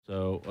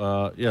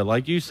So, yeah,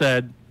 like you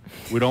said,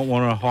 we don't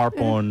want to harp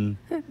on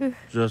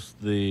just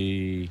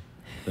the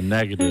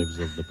negatives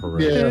of the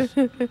parade.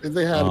 Yeah,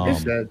 they had to be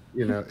said.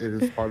 You know, it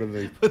is part of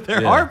the. But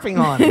they're harping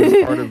on it.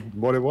 It's part of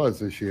what it was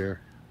this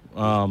year. It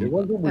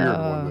was a weird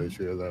Oh. one this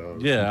year, though.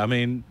 Yeah, I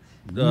mean,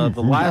 the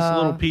last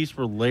little piece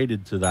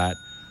related to that,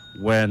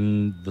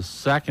 when the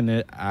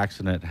second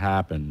accident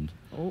happened,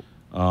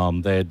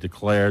 they had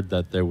declared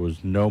that there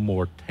was no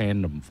more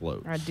tandem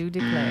floats. I do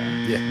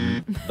declare. Yeah.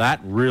 That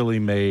really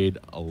made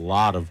a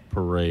lot of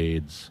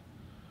parades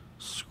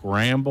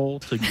scramble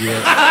to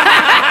get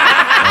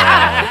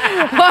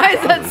Why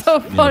is that so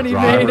funny,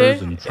 drivers Mayday?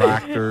 and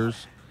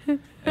tractors. They're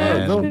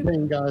And,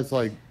 paying guys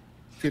like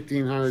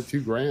 $1,500,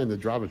 $2,000 to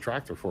drive a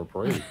tractor for a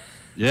parade.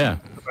 yeah.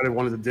 Nobody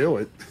wanted to do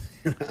it.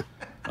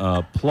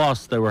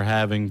 Plus, they were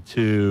having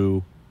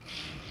to,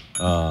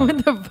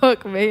 What the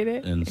fuck,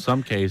 Mayday? in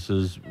some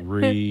cases,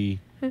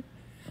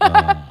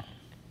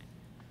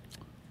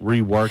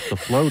 rework the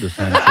float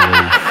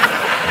essentially.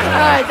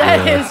 Alright,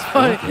 that is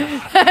funny.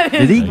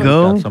 Did he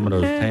go? Some of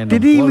those tandem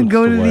Did he even floats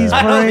go to where, these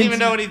I don't parades? even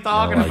know what he's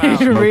talking like, about.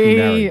 Smoky Re-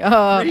 Mary,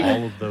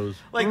 all of those.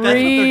 Like, that's what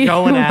they're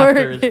going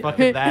after is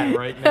fucking that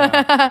right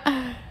now.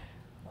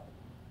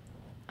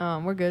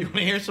 We're You good. want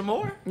to hear some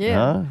more? Yeah.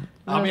 Huh?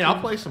 I mean, I'll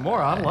play some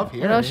more. I love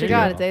hearing What else you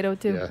got? It's it.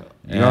 8:02.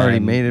 Yeah. You already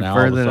And made it now all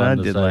of a further than I sudden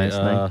to did say,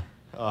 last night.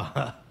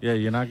 Yeah,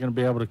 you're not going to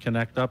be able to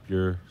connect up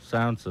your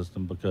sound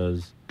system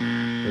because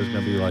there's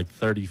going to be like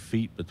 30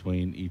 feet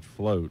between each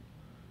float.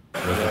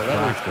 With a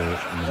tractor in the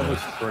That middle.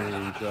 was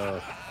strange.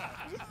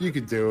 You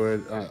could do it.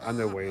 I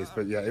know ways,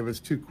 but yeah, it was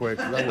too quick.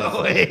 That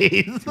was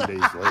Ways. 2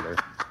 days later.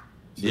 So,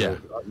 Yeah.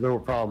 They were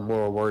probably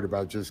more worried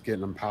about just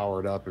getting them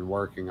powered up and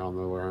working on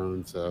their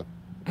own. So,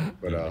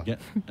 but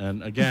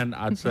And again,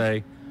 I'd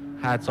say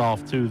hats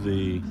off to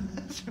the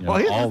Well,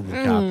 here's all of the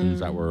captains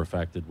that were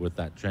affected with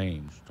that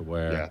change to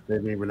where yeah, they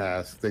didn't even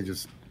ask. They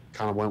just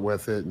kind of went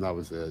with it, and that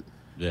was it.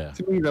 yeah.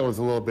 To me, that was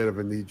a little bit of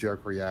a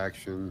knee-jerk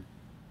reaction.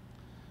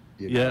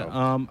 You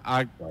know.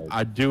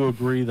 I do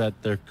agree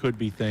that there could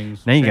be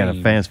things. Now you got to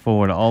changed fast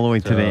forward all the way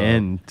to the to,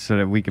 end so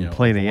that we you can know,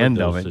 play the avoid end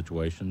those of it.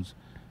 situations.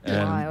 Why?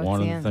 And What's one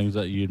the of the end? things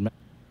that you'd mentioned,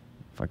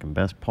 Fucking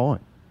best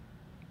part.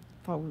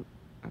 Fuck.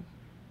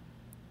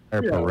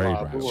 air Yeah, parade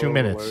Rob, we route. were 2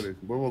 minutes. overloaded.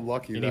 We were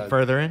lucky You that need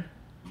further in?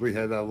 we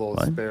had that little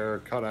What? spare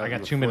cutout. I got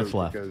in the 2 minutes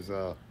float left. Because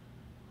I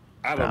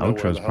The don't know where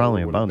outro's the hell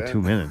probably we would've about been.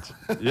 2 minutes.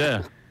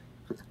 Yeah,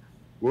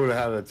 We would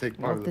have had to take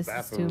part Well, of the this is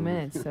bathroom. 2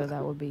 minutes, so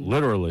that would be.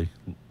 literally.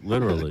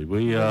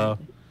 We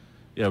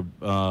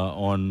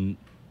on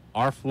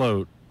our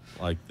float,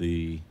 like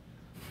they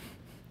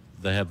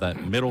have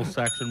that middle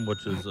section,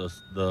 which is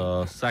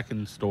the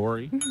second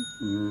story.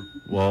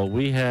 Well,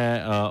 we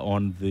had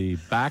on the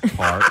back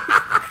part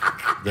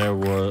there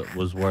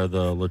was where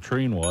the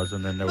latrine was,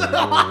 and then there was a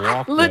little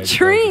walkway to go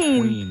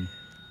Latrine! between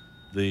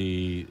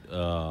the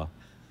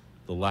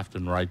left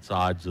and right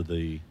sides of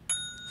the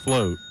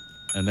float,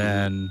 and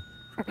then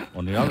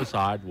on the other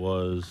side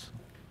was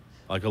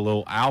like a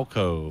little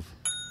alcove.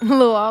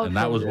 Little alcohol. And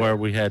that was where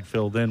we had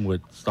filled in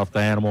with stuffed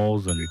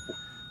animals and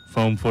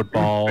foam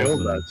footballs. Filled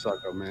and- that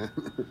sucker, man.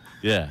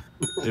 yeah,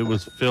 it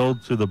was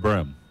filled to the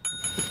brim.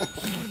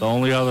 The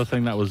only other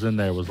thing that was in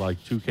there was like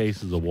 2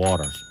 cases of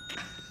water.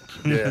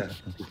 Yeah.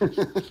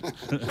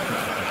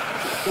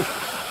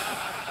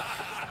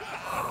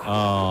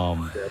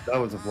 Yeah, that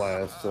was a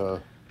blast.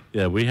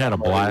 Yeah, we had a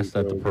blast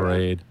at the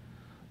parade.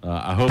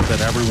 I hope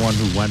that everyone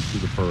who went to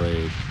the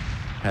parade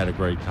had a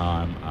great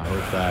time. I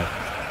hope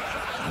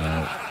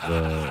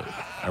that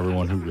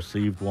everyone who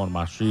received one of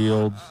my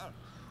shields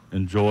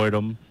enjoyed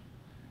them,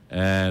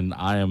 and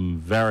I am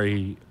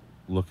very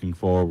looking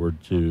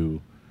forward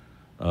to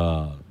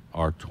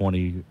our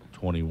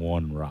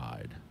 2021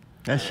 ride.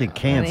 That shit That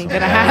canceled. ain't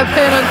gonna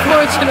happen,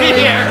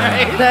 unfortunately.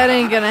 Yeah, right. That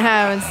ain't gonna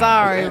happen.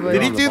 Sorry, but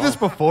Did he do this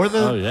before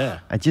the? Oh yeah.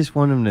 I just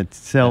want him to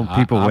tell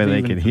people I've where they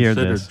even could hear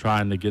considered this.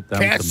 trying to get them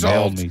to mail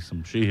Canceled. me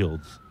some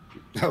shields,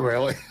 Oh,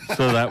 really?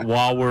 so that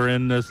while we're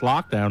in this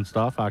lockdown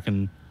stuff, I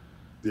can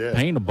Yeah.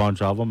 paint a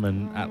bunch of them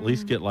and at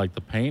least get like the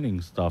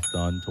painting stuff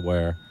done to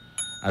where,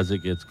 as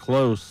it gets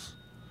close,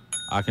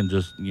 I can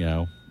just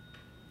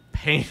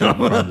Paint sit in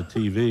front of the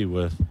TV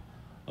with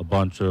a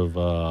bunch of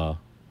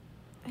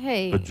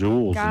hey,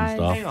 bejewels guys. and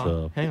stuff Hang on,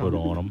 to hang put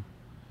on. on them.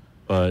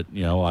 But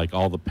like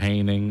all the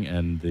painting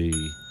and the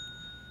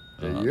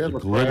Yeah, you have the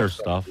a glitter craft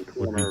stuff in the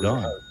would be corner of the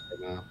done. house right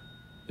now.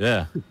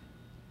 Yeah.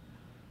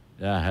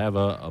 Yeah, I have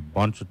a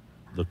bunch of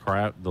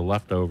the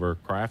leftover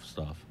craft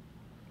stuff,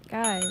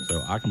 guys,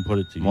 so I can put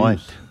it to What?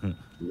 use.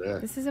 Yeah.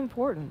 this is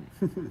important.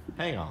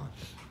 Hang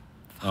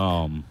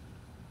on.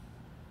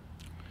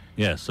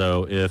 Yeah,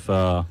 so if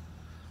I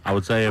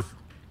would say if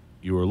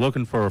you were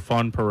looking for a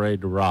fun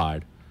parade to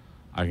ride,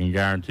 I can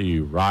guarantee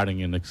you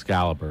riding in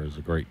Excalibur is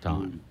a great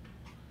time.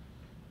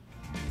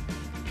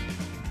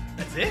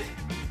 That's it?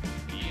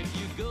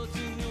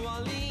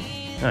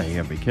 Oh, you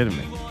gotta be kidding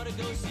me.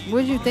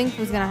 What did you think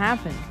was gonna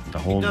happen? The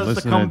whole Does the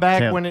listening comeback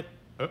tale. when it?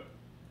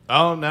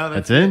 Oh no,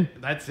 That's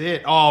it? That's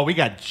it. Oh, we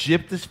got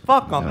gypped as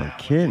fuck on No that.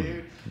 kidding.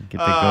 You get to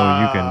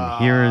go. You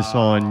can hear us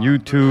on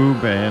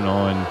YouTube and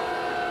on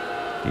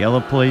the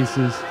other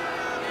places.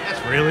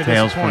 That's really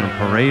Tales from the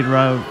disappointing. Parade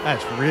Route.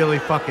 That's really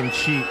fucking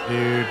cheap,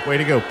 dude. Way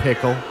to go,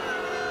 Pickle.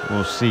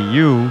 We'll see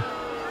you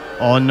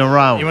on the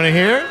route. You want to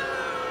hear it?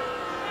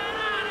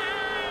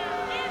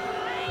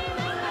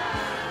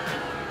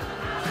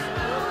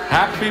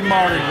 Happy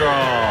Mardi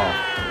Gras,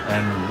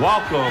 and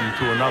welcome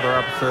to another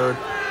episode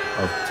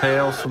of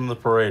Tales from the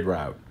Parade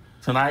Route.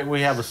 Tonight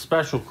we have a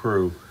special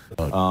crew.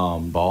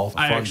 Ball,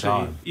 fun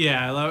time.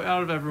 Yeah,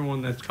 out of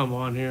everyone that's come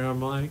on here,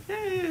 I'm like,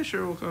 yeah,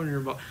 sure, we'll come to your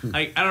ball.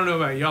 I don't know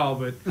about y'all,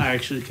 but I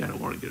actually kind of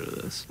want to go to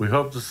this. We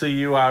hope to see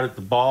you out at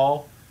the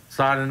ball.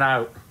 Signing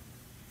out.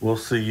 We'll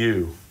see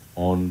you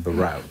on the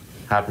route.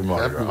 Happy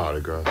Mardi Happy Gras.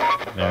 Mardi Gras.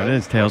 There it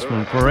is, Tales from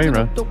the Parade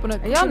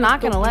Route. Are y'all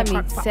not gonna let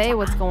me say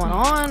what's going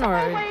on,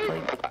 or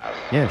like?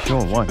 Yeah,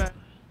 sure, what?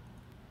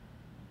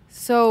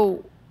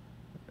 So.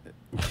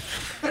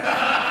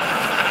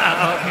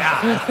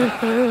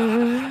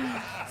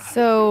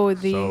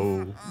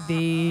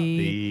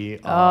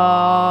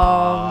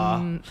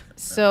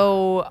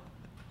 So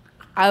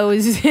I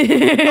was.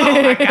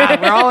 Oh my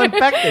God, we're all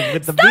infected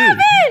with the bee.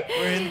 it!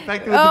 We're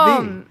infected with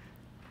the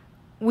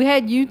bee. We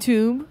had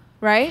YouTube,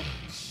 right?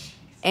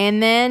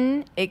 And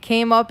then it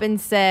came up and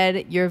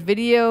said your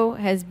video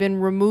has been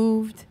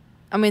removed.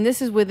 I mean,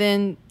 this is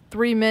within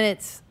 3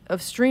 minutes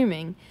of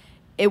streaming.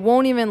 It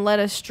won't even let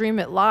us stream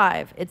it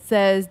live. It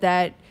says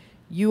that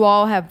you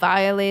all have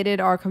violated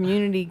our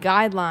community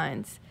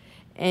guidelines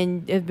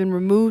and have been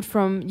removed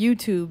from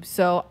YouTube.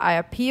 So I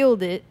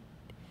appealed it,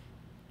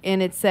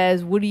 and it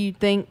says, what do you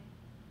think,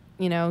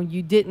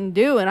 you didn't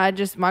do?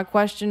 And my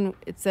question,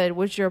 it said,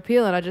 what's your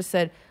appeal? And I just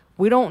said,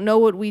 we don't know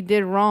what we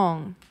did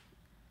wrong.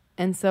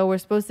 And so we're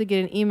supposed to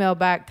get an email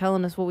back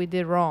telling us what we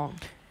did wrong.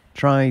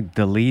 Try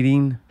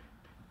deleting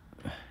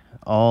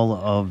all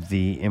of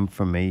the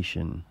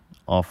information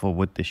off of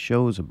what the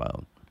show's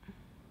about.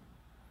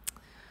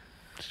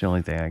 It's the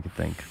only thing I could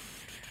think.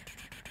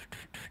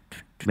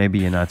 Maybe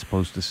you're not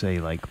supposed to say,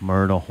 like,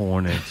 murder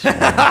hornets. Or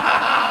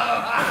Yeah,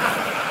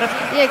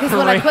 because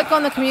when I click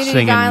on the community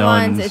Singing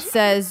guidelines, nuns. it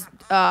says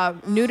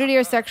nudity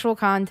or sexual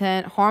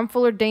content,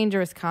 harmful or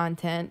dangerous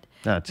content,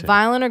 That's it.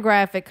 violent or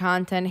graphic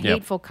content, Yep.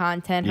 hateful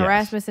content, Yes.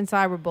 harassment and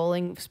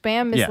cyberbullying,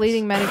 spam, Yes.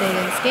 misleading,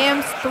 metadata,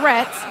 scams,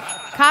 threats,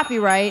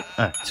 copyright.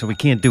 So we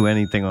can't do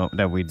anything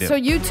that we do. So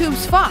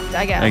YouTube's fucked,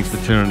 I guess. Thanks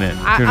for tuning in.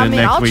 I Tune I in mean,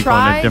 next I'll week on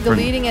try a different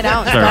deleting it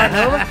out and service. starting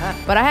over,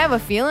 but I have a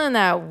feeling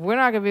that we're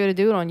not going to be able to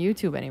do it on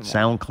YouTube anymore.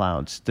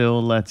 SoundCloud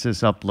still lets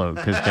us upload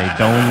because they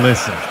don't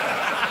listen.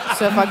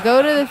 So if I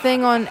go to the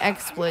thing on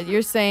XSplit,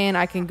 you're saying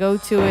I can go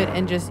to it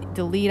and just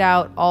delete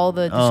out all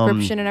the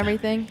description and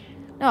everything?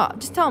 No,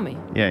 just tell me.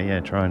 Yeah,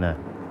 try that.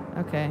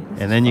 Okay.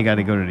 And then you got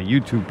to go to the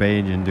YouTube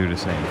page and do the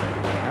same thing.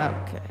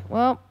 Okay.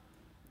 Well,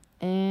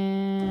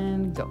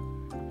 and go.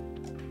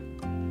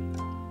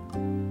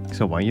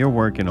 So while you're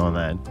working on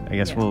that, I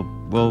guess Yeah.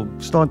 we'll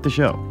start the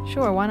show.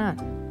 Sure, why not?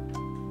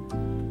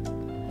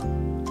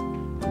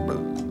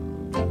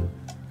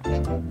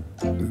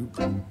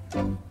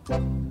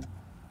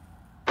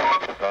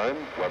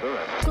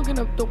 Cooking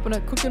up dope in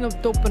a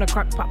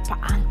crock pot.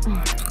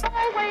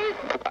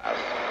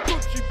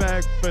 Gucci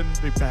bag,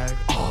 Fendi bag.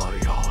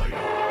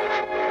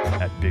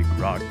 At Big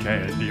Rock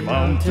Candy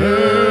Mountain.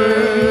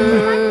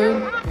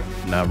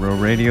 Not Real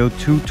Radio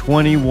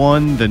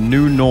 221, the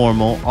new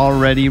normal,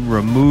 already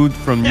removed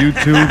from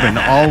YouTube, and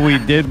all we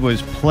did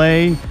was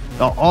play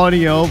the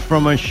audio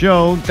from a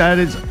show that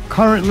is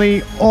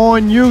currently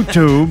on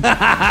YouTube.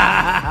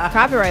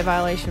 Copyright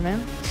violation,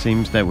 man.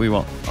 Seems that we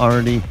were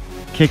already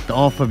kicked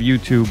off of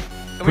YouTube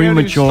We haven't even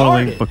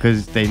prematurely started.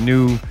 because they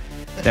knew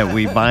that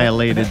we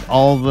violated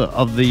all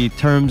of the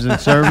terms and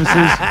services.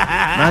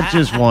 Not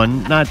just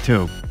one, not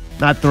two,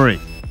 not three.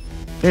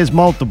 There's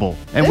multiple,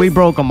 and we This-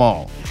 broke them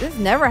all. This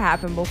never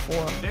happened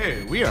before.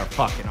 Dude, we are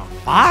fucking on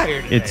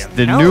fire today. It's I'm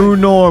the telling new you.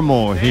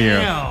 normal here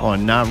Damn.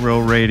 on Not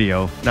Real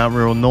Radio. Not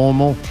real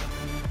normal,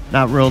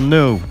 not real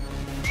new.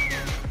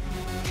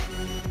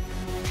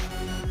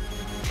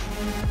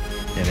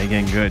 Yeah, they're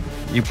getting good.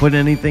 You put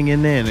anything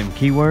in there, them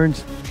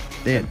keywords,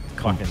 they're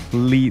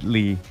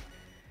completely.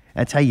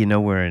 That's how you know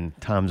we're in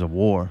times of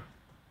war.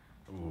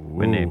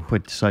 When they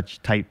put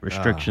such tight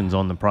restrictions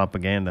on the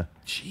propaganda.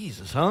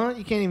 Jesus, huh?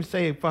 You can't even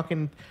say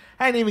fucking.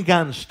 I hadn't even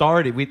gotten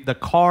started. The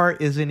car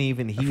isn't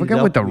even I heated forget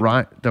up. what the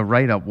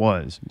write-up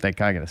was that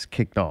guy got us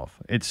kicked off.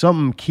 It's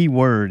some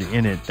keyword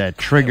in it that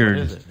triggered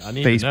is it? I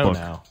need to know Facebook.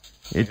 now.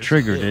 It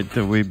triggered it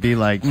that we'd be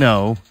like,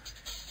 no,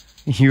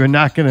 you're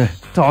not going to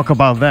talk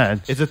about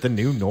that. Is it the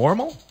new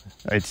normal?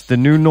 It's the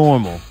new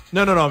normal.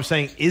 No. I'm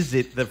saying, is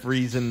it the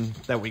reason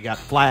that we got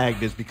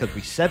flagged is because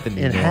we said the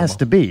new It normal? has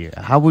to be.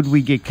 How would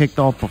we get kicked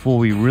off before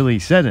we really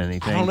said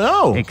anything? I don't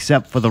know.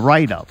 Except for the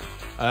write-up.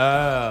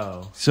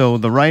 Oh. So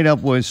the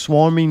write-up was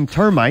swarming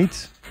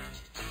termites.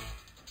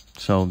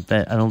 So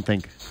that I don't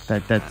think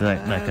that's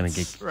not going to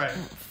get Right.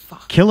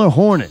 killer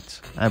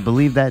hornets. I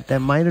believe that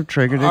might have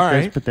triggered it. All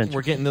There's right. potential.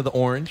 We're getting to the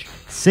orange.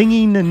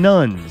 Singing the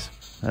nuns.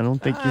 I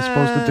don't think you're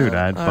supposed to do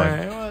that, All but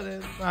right.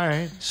 Well, all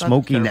right. Not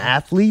smoking terrible.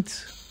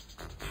 athletes.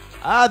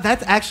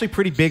 That's actually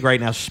pretty big right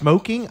now.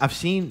 Smoking, I've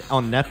seen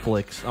on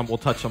Netflix. We'll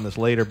touch on this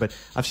later, but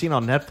I've seen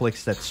on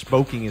Netflix that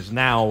smoking is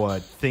now a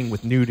thing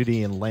with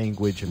nudity and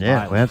language and Yeah,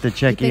 violence. we have to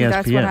check You think ESPN.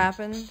 that's what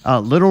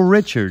happened? Little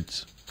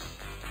Richards,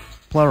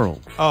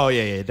 plural. Oh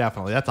yeah,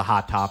 definitely. That's a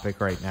hot topic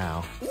right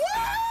now.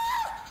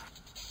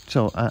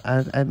 So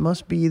it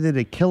must be either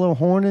the Killer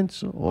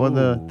Hornets or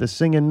the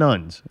Singing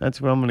Nuns. That's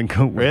what I'm going to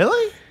go with.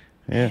 Really?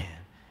 Yeah.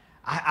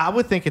 I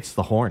would think it's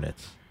the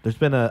Hornets.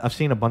 I've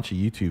seen a bunch of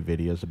YouTube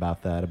videos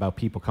about that, about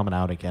people coming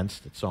out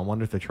against it. So I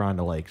wonder if they're trying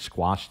to like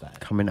squash that.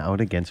 Coming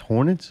out against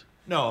Hornets?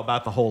 No,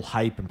 about the whole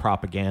hype and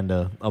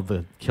propaganda of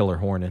the Killer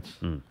Hornets,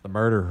 the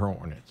murder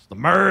Hornets, the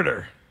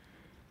murder.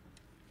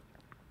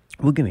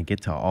 We're going to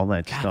get to all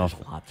that God, stuff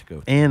there's a lot to go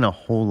through. and a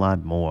whole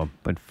lot more.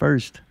 But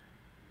first,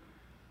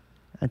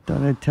 I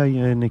thought I'd tell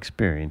you an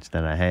experience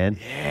that I had.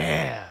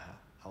 Yeah,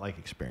 I like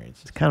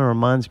experiences. It kind of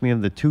reminds me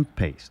of the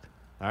toothpaste.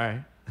 All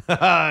right.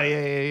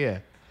 yeah.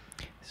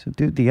 So,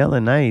 dude, the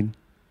other night,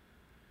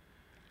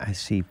 I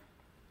see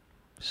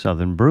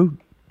Southern Brute.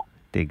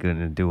 They're going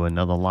to do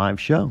another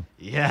live show.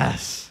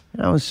 Yes.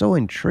 And I was so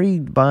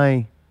intrigued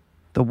by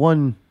the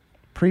one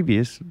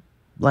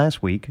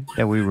last week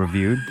that we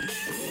reviewed.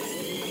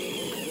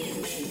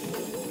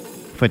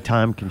 For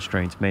time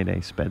constraints,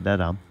 Mayday sped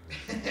that up.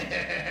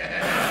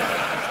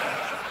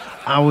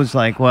 I was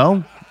like,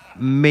 well,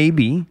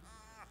 maybe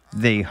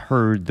they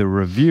heard the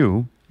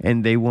review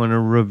and they want to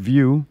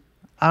review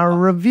our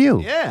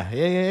review.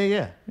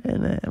 Yeah.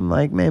 And I'm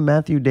like, man,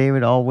 Matthew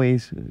David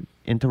always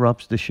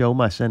interrupts the show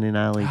by sending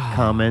Ali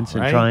comments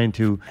and right? trying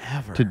to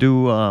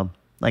do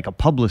like a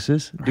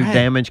publicist, do Right.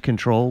 damage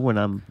control when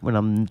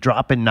I'm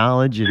dropping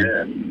knowledge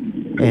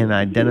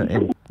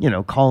and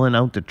calling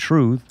out the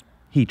truth.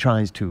 He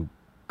tries to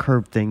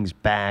curve things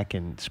back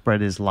and spread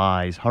his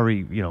lies.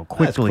 Hurry, As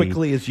quickly.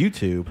 quickly as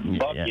YouTube.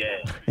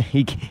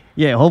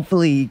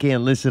 Hopefully he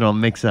can't listen on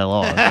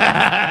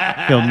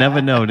MixLR. He'll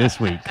never know this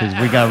week because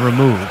we got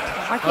removed.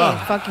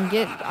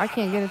 I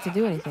can't get it to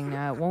do anything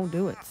now. It won't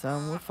do it,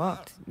 so we're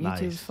fucked.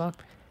 YouTube's Nice.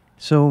 fucked.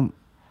 So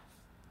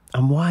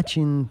I'm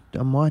watching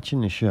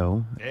the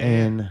show,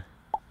 and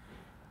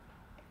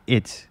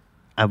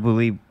I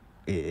believe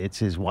it's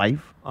his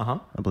wife. Uh-huh.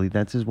 I believe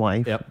that's his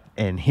wife. Yep.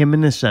 And him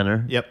in the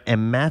center. Yep.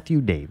 And Matthew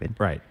David,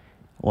 Right.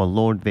 or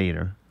Lord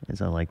Vader,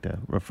 as I like to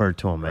refer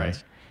to him Right.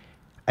 as.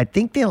 I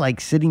think they're like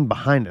sitting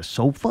behind a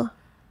sofa.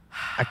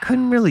 I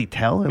couldn't really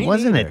tell. It Me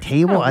wasn't neither. a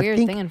table. Got a I weird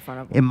think thing in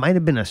front of it them. might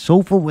have been a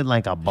sofa with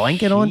like a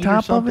blanket on Sheet or top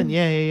of something? it.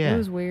 Yeah. It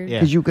was weird. Yeah.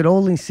 Because you could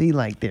only see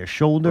like their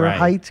shoulder Right.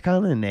 heights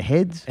kind of and their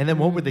heads. And then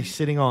what were they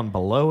sitting on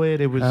below it?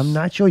 It was. I'm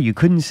not sure. You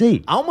couldn't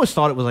see. I almost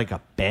thought it was like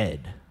a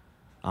bed.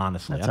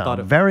 Honestly, That's I thought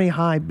a it. very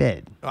high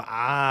bed.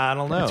 I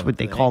don't know. That's what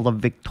they call a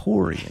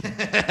Victorian.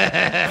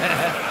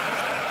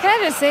 Can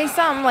I just say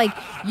something? Like,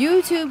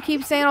 YouTube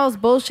keeps saying all this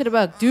bullshit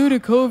about, due to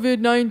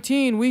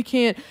COVID-19, we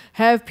can't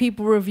have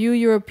people review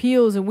your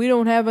appeals and we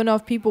don't have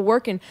enough people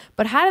working.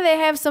 But how do they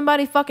have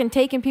somebody fucking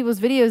taking people's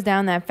videos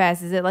down that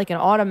fast? Is it like an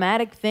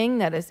automatic thing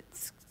that a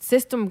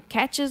system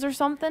catches or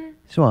something?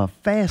 So I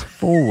fast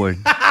forward.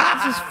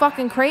 This is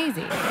fucking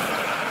crazy.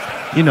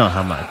 You know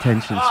how my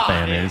attention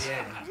span is.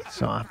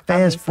 So I fast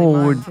Obviously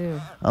forward mine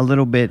too. a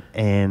little bit,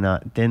 and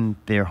then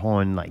they're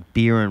on like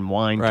beer and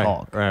wine Right,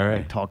 talk. right.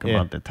 Like, talking Yeah.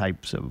 about the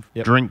types of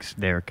Yep. drinks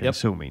they're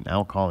consuming,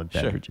 alcoholic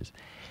Sure. beverages.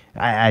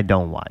 I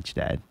don't watch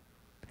that.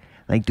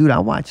 Like, dude, I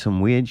watch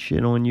some weird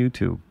shit on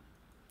YouTube.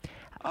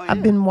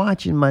 I've been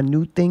watching. My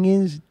new thing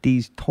is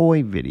these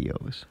toy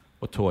videos.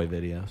 What toy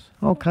videos?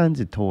 All kinds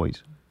of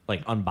toys.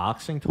 Like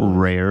unboxing toys?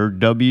 Rare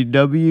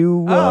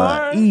WWE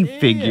alright.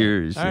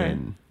 figures Yeah. All right.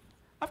 and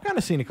I've kind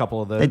of seen a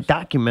couple of those. the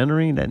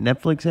documentary that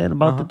Netflix had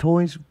about the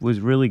toys was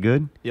really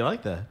good. You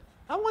like that?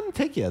 I wouldn't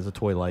take you as a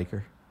toy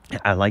liker.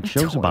 I like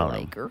shows Toy about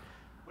them. liker.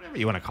 Whatever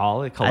you want to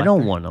call it. I collector.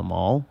 don't want them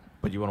all.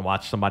 But you want to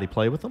watch somebody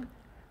play with them?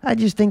 I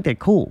just think they're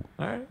cool.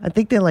 All right. I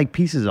think they're like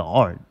pieces of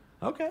art.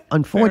 Okay. fair enough.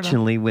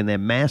 Unfortunately, when they're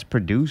mass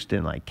produced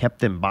and like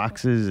kept in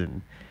boxes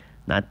and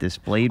not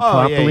displayed Oh,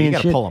 properly yeah, you and got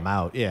to shit. pull them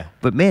out. Yeah.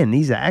 But man,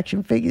 these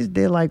action figures,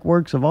 they're like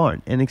works of art.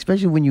 And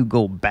especially when you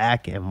go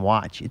back and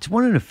watch, it's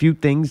one of the few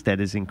things that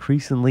has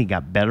increasingly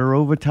got better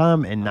over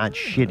time and not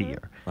shittier.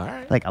 All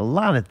right. Like a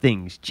lot of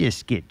things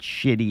just get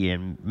shitty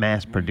and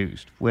mass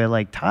produced. Where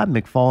like Todd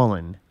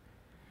McFarlane,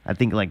 I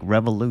think like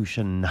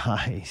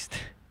revolutionized.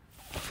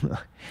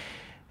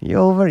 You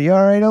all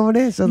right over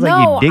there? Sounds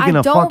like you're digging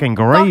a fucking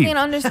grave. I don't fucking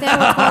understand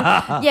what's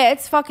going on. Yeah,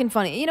 it's fucking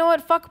funny. You know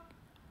what? Fuck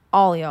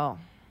all y'all.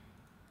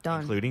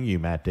 Done. Including you,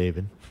 Matt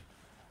David.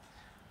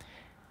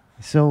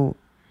 So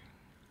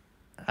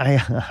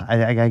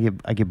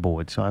I get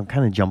bored, so I'm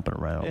kind of jumping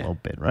around a little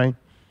bit, right?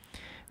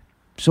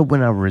 So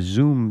when I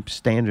resume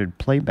standard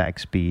playback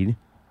speed,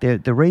 they're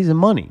raising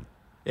money.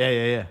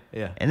 Yeah.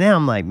 And now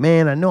I'm like,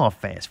 man, I know I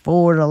fast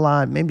forward a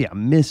lot. Maybe I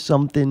missed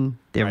something.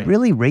 They're Right.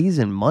 really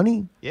raising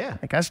money? Yeah.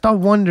 Like I start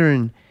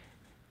wondering,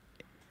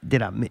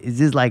 is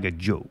this like a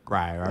joke?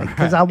 Right.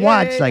 Because I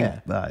watched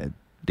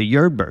the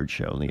Yardbird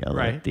show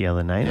Right. the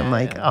other night. I'm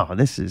like, oh,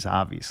 this is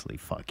obviously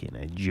fucking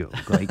a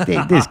joke. Like,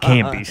 this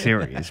can't be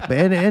serious. But,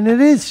 and it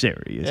is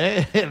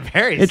serious.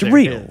 Very It's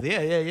serious. real.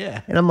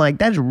 Yeah. And I'm like,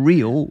 that's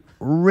real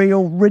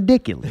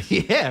ridiculous.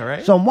 Yeah,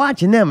 right? So I'm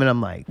watching them and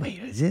I'm like, wait,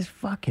 is this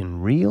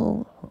fucking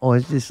real? Or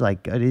is this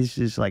like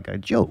a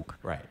joke?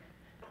 Right.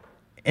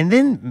 And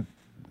then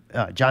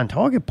John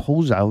Target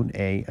pulls out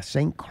a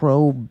St.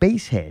 Croix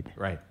bass head.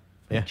 Right.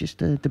 Like Yeah. just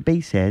the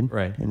bass head.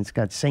 Right. And it's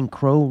got St.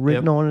 Croix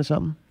written Yep. on it or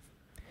something.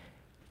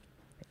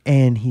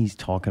 And he's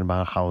talking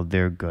about how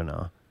they're going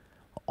to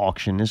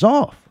auction this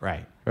off.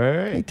 Right. He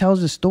Right.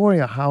 tells the story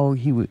of how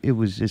it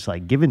was just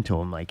like given to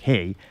him, like,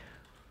 hey,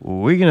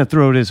 we're going to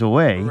throw this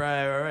away.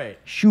 Right.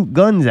 Shoot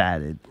guns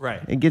at it,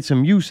 Right. and get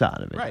some use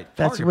out of it. Right.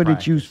 That's Target what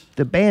practice. it's used.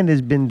 The band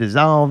has been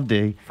dissolved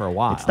For a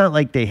while. It's not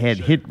like they had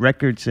hit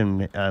records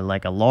and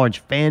like a large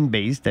fan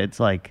base that's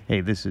like, hey,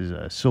 this is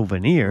a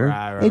souvenir.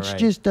 Right, it's right.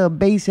 just a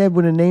bass head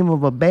with a name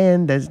of a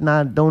band that's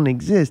don't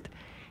exist.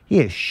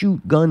 Here,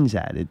 shoot guns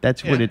at it.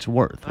 That's what Yeah. it's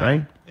worth,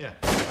 right? Yeah.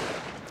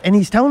 And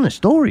he's telling the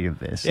story of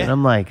this, and Yeah.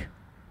 I'm like,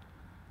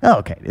 oh,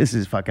 okay, this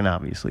is fucking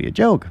obviously a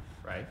joke.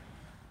 Right.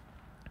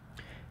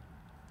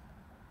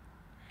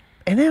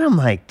 And then I'm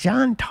like,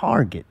 John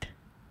Target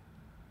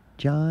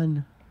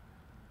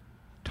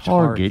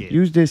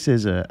use this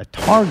as a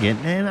target.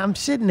 And I'm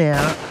sitting there,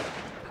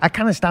 I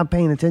kind of stopped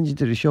paying attention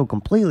to the show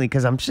completely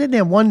because I'm sitting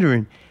there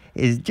wondering,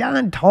 is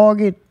John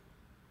Target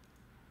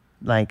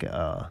like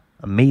a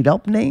made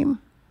up name?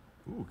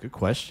 Ooh, good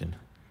question.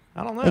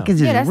 I don't know. Like,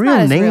 is Yeah, his that's real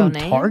not his name real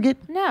name. Target?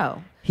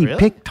 No. He Really?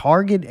 picked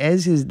Target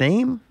as his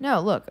name?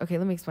 No, look. Okay,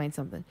 let me explain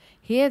something.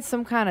 He had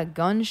some kind of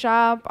gun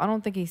shop. I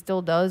don't think he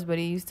still does, but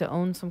he used to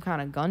own some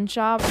kind of gun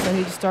shop. So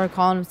he just started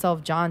calling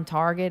himself John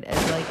Target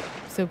as like,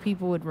 so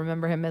people would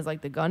remember him as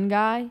like the gun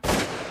guy.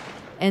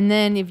 And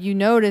then if you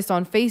noticed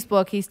on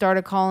Facebook, he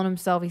stopped calling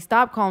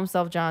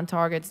himself John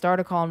Target,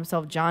 started calling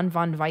himself John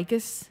Von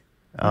Vicus.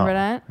 Remember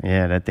that?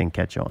 Yeah, that didn't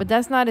catch on. But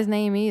that's not his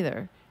name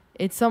either.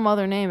 It's some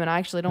other name, and I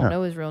actually don't Huh.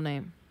 know his real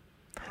name.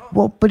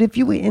 Well, but if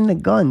you were in the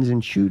guns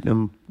and shooting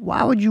them,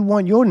 why would you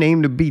want your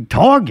name to be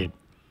Target?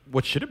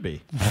 What should it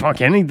be?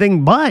 Fuck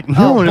anything but. You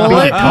Oh, don't want to Bullet.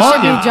 be He should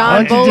Target. be Why John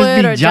don't you just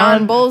Bullet be or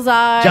John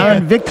Bullseye.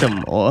 John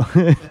Victim or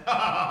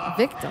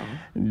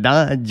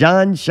Victim.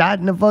 John shot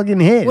in the fucking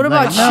head. What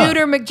about Like, no.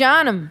 Shooter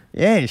McJohnum?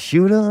 Yeah,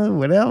 shooter,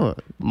 whatever.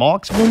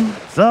 Marksman,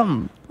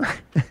 something.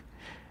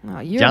 No,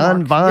 you're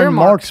John Mark. You're Von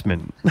Mark.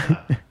 Marksman.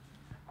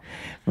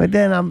 But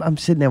then I'm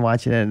sitting there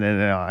watching it, and then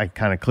I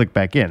kind of click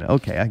back in.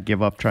 Okay, I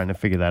give up trying to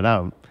figure that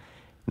out.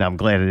 Now, I'm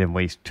glad I didn't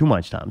waste too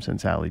much time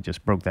since Allie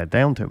just broke that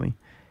down to me.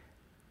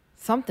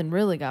 Something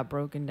really got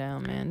broken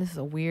down, man. This is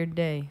a weird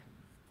day.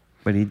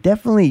 But he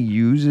definitely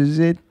uses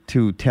it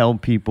to tell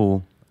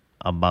people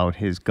about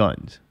his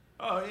guns.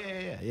 Oh,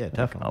 yeah, I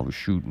definitely. was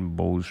shooting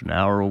bows and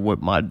arrow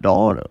with my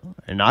daughter,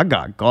 and I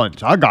got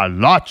guns. I got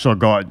lots of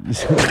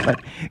guns.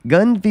 But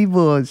gun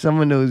people are some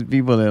of those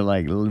people that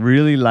like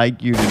really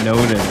like you to know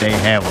that they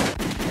have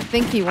them. I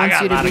think he wants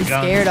you to be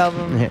scared of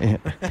him.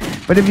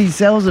 But if he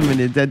sells them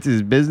and that's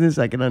his business,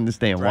 I can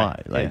understand Right,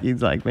 why. Like yeah.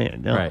 he's like,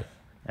 man, no, Right.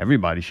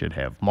 everybody should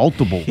have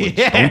multiple ones.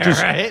 Yeah, Don't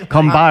just right.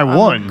 come by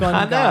one. Gun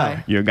I know.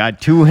 guy. You got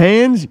two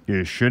hands,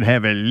 you should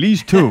have at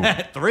least two.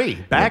 3.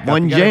 Back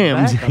One up. You gotta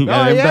jams, back up. you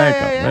got Oh, to yeah, back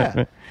yeah, up. yeah. Right,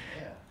 right.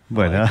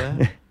 But Like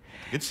that.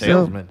 Good So-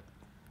 salesman.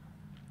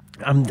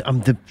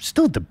 I'm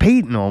still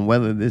debating on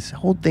whether this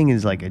whole thing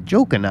is like a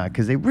joke or not,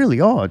 because they really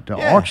are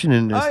Yeah.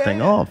 auctioning this Oh, yeah, thing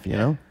yeah, off, you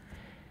know.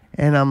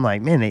 And I'm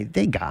like, man,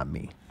 they got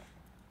me.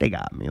 They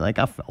got me. Like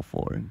I fell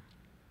for it.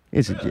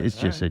 It's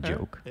just a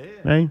joke,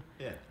 right?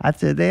 Yeah. I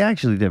said they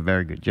actually did a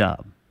very good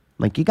job.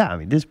 Like you got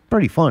me. This is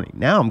pretty funny.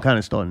 Now I'm kind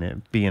of starting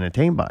to be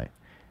entertained by it.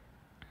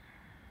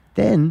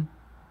 Then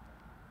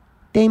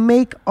they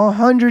make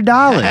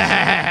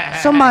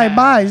 $100. Somebody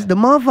buys the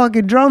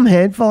motherfucking drum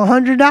head for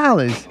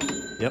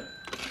 $100. Yep.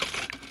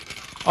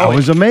 I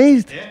was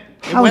amazed. It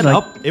I was went like,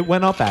 up. It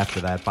went up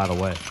after that, by the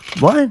way.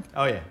 what?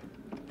 Oh yeah.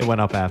 It went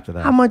up after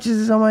that. How much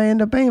is somebody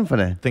end up paying for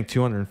that? I think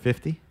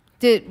 250.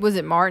 Was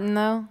it Martin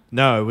though?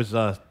 No, it was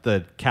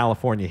the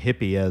California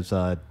hippie, as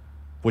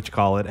what you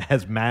call it,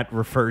 as Matt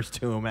refers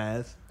to him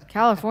as.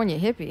 California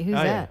hippie. Who's Oh,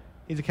 that? yeah.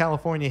 He's a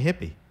California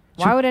hippie.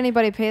 Why would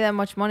anybody pay that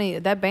much money?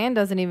 That band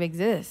doesn't even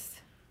exist.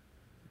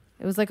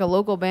 It was like a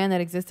local band that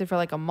existed for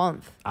like a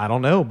month. I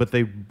don't know, but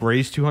they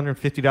raised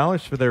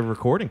 $250 for their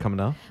recording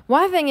coming up.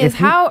 My thing is, If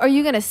you- how are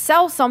you going to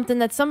sell something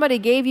that somebody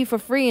gave you for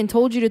free and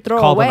told you to throw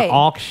Called away? an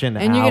auction,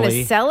 and you're going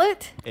Allie. to sell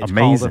it? It's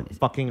Amazing. called a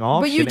fucking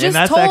auction, But you just and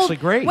that's told. actually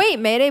great. Wait,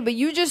 Mayday, but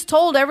you just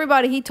told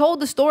everybody. He told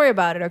the story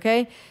about it.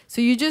 Okay, so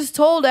you just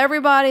told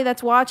everybody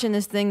that's watching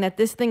this thing that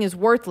this thing is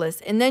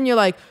worthless, and then you're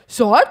like,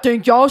 "So I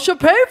think y'all should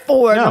pay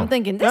for it." And I'm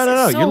thinking, this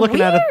no. is so You're looking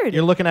weird. at it.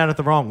 You're looking at it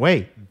the wrong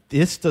way.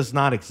 This does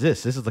not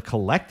exist. This is a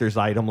collector's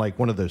item, like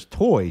one of those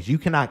toys. You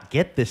cannot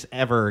get this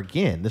ever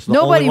again. This is the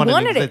Nobody only one that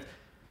wanted it. exists.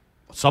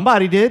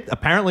 Somebody did.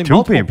 Apparently, Two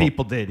multiple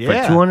people. did. For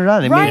Yeah.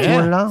 $200. They Right. made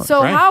 $200.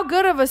 So Right. how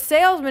good of a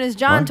salesman is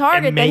John Right.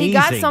 Target that he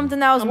got Amazing. something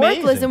that was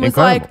worthless Amazing. and was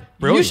Incredible. like, you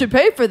Brilliant. should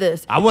pay for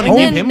this. I wanna and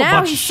give then him a now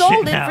bunch he of sold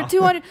shit it now. for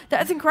 200.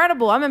 That's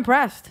incredible. I'm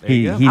impressed.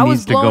 He go. I was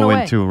needs to blown go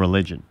away. into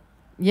religion.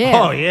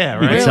 Yeah. Oh, yeah. You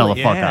Right. can sell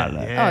the fuck Yeah, out of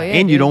that. yeah. Oh, yeah,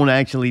 And you dude. don't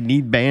actually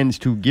need bands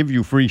to give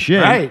you free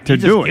shit Right. to You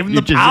just do it. give him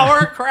You the just- power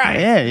of Christ.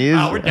 Yeah, he is.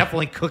 Oh, we're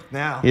definitely cooked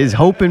now. His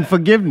hope and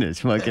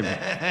forgiveness. Fucking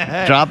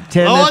drop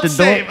 10 Lord at the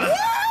save door. us.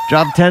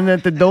 Drop 10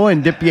 at the door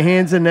and dip your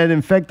hands in that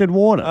infected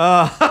water.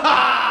 I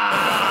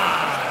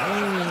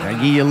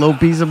give you a little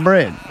piece of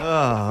bread.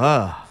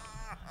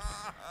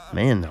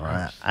 Man, no,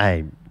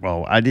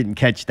 I didn't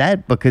catch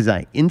that because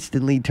I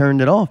instantly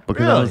turned it off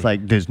because I was Really?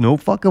 like, there's no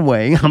fucking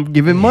way I'm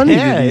giving money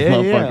Yeah, to these yeah,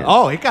 motherfuckers. yeah.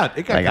 Oh, it got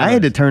Like, kind I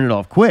had to of- turn it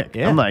off quick.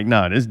 Yeah. I'm like,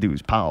 no, this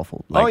dude's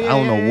powerful. Like, yeah, I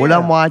don't yeah, know what yeah.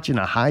 I'm watching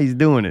or how he's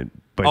doing it.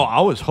 But Oh,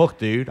 I was hooked,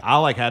 dude.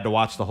 I had to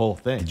watch the whole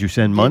thing. did you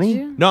send money?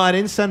 you? No, I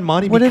didn't send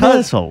money What an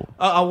because asshole.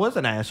 I was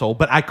an asshole,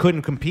 but I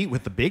couldn't compete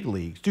with the big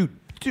leagues, dude.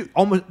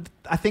 Almost.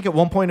 I think at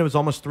one point it was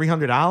almost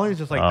 $300.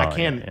 It's like I Oh,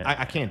 can't. yeah, yeah.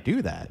 I can't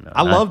do that. No,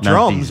 I not- love not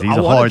drums. these I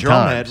are want a hard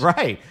drum times. head,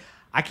 right?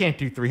 I can't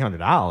do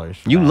 $300.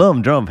 for You that.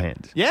 love drum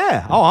hands.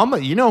 Yeah. Oh,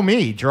 you know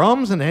me.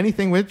 Drums and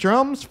anything with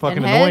drums, fucking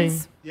And annoying.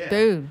 heads, Yeah.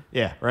 dude.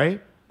 Yeah.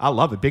 Right. I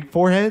love it. Big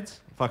foreheads.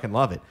 Fucking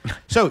love it.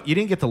 So you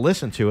didn't get to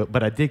listen to it,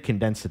 but I did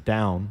condense it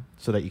down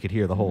so that you could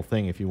hear the whole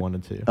thing if you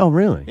wanted to. Oh,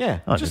 really? Yeah,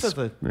 Oh, just this, as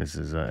a- this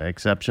is an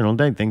exceptional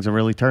day. Things are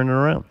really turning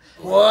around.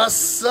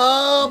 What's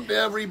up,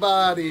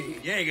 everybody?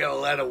 You ain't gonna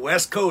let a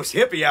West Coast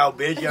hippie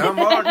outbid you, huh,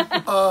 Martin?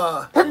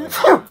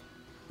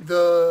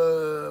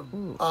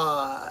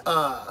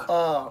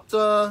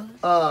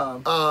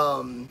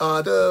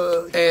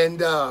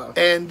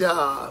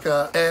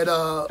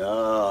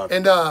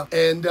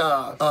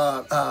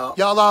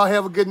 Y'all all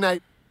have a good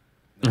night.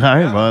 All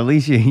right, well, at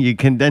least you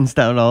condensed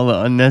out all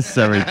the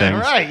unnecessary things.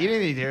 Right. You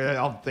didn't need to hear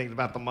all the things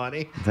about the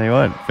money. Tell you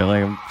what, feel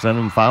like I'm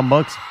sending them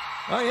 $5.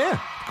 Oh yeah,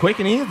 quick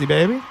and easy,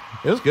 baby.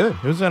 It was good.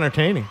 It was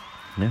entertaining.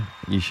 Yeah,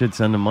 you should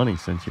send them money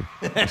since you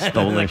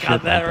stole their Got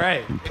shit. that like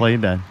right. and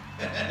played that.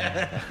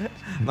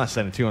 I'm not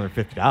sending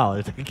 $250.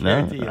 I can No,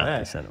 guarantee you I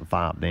that. sent them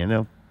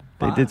 $5.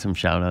 They did some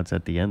shout outs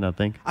at the end, I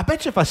think. I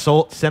bet you if I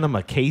sent them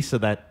a case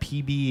of that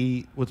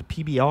PBR,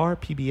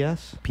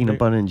 PBS? Peanut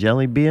butter and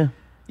jelly beer.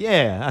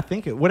 Yeah, I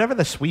think whatever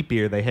the sweet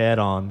beer they had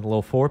on the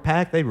little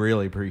 4-pack, they'd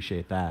really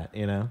appreciate that,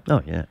 you know?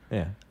 Oh, yeah.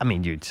 Yeah. I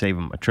mean, you'd save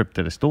them a trip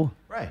to the store.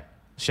 Right.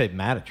 Save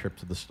Matt a trip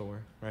to the store,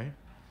 right?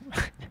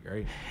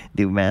 Great.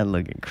 Dude, man,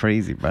 looking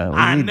crazy, bro. What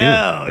I he doing?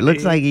 know, It looks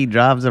dude. like he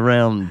drives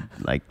around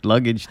like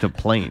luggage to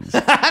planes. I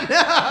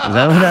know. Is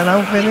that what that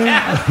outfit is?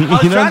 I was You know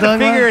what I'm trying to talking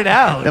figure about? it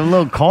out. Them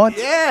little carts.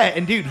 Yeah,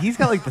 and dude, he's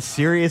got like the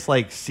serious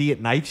like see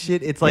at night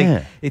shit. It's like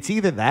Yeah. it's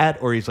either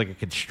that or he's like a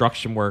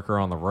construction worker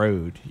on the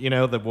road. You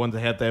know, the ones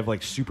that have to have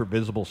like super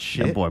visible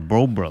shit. That boy,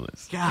 Bro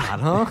Brothers. God,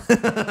 huh?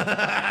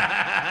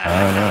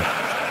 I don't know.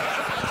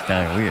 It's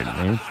kind of weird,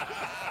 man.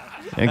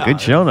 Yeah,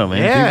 good show though, man.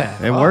 Yeah.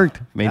 Dude, it Oh,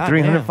 worked. Made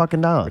goddamn. $300 fucking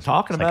dollars. We're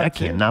talking It's about like, it, I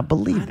too. cannot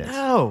believe this.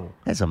 No.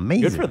 That's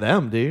amazing. Good for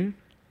them, dude.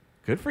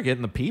 Good for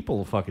getting the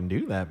people to fucking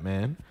do that,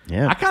 man.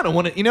 Yeah. I kind of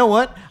want to, you know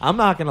what? I'm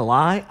not going to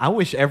lie. I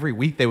wish every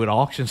week they would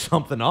auction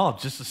something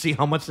off just to see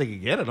how much they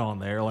could get it on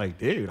there. Like,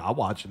 dude, I'll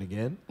watch it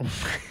again.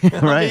 Right,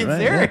 I'm right,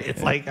 serious. right.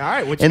 It's like, all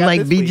right, what you And got like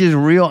this be week? just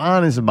real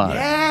honest about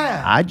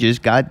Yeah. it. I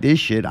just got this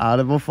shit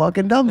out of a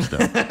fucking dumpster.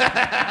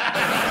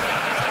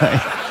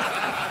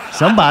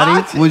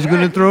 Somebody was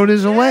going to throw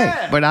this away,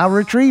 but I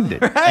retrieved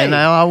it. Right. And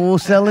now I will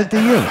sell it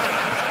to you.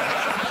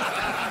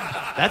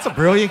 That's a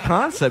brilliant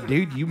concept,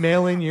 dude. You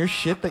mail in your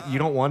shit that you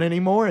don't want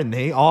anymore, and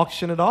they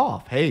auction it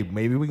off. Hey,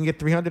 maybe we can get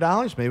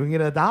 $300. Maybe we can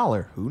get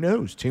 $1. Who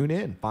knows? Tune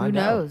in. Who Find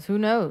out. knows? Who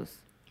knows?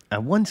 I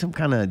won some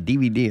kind of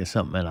DVD or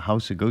something at a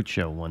House of Goat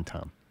show one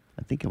time.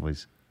 I think it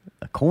was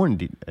a a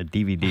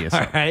DVD or All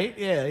something. right.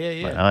 Yeah,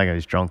 yeah, But yeah. I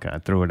was drunk and I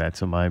threw it at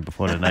somebody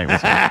before the night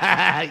was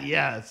over.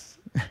 Yes.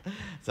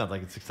 Sounds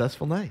like a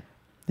successful night.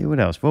 Dude, what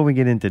else? Before we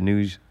get into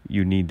news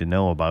you need to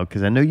know about,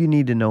 because I know you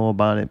need to know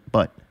about it,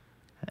 but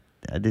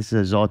this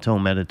is a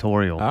Zartome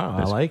editorial. Oh,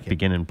 I this like it.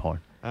 beginning part.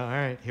 All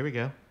right, here we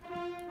go.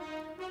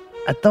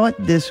 I thought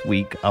this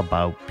week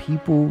about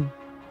people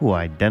who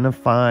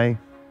identify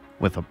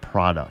with a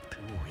product.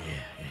 Oh,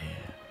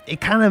 yeah.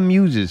 It kind of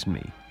amuses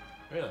me.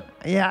 Really?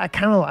 Yeah,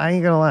 I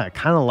ain't gonna lie, I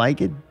kind of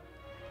like it.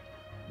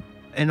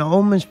 And I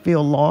almost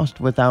feel lost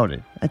without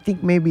it. I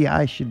think maybe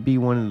I should be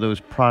one of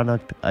those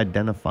product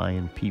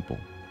identifying people.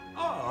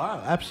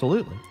 Oh,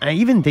 absolutely. I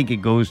even think it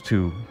goes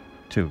to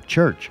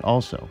church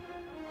also.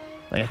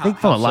 Like, I think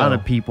for How a lot so?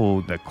 of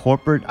people, the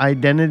corporate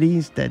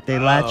identities that they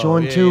latch Oh,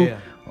 onto yeah.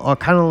 are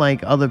kind of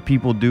like other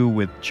people do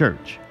with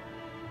church.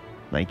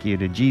 Like you're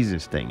the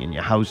Jesus thing, and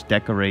your house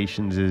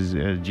decorations is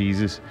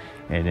Jesus,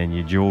 and then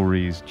your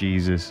jewelry is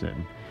Jesus,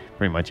 and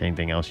pretty much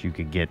anything else you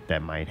could get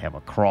that might have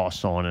a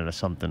cross on it or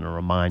something to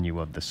remind you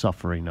of the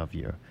suffering of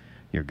your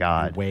your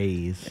god.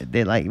 Ways.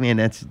 They're like, man,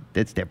 that's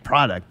their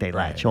product. They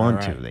latch right,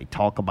 onto. right. They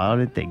talk about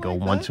it. They go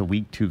once a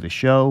week to the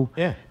show.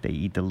 Yeah. They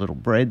eat the little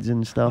breads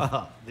and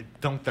stuff. They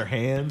dunk their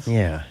hands.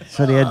 Yeah.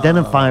 So they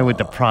identify with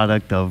the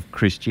product of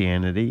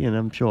Christianity, and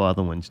I'm sure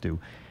other ones do.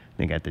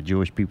 They got the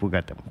Jewish people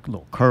got them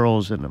little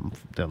curls and them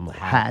little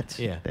hats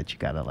yeah. that you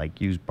gotta like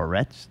use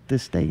barrettes to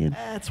stay in.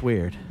 That's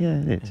weird.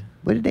 Yeah, it is.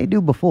 What did they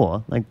do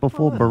before? Like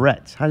before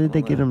barrettes? How did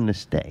they get them to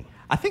stay?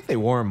 I think they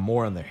wore them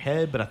more on their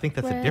head, but I think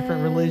that's a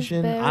different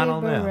religion. I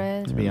don't know,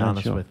 Raspberry to be I'm not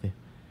honest sure. with you.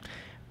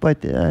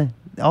 But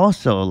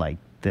also like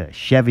the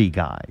Chevy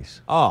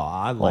guys. Oh,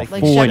 I like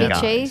Like Ford Chevy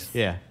guys. Chase?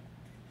 Yeah.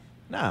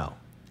 No.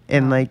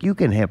 And like you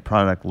can have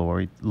product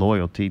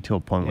loyalty to a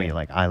point where Yeah. you're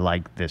like, I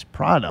like this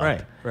product.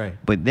 Right, right.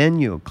 But then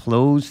your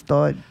clothes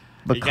start You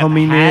got the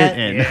becoming hat, it,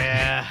 and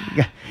yeah.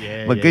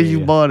 Yeah, because yeah, you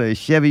yeah. bought a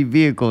Chevy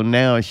vehicle,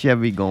 now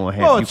Chevy gonna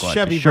have. Oh, you it's got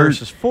Chevy the shirt,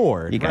 versus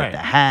Ford. You got right. the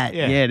hat.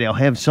 Yeah. Yeah. They'll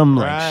have some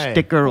like Right.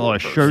 sticker or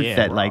Ford shirt versus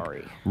that like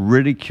Ferrari.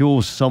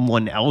 ridicules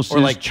someone else's Or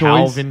like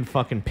choice. Calvin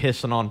fucking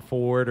pissing on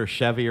Ford or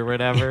Chevy or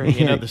whatever.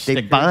 You know, the they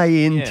stickers. buy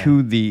into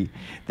Yeah.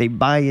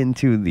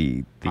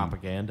 the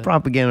Propaganda.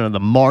 propaganda, the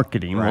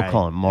marketing. Right. We'll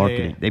call it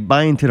marketing. Yeah, yeah. They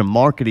buy into the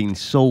marketing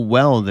so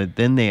well that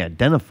then they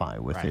identify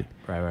with Right, it,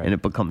 right. and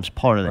it becomes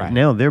part of that. Right.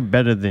 Now they're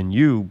better than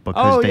you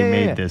because Oh, they yeah,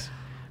 made yeah. this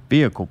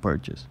vehicle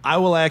purchase. I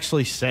will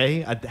actually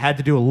say I had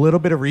to do a little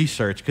bit of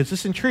research because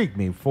this intrigued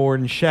me,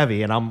 Ford and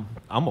Chevy, and I'm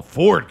a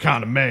Ford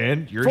kind of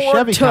man. You're a Ford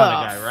Chevy kind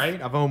tough. of guy,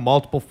 right? I've owned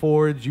multiple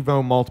Fords. You've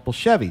owned multiple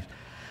Chevys.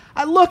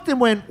 I looked and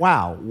went,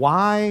 wow,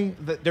 why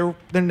they're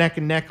neck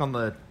and neck on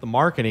the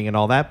marketing and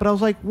all that, but I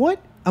was like, what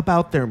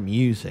about their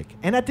music?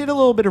 And I did a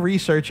little bit of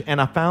research, and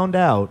I found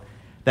out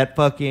that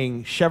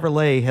fucking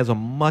Chevrolet has a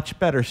much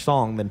better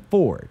song than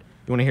Ford.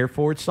 You want to hear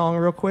Ford's song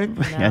real quick?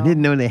 I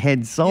didn't know they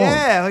had songs.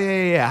 Yeah,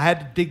 yeah. I had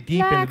to dig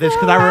deep into this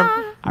because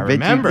I Bet you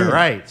remember, did.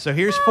 right. So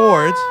here's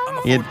Ford's.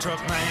 It-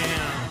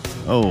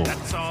 oh,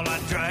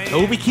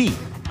 Toby Keith.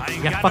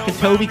 You got fucking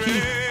Toby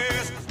Keith.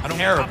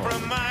 Terrible.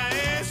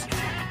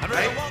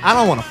 I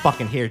don't want to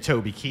fucking hear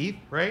Toby Keith,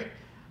 right?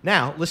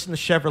 Now, listen to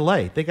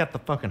Chevrolet. They got the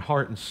fucking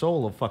heart and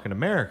soul of fucking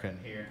America in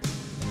here.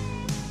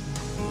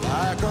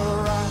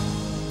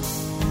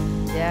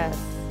 Yes.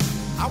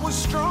 I was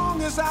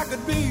strong as I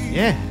could be.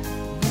 Yeah.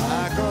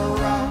 Like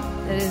a rock.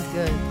 That is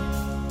good.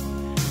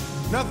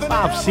 Nothing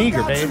Bob ever Seger,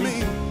 got to baby.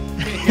 me.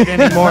 Can't get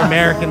any more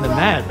American than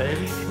that,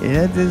 baby.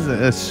 yeah, that is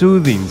a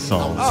soothing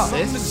song. Oh,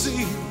 Something to this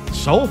see. is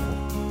soulful.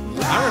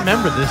 I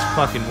remember this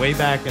fucking way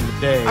back in the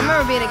day. I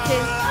remember being a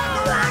kid.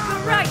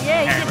 Right,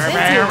 yeah, he gets into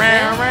it,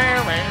 man.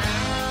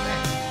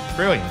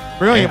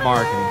 Brilliant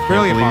marketing.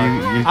 Brilliant well,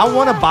 marketing. I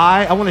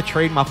want to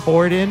trade my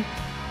Ford in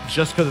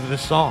just because of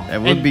this song.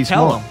 That would And be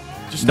tell smart. them.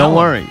 Just tell Don't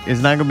them. worry,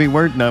 it's not gonna be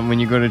worth nothing when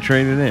you go to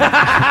trade it in.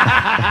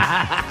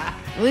 At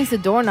least the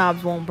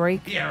doorknobs won't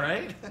break. Yeah,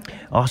 right?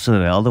 Also,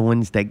 the other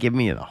ones that give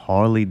me the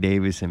Harley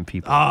Davidson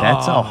people.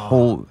 That's a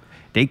whole.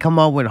 They come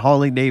out with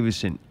Harley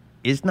Davidson.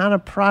 It's not a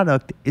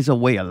product. It's a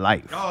way of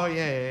life. Oh,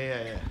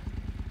 yeah.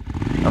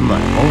 I'm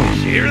like, holy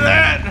shit. Hear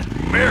that?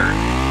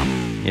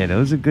 Yeah,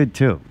 those are good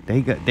too.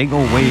 They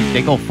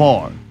go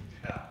far.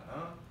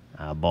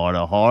 I bought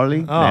a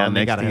Harley. Oh, now and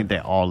they next gotta thing have- they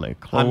all their I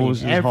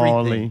clothes mean, is everything.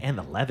 Harley. And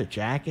the leather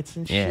jackets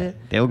and Yeah, shit.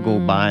 they'll go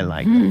buy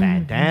like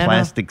Bandana.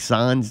 plastic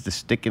signs to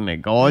stick in their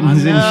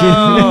gardens and shit.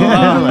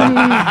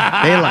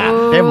 I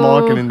Their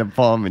marketing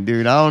department,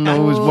 dude. I don't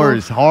know who's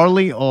worse,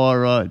 Harley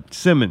or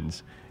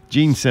Simmons,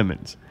 Gene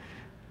Simmons.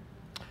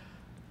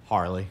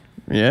 Harley.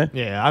 Yeah.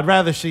 Yeah, I'd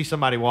rather see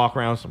somebody walk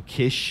around with some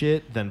Kiss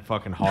shit than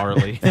fucking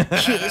Harley.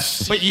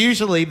 But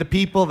usually the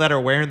people that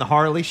are wearing the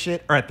Harley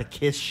shit are at the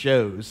Kiss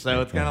shows.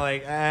 So it's kind of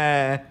like,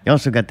 You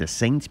also got the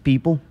Saints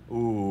people.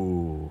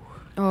 ooh.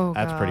 Oh,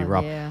 That's pretty God,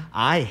 rough. Yeah.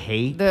 I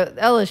hate The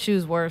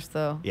LSU's worse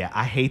though. Yeah,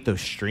 I hate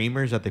those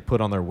streamers that they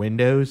put on their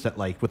windows that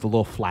like with the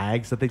little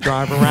flags that they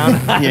drive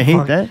around. You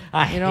hate that?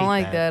 I You don't hate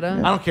like that, huh?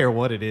 I don't care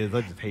what it is.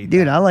 I just hate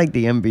Dude, that. I like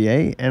the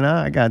NBA, and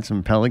I got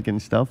some Pelican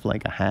stuff,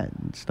 like a hat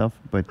and stuff,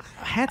 but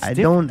Hat's I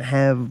different. don't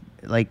have,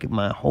 like,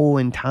 my whole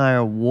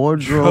entire Robe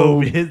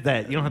wardrobe. is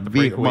that you don't have to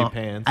be- break away my-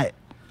 pants.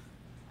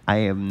 I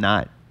am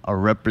not a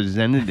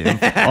representative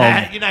of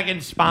You're not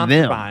getting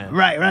sponsored them. by them.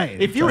 Right.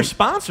 If you were Like,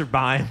 sponsored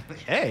by them,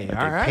 hey,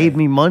 all they right. paid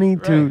me money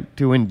Right.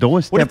 to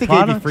endorse What their if they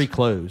products. gave you free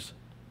clothes?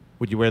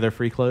 Would you wear their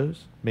free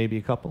clothes? Maybe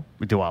a couple.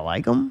 Do I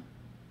like them?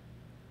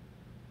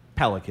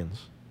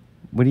 Pelicans.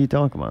 What are you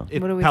talking about? If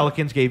What are we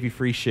Pelicans gave you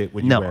free shit,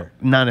 would you No, wear it?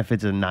 not if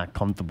it's a not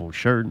comfortable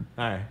shirt. All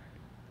right.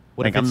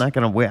 What Like, if I'm it's- not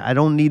going to wear, I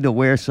don't need to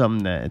wear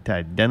something to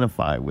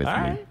identify with All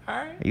me. right, all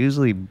right. I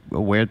usually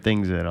wear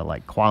things that are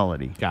like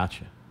quality,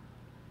 Gotcha.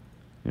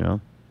 you know?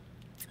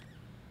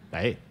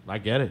 Hey, I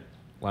get it.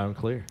 Loud and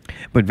clear.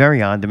 But very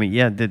odd to me.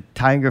 Yeah, the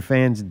Tiger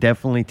fans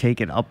definitely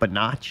take it up a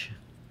notch.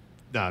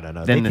 No. than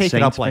They the take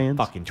it up Saints like fans?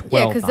 fucking 12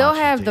 Yeah, because they'll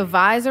notches, have the dude.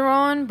 visor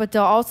on, but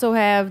they'll also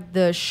have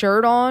the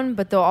shirt on,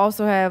 but they'll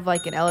also have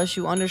like an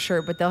LSU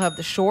undershirt, but they'll have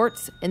the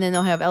shorts, and then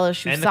they'll have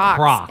LSU And the socks,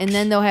 Crocs. and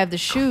then they'll have the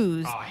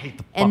shoes, Oh, I hate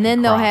the and then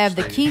fucking they'll Crocs, have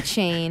the dude.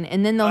 keychain,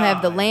 and then they'll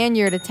have the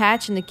lanyard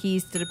attaching the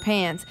keys to the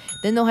pants.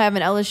 Then they'll have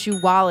an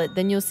LSU wallet.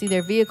 Then you'll see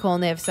their vehicle,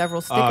 and they have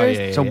several stickers.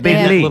 Oh, yeah, yeah, So yeah. Big They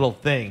have Lee. little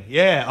thing.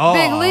 Yeah. Oh,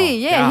 Big Lee,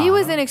 yeah, he God.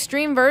 was an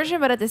extreme version,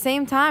 but at the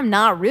same time,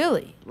 not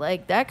really.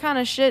 Like that kind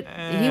of shit.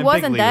 He Big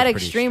wasn't Lee that was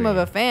pretty extreme of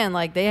a extreme. fan.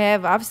 Like they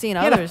have, I've seen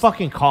He had a others.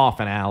 fucking cough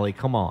in Alley.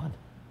 Come on.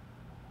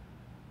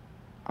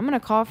 I'm gonna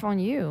cough on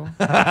you.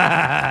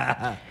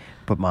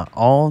 But my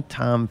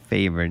all-time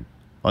favorite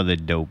are the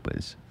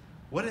dopers.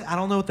 I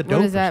don't know what the What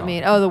does dopers that are.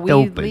 mean? Oh, the weed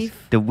Dopers,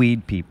 leaf. the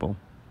weed people.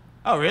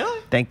 Oh,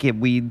 really? That get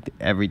weed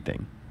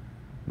everything.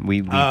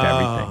 Weed leaf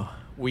everything.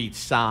 Weed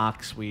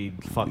socks. Weed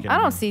fucking. I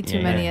don't see too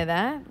Yeah. many of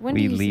that. When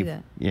Weed do you see leaf.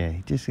 that? Yeah,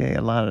 just a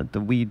lot of the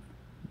weed.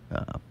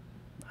 I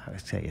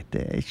would say it.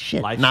 The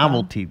shit Lifestyle?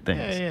 novelty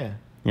things. Yeah.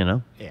 You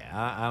know. Yeah,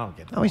 I don't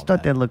get that. I always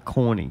thought that looked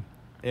corny.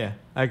 Yeah,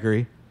 I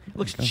agree. It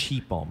looks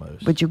cheap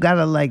almost. But you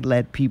gotta like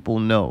let people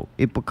know.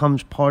 It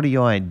becomes part of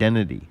your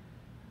identity.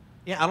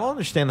 Yeah, I don't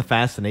understand the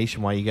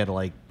fascination why you got to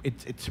like.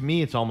 To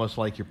me, it's almost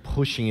like you're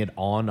pushing it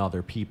on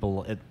other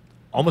people.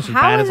 Almost as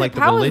bad as like the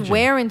how religion. is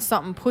wearing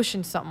something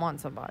pushing something on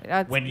somebody?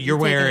 That's, When you're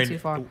taking it wearing, too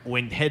far.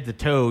 when head to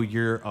toe,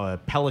 you're a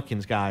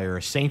Pelicans guy or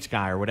a Saints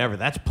guy or whatever.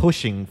 That's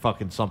pushing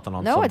fucking something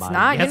on No, somebody. it's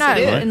not. Yes, You're not.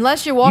 it is.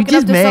 Unless you're walking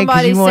just up to mad 'cause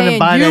somebody you wanna saying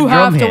buy you that have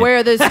drum to head."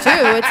 wear this too.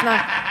 It's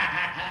not.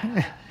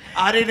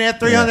 I didn't have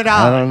 $300.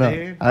 I don't know.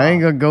 Dude. I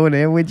ain't gonna go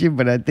there with you,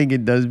 but I think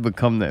it does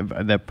become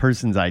that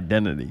person's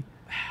identity.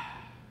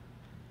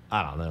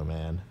 I don't know,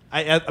 man.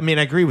 I mean,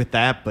 I agree with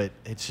that, but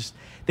it's just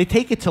they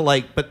take it to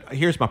like. But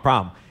here's my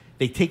problem: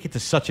 they take it to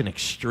such an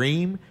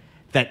extreme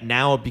that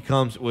now it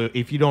becomes, well,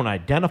 if you don't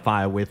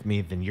identify with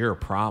me, then you're a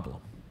problem.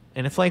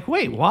 And it's like,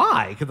 wait,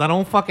 why? Because I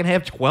don't fucking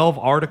have 12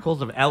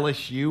 articles of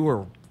LSU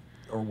or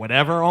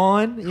whatever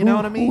on. You know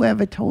what I mean?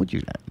 Whoever told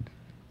you that?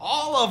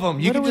 All of them.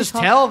 You What can are we just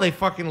talking- tell they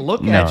fucking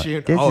look No, at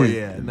you. this Oh is,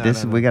 yeah, no,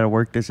 this no, no. we got to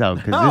work this out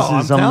because No, this is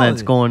I'm something telling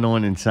that's you. going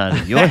on inside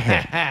of your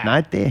head,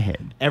 not their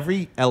head.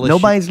 Every LSU.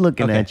 Nobody's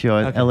looking Okay, at you.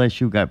 okay.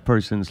 LSU got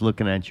persons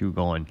looking at you,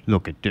 going,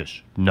 "Look at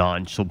this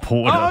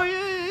non-supporter." Oh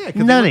yeah.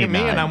 Because No, they look they at me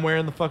not. and I'm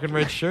wearing the fucking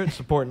red shirt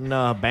supporting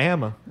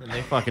Bama, and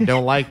they fucking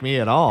don't like me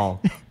at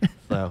all.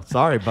 So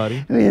sorry,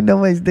 buddy. Man,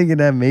 nobody's thinking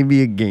that may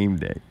be a game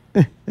day.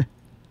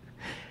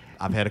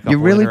 I've had a couple. You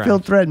really feel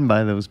interactions. threatened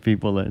by those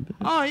people, then?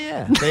 Oh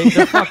yeah,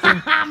 they're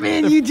fucking.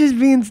 Man, you just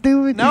being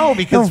stupid. No,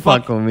 because don't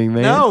fuck with me,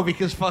 man. No,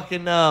 because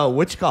fucking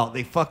what you call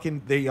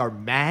it? They are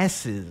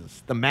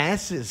masses. The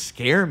masses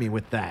scare me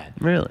with that.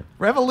 Really?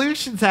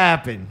 Revolutions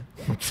happen.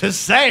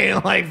 Just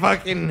saying, like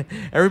fucking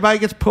everybody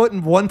gets put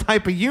in one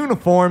type of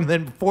uniform,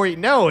 then before you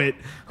know it,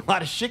 a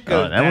lot of shit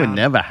goes Oh, that down. would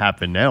never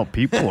happen now.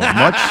 People are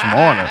much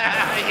smarter.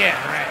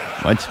 Yeah, right.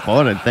 Much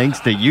smarter thanks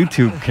to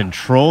YouTube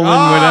controlling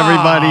what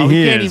everybody we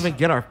hears. can't even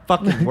get our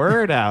fucking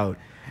word out.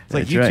 It's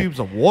like That's right. YouTube's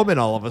a woman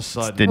all of a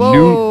sudden. the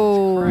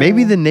Whoa. new,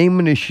 maybe the name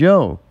of the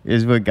show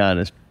is what got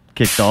us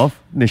kicked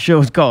off. The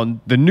show's called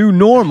The New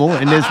Normal,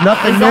 and there's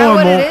nothing Is that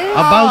what normal it is?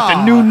 about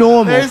the new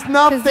normal. There's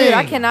nothing. Because dude,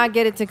 I cannot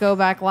get it to go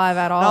back live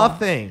at all.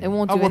 Nothing. It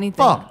won't Oh, do well, anything.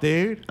 Fuck,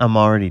 dude. I'm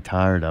already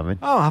tired of it.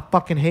 Oh, I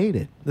fucking hate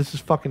it. This is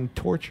fucking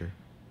torture.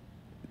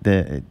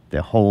 The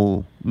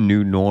whole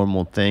new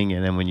normal thing,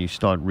 and then when you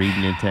start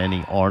reading into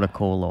any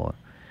article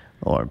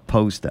or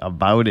post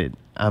about it,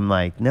 I'm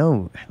like,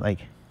 no, like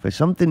for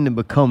something to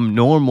become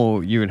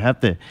normal, you would have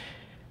to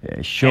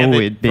show Have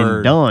it it been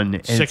for done.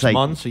 And 6 it's like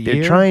months, a they're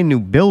year? trying to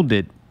build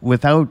it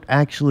without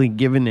actually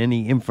giving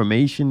any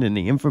information, and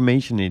the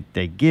information that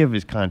they give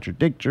is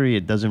contradictory.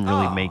 It doesn't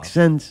really make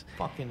sense.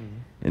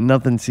 Fucking. And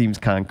nothing seems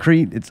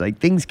concrete. It's like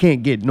things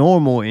can't get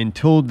normal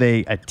until they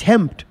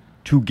attempt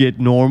to get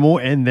normal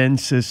and then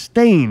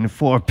sustain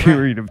for a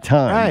period of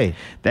time. Right.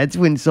 That's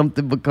when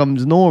something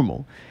becomes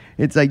normal.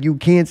 It's like you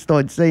can't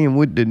start saying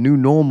what the new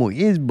normal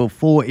is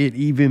before it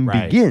even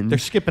Right. begins. They're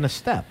skipping a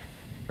step.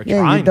 Or Yeah,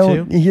 trying you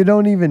don't to. you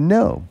don't even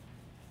know.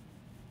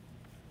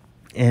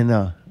 And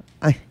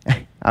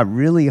I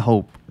really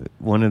hope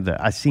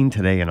I seen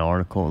today an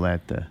article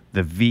that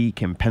the V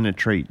can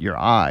penetrate your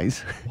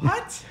eyes.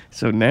 What?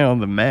 So now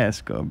the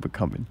masks are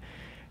becoming,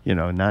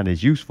 not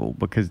as useful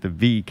because the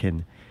V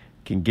can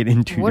get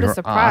into What your a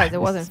surprise. eyes.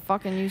 It wasn't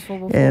fucking useful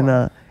before.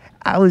 And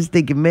I was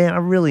thinking, man, I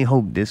really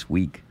hope this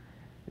week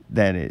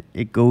that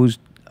it goes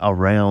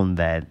around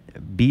that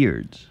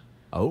beards.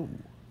 Oh.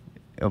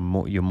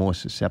 You're more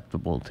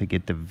susceptible to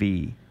get the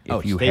V if Oh,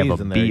 it you stays have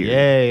a in there. beard Yeah,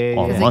 or yeah.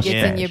 Because it mustache.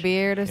 gets in your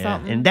beard or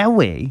something. And that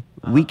way,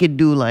 we could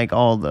do like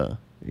all the,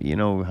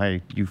 how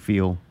you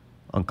feel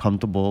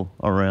uncomfortable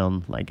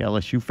around like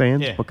LSU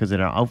fans Yeah. because of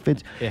their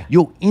outfits. Yeah.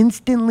 You'll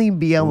instantly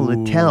be able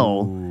to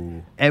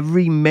tell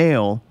every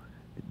male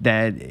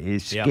that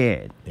is Yep.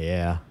 scared.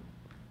 Yeah.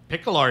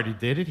 Pickle already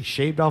did it. He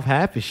shaved off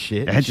half his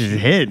shit. That's his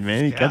head,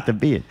 man. He got the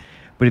beard.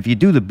 But if you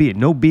do the beard,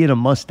 no beard or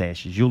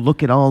mustaches, you'll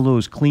look at all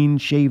those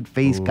clean-shaved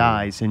face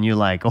guys, and you're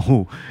like,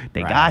 oh,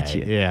 they got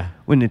you. Yeah.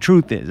 When the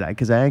truth is,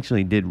 because I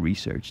actually did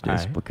research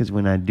this, Right. because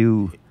when I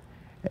do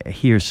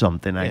hear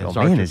something, I Yeah, go, it's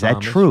man, is that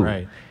Thomas, true?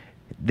 right.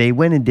 They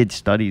went and did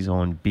studies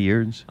on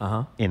beards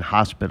Uh-huh. in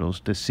hospitals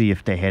to see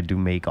if they had to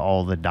make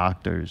all the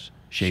doctors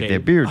shave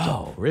their beards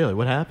off. Oh, really?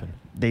 What happened?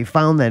 They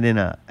found that in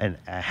a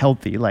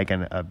healthy, like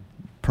a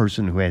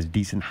person who has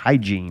decent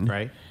hygiene,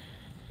 Right.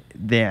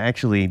 they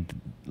actually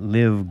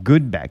live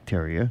good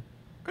bacteria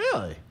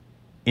Really?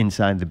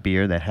 inside the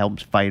beer that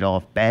helps fight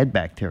off bad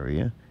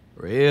bacteria,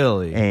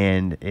 Really?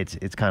 and it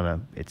kind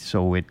of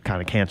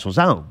cancels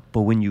out.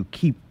 But when you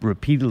keep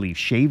repeatedly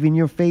shaving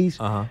your face,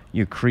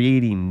 you're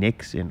creating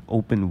nicks and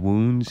open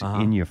wounds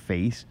in your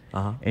face,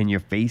 and your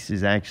face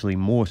is actually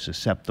more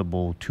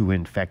susceptible to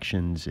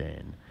infections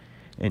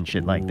and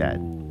shit like that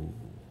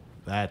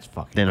That's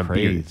fucking than a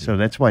crazy. beard. So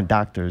that's why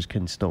doctors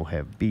can still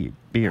have beards.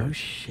 Oh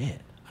shit!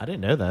 I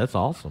didn't know that. That's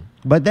awesome.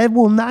 But that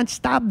will not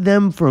stop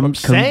them from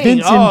saying,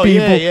 convincing oh,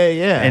 yeah, people.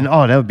 yeah. And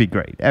that would be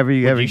great. Would you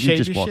you shave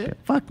just your walk shit? in.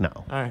 Fuck no.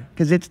 All right.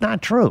 Because it's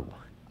not true.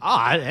 Oh,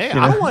 I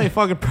don't want any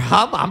fucking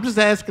problem. I'm just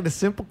asking a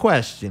simple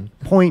question.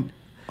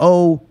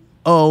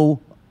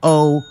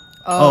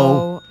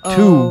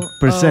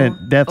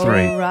 0.0002% death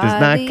rate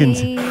does not.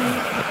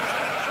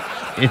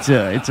 It's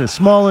a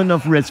small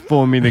enough risk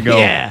for me to go.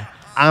 Yeah.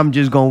 I'm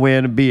just gonna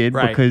wear the beard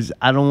Right. because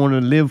I don't want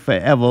to live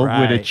forever with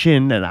a Right.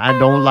 chin that I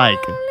don't like.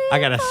 I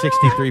got a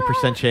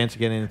 63% chance of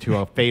getting into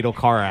a fatal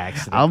car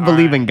accident. I'll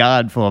believe in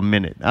God for a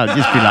minute. I'll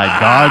just be like,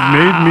 God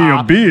made me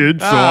a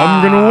beard, so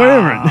I'm gonna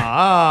wear it.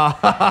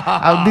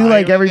 I'll do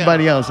like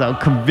everybody else. I'll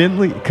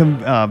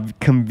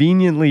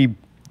conveniently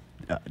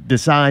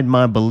decide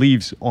my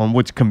beliefs on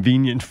what's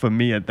convenient for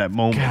me at that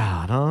moment.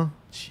 God, huh?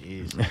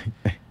 Jeez.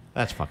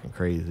 That's fucking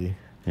crazy.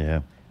 Yeah.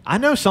 I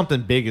know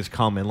something big is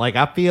coming. Like,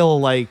 I feel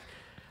like,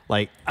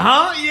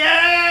 oh,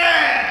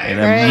 yeah! And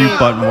that mute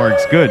button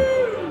works good.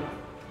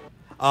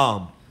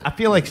 I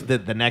feel like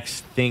the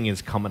next thing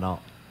is coming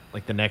up.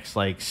 Like, the next,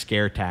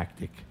 scare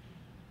tactic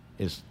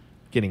is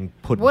getting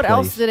put What in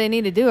place. else do they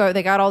need to do?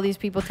 They got all these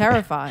people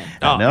terrified.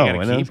 I know. they gotta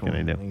What keep else can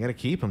they do? You gotta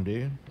keep them,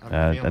 dude.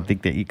 I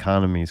think the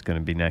economy is going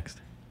to be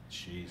next.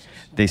 Jesus.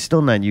 They're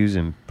still not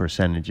using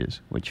percentages,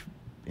 which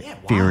why?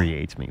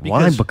 infuriates me. Why?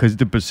 Because- Because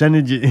the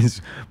percentage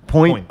is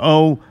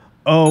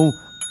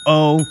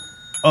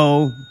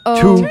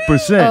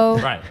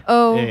 0.00002%. Right.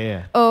 Oh,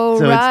 Yeah. oh,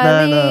 So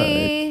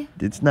Riley.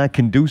 it's not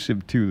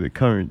conducive to the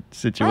current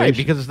situation. Right,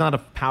 because it's not a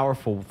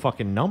powerful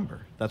fucking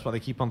number. That's why they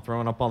keep on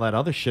throwing up all that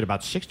other shit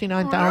about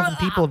 69,000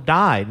 people have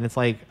died. And it's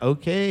like,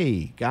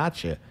 okay,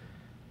 gotcha.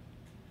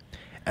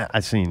 I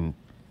seen,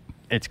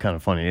 it's kind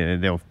of funny.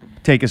 They'll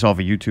take us off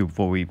of YouTube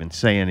before we even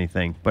say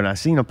anything. But I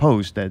seen a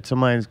post that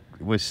somebody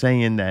was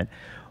saying that,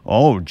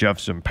 oh,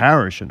 Jefferson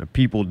Parish and the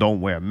people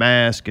don't wear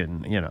masks,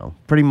 and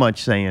pretty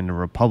much saying the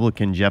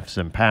Republican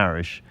Jefferson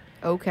Parish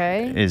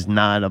Okay. is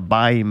not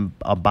abiding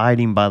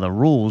by the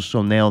rules.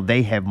 So now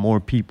they have more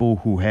people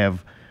who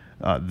have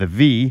the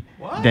V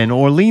than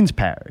Orleans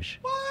Parish.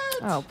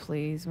 Oh,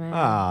 please,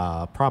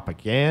 man.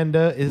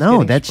 Propaganda is No,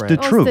 getting that's spread. the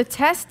truth. It's the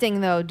testing,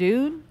 though,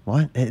 dude.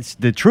 What? It's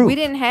the truth. We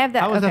didn't have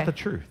that. How is okay. that the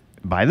truth?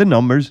 By the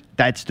numbers,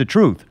 that's the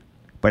truth.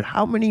 But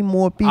how many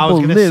more I was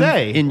people gonna live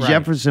say, in right.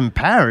 Jefferson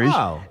Parish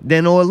Oh.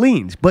 than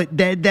Orleans? But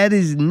that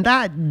is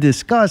not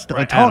discussed or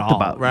Right, at talked all.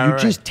 about. Right, you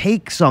right. just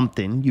take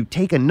something, you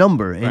take a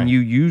number, and Right. you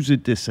use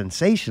it to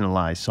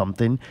sensationalize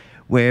something.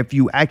 Where if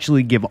you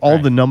actually give all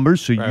the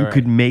numbers, so you right.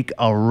 could make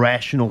a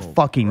rational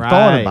fucking thought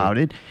Right. about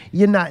it,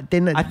 you're not.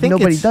 Then I think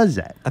nobody it's- does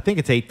that. I think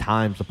it's 8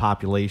 times the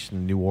population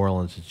in New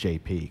Orleans is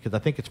JP. Because I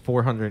think it's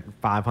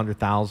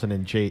 500,000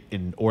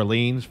 in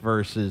Orleans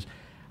versus,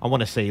 I want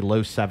to say,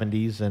 low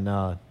 70s in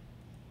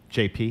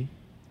JP.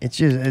 It's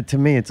just to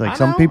me, it's like I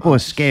some know, people are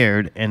it's-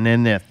 scared, and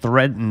then they're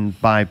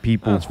threatened by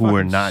people That's who are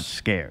fucking not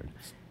scared.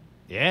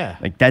 Yeah.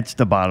 Like that's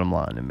the bottom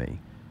line to me.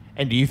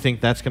 And do you think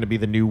that's going to be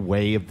the new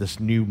way of this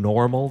new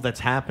normal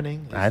that's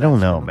happening? I don't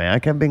know, man.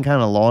 I've been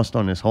kind of lost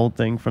on this whole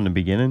thing from the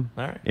beginning.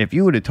 All right. If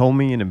you would have told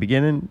me in the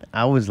beginning,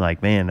 I was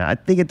like, man, I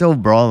think I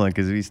told Brawlin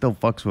because he still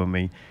fucks with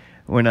me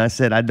when I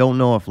said I don't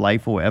know if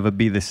life will ever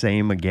be the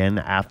same again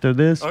after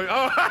this.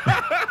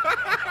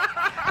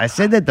 I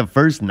said that the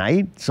first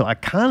night, so I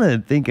kind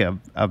of think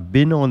I've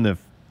been on the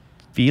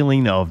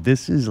feeling of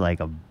this is like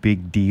a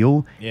big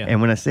deal. Yeah.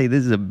 And when I say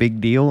this is a big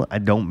deal, I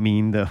don't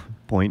mean the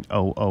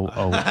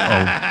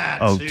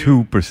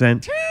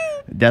 0.00002%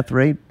 death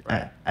rate.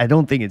 I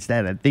don't think it's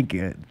that. I think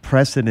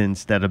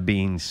precedents that are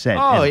being set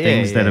Oh, and yeah,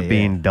 things that yeah, are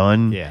being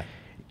done Yeah.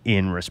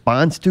 in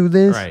response to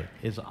this Right.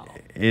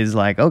 is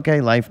like,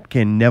 okay, life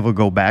can never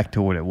go back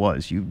to what it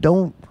was. You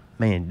don't,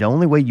 man, the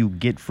only way you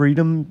get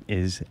freedom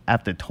is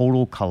after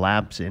total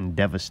collapse and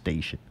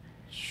devastation.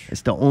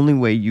 It's the only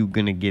way you're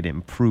going to get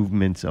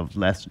improvements of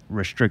less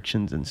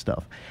restrictions and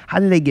stuff. How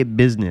do they get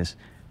business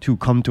to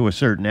come to a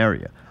certain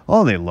area?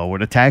 Oh, they lower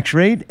the tax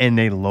rate and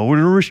they lower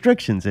the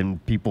restrictions,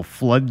 and people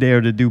flood there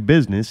to do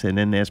business, and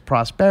then there's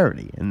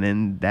prosperity, and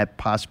then that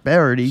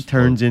prosperity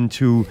turns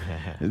into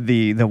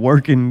the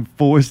working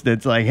force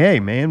that's like, hey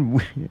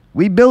man,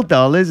 we built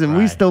all this and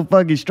we still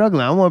fucking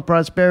struggling. I want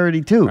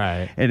prosperity too.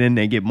 Right. And then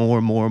they get more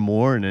and more and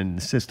more, and then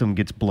the system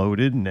gets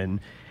bloated, and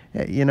then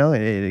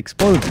it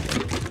explodes.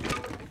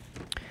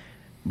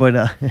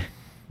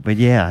 But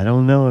yeah, I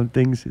don't know if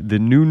the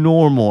new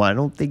normal, I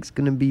don't think it's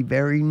going to be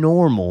very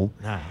normal.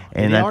 No,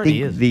 and it I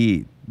already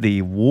think is.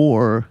 the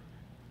war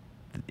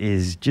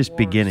is just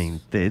beginning.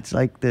 It's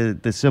like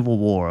the Civil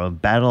War, a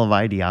battle of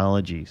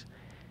ideologies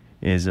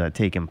is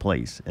taking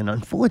place. And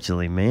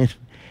unfortunately, man,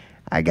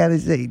 I got to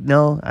say,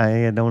 no,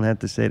 I don't have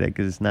to say that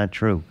because it's not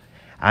true.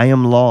 I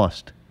am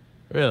lost.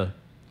 Really?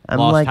 I'm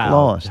Lost like how?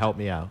 lost. Help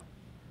me out.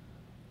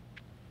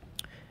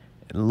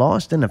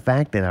 Lost in the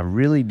fact that I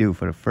really do,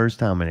 for the first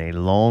time in a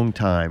long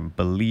time,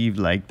 believe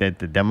like that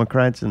the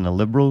Democrats and the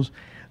liberals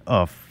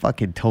are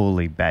fucking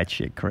totally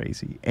batshit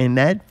crazy. And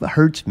that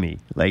hurts me,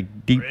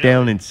 like deep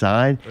down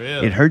inside.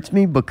 Really? It hurts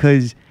me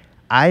because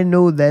I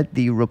know that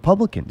the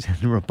Republicans and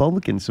the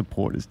Republican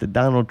supporters, the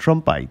Donald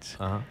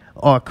Trumpites,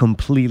 are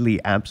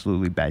completely,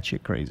 absolutely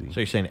batshit crazy.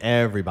 So you're saying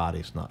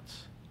everybody's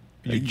nuts?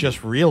 You're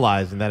just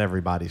realizing that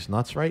everybody's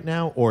nuts right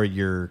now, or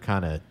you're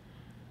kind of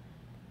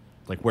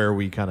like, where are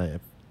we kind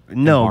of?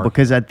 No,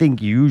 because I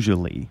think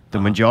usually the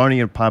majority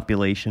of the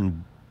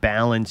population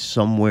balance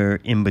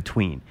somewhere in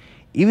between.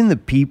 Even the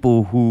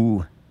people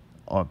who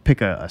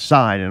pick a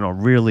side and are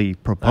really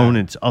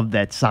proponents of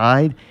that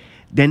side,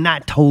 they're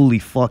not totally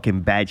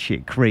fucking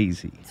batshit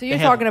crazy. So you're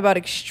talking about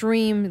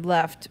extreme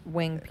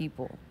left-wing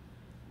people.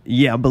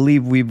 Yeah, I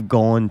believe we've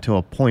gone to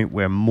a point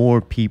where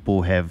more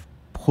people have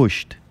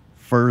pushed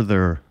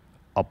further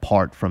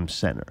apart from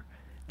center.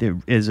 There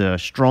is a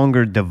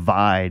stronger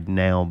divide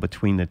now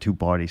between the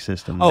two-party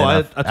system than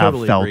I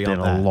totally I've felt agree on in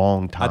that. a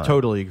long time. I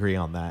totally agree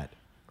on that.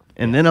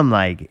 And then I'm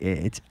like,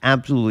 it's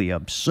absolutely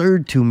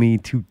absurd to me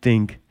to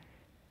think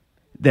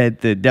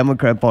that the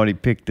Democrat Party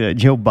picked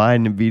Joe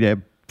Biden to be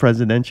their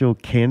presidential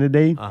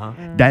candidate.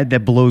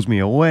 That blows me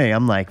away.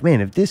 I'm like,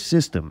 man, if this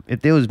system,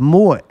 if there was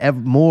more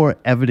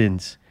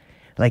evidence,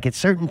 like at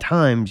certain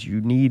times you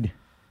need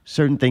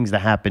certain things to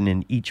happen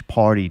in each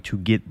party to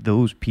get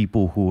those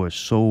people who are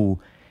so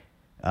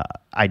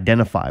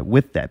identify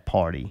with that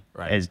party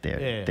as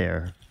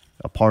they're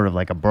a part of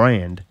like a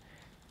brand.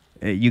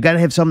 You got to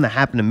have something that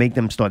happen to make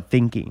them start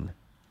thinking,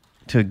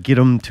 to get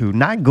them to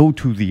not go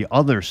to the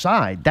other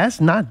side. That's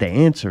not the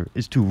answer,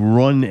 is to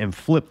run and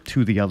flip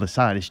to the other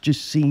side. It's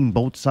just seeing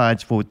both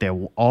sides for what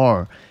they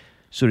are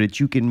so that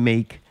you can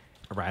make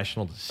a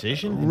rational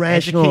decision,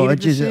 rational,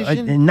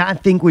 and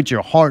not think with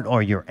your heart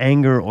or your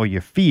anger or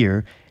your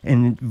fear,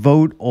 and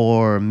vote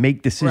or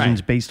make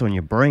decisions based on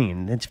your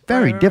brain. It's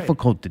very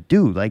difficult to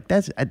do. Like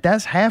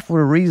that's half of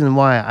the reason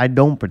why I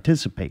don't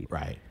participate.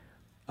 Right.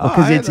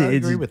 Because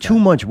it's too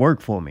much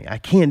work for me. I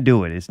can't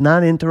do it. It's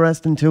not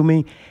interesting to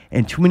me.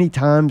 And too many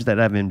times that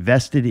I've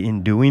invested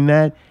in doing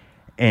that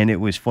and it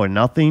was for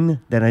nothing,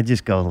 then I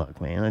just go,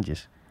 look, man,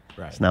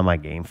 it's not my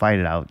game. Fight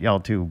it out. Y'all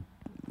too.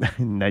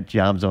 That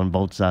job's on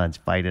both sides.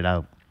 Fight it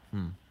out.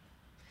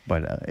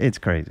 But it's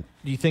crazy.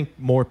 Do you think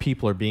more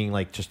people are being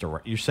like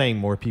you're saying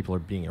more people are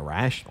being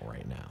irrational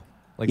right now?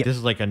 Like this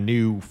is like a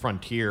new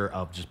frontier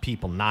of just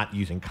people not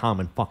using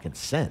common fucking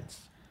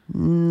sense.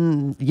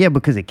 Yeah,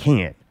 because it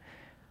can't.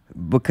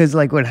 Because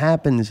like what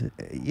happens,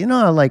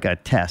 like a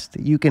test,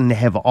 you can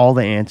have all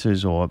the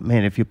answers, or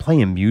man, if you're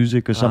playing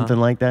music or something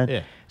like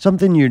that,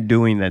 something you're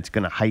doing that's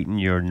going to heighten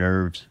your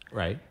nerves.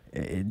 Right.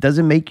 It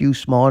doesn't make you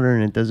smarter,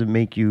 and it doesn't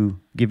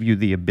give you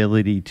the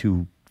ability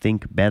to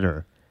think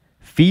better.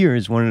 Fear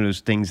is one of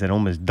those things that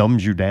almost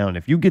dumbs you down.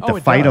 If you get to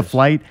fight or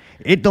flight,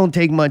 it don't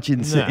take much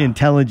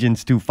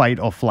intelligence to fight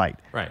or flight.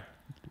 Right.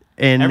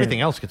 And everything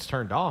else gets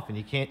turned off, and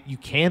you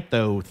can't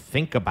though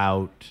think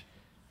about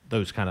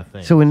those kind of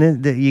things. So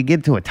when you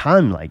get to a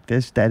time like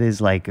this that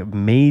is like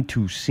made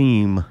to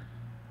seem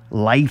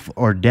life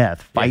or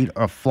death, fight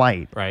or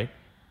flight. Right.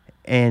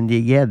 And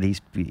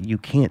you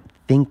can't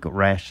think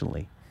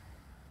rationally.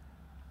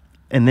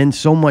 And then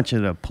so much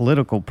of the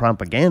political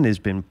propaganda has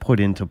been put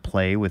into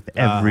play with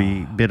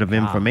every bit of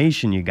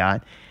information you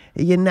got.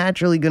 You're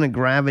naturally going to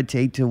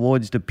gravitate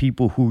towards the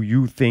people who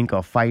you think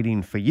are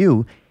fighting for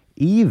you,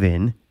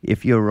 even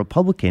if you're a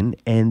Republican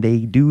and they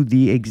do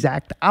the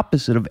exact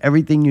opposite of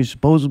everything you're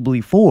supposedly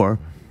for,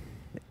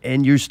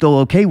 and you're still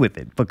okay with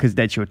it because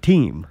that's your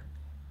team.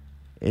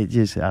 It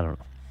just, I don't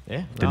know.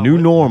 Yeah. The new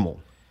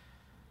normal.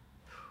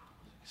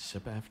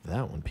 Sip after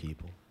that one,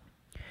 people.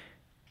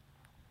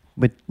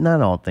 But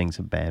not all things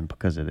are bad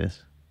because of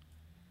this.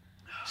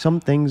 Some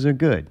things are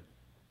good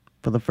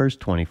for the first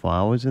 24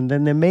 hours, and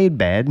then they're made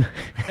bad.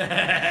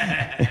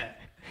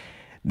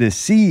 The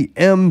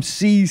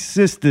CMC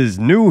Sisters'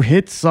 new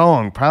hit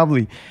song,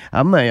 probably.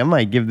 I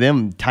might give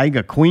them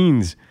Tiger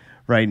Queens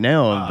right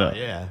now.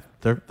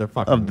 They're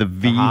fucking of the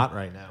V. hot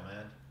right now,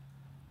 man.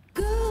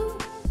 Go,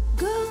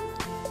 go,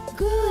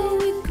 go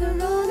away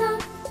Corona.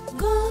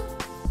 Go,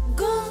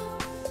 go,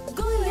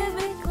 go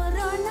away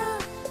Corona.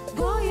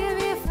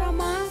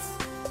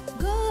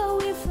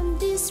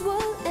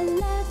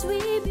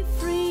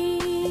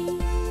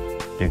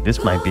 Dude,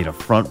 this might be the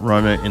front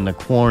runner in the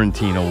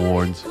quarantine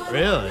awards.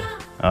 Really?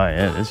 Oh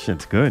yeah, this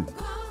shit's good.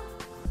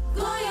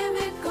 Go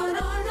away,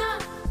 Corona.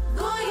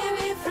 Go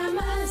away from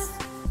us.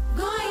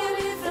 Go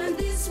away from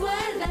this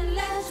world and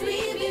let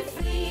we be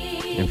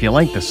free. If you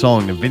like the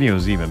song, the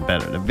video's even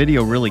better. The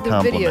video really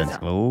The video's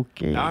compliments.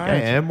 Okay. All right,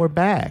 gotcha. and we're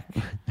back.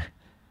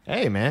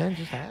 Hey, man,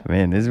 just happen.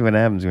 Man, this is what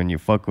happens when you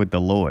fuck with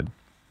the Lord.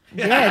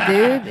 Yeah,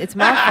 dude. It's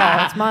my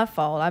fault. It's my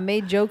fault. I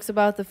made jokes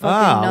about the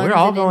fucking nuns we're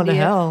all in going India.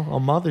 to hell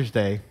on Mother's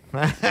Day.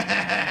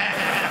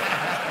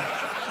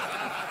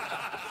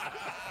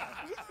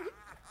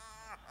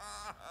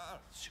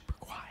 Super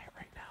quiet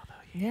right now,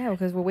 though. Yeah,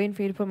 because we're waiting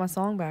for you to put my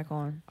song back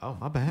on. Oh,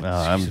 my bad. Oh,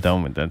 I'm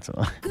done with that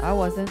song. I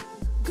wasn't.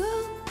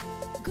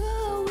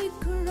 Go with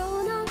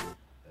Corona.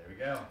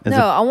 There's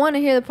No, a- I want to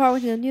hear the part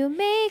with you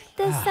make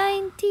the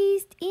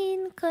scientist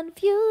in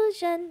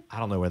confusion. I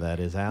don't know where that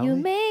is, You Allie.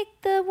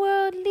 make the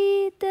world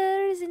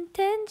leaders in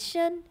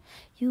tension.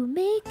 You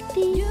make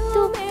the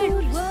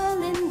doctors.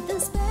 World in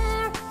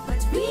despair,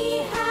 but we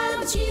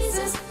have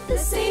Jesus, the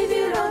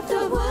Savior of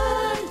the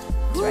world.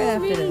 It's right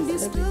after Who will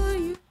this. destroy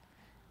you?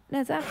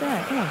 No, it's after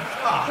that. Come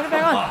on. Put it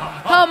back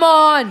on. Come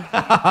on.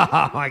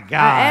 Oh, my God.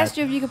 I asked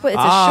you if you could put. It's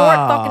a short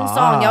fucking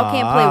song. Y'all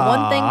can't play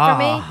one thing for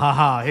me.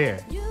 Here.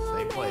 You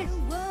Same place. made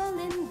a world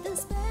in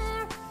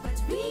despair,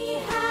 but we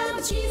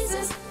have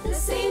Jesus, the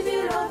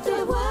Savior of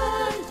the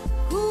world.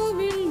 Who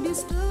will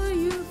destroy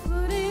you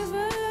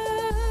forever?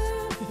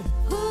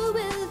 Who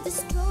will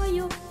destroy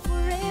you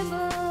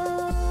forever?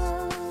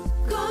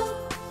 Go,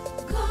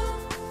 go,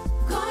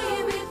 go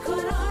away,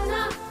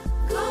 Corona.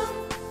 Go,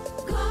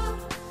 go,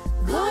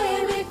 go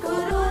away,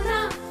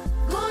 Corona.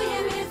 Go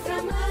away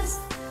from us.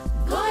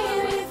 Go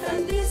away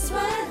from this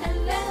world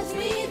and let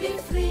me be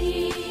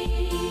free.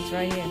 It's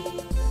right here.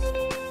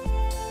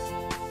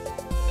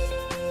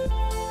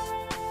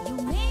 You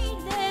made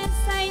the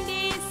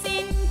scientists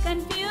in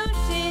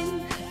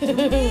confusion. You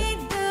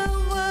made the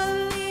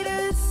world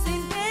leaders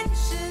in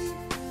tension.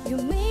 You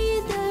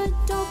made the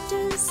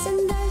doctors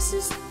and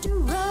nurses to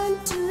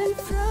run to and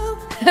fro.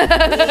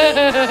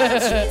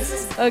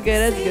 Okay,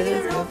 that's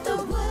good. That's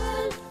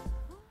good.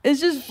 It's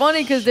just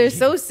funny because they're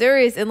so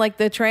serious and like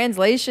the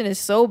translation is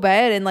so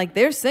bad and like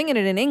they're singing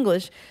it in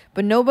English,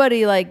 but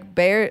nobody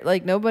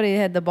nobody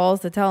had the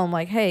balls to tell them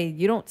like, hey,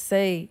 you don't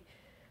say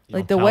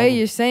like the don't way tell 'em.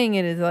 you're saying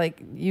it is like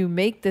you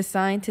make the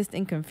scientist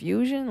in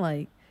confusion.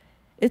 Like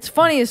it's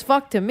funny as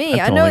fuck to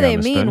me. I I know totally they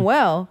mean understood.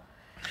 well.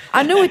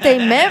 I knew what they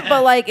meant,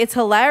 but like it's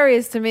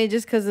hilarious to me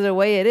just because of the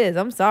way it is.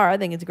 I'm sorry, I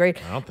think it's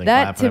great. I don't think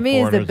That Laughing to at me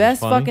is the Foreigners is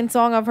best funny. fucking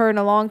song I've heard in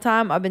a long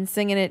time. I've been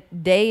singing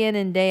it day in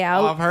and day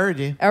out. Oh, I've heard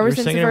you. Ever You were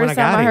since the singing it when first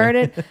time I got heard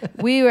here. it,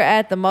 we were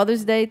at the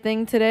Mother's Day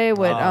thing today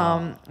with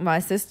Oh. my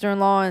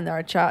sister-in-law and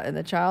our child and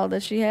the child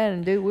that she had,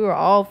 and dude, we were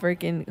all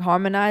freaking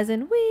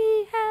harmonizing.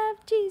 We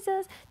have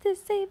Jesus, the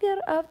Savior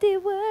of the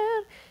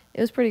world.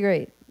 It was pretty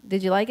great.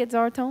 Did you like it,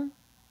 Zartone?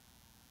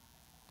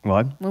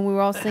 What? When we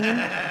were all singing?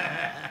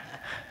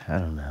 I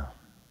don't know.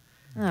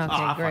 Okay,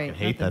 I great. fucking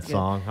hate that Nothing's good.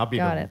 song. I'll be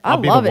Got the, it. I'll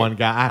I be love the it. one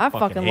guy. I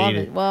fucking love hate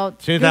it. Well,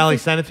 as soon as good Ali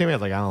for- sent it to me, I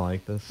was like, I don't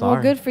like this. Sorry.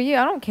 Well, good for you.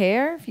 I don't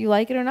care if you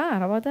like it or not.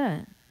 How about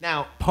that?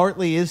 Now,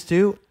 partly is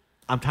too,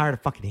 I'm tired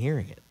of fucking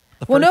hearing it.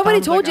 The Well, first nobody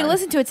time I told you to got it,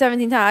 listen to it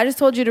 17 times. I just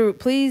told you to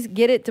please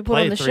get it to put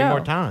play on the it 3 show. more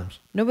times.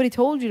 Nobody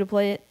told you to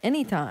play it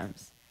any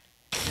times.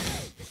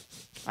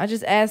 I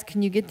just asked,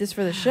 can you get this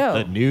for the show?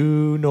 The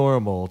new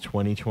normal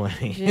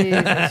 2020.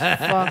 Jesus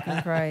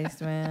fucking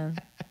Christ, man.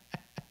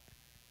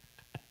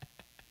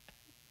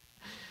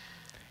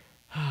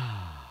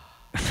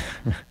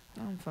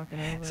 I'm fucking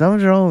over it.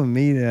 Something's wrong with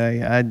me.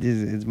 I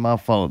just, it's my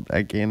fault.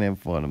 I can't have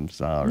fun. I'm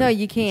sorry. No,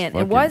 you It's can't.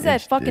 And why is that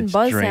it's- fucking it's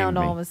buzz drained sound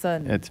all me. of a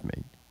sudden? That's me.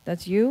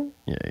 That's you?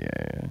 Yeah.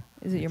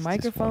 Is it your It's just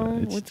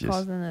microphone? it's What's just-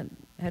 causing that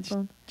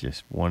headphone?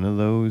 Just one of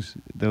those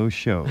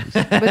shows.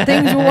 But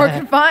things were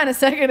working fine a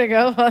second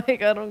ago.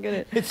 Like, I don't get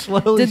it. It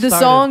slowly Did the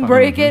started song fucking-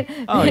 break it?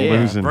 Oh, yeah.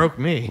 Losing, Broke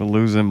me. We're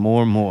losing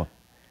more and more.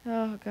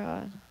 Oh,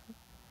 God.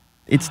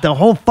 It's the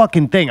whole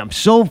fucking thing. I'm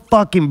so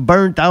fucking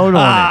burnt out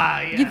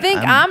on it. You think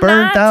I'm I'm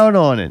burnt not? out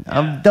on it.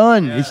 I'm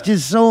done. It's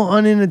just so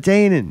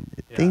unentertaining.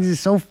 Things are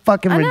so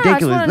fucking I know, I just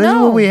ridiculous. wanna This is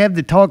know. what we have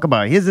to talk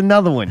about. Here's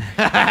another one.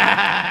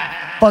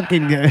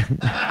 fucking.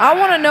 I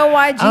want to know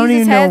why I don't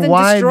Jesus even know hasn't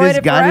why destroyed this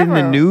it got in the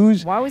forever.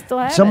 news. Why we still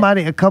have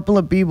Somebody, a couple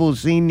of people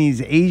seen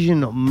these Asian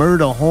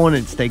murder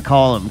hornets, they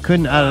call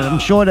them. I'm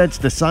sure that's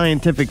the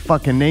scientific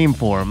fucking name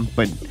for them,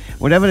 but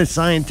whatever the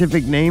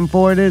scientific name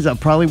for it is, I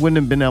probably wouldn't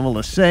have been able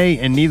to say,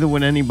 and neither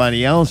would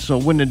anybody else, so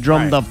it wouldn't have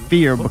drummed Right. up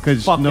fear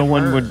because fucking no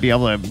one heard. would be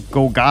able to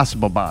go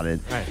gossip about it.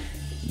 Right.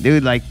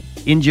 Dude, like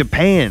in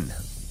Japan,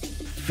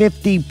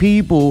 50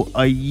 people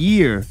a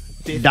year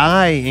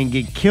die and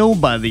get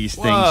killed by these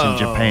things Whoa. in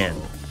Japan.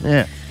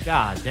 Yeah.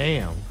 God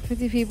damn.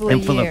 50 people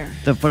And a for year.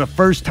 for the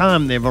first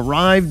time, they've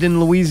arrived in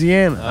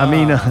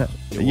Louisiana.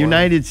 The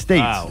United States.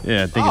 Wow.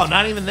 Yeah, I think Oh, it's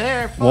not even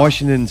there. Fuck.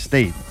 Washington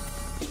State.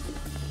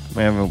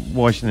 We have a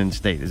Washington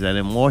State. Is that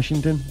in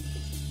Washington?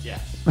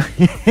 Yes.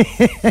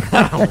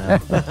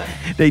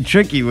 They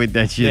trick you with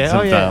that shit Yeah,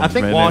 sometimes. I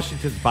think man.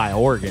 Washington's by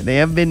Oregon. They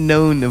have been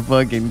known to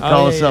fucking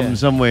call something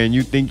somewhere, and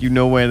you think you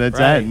know where that's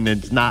Right. at, and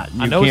it's not.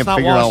 You I know can't it's not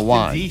figure out Washington,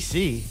 why.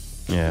 D.C.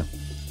 Yeah.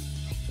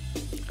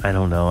 I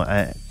don't know.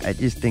 I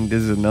just think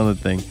this is another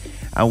thing.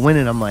 I went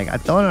and I'm like, I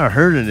thought I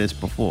heard of this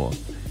before.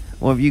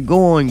 Well, if you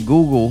go on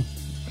Google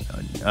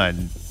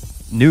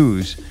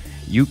News,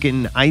 you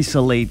can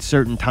isolate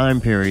certain time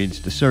periods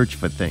to search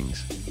for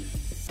things.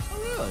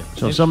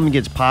 So if something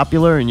gets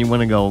popular and you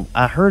want to go,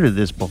 I heard of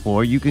this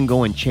before, you can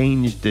go and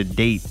change the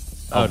date.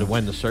 To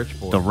when to search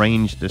for. The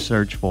range to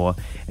search for.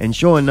 And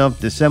sure enough,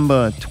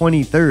 December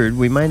 23rd,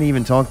 we might have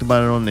even talked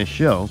about it on this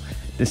show.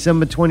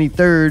 December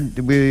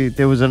 23rd,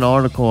 there was an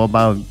article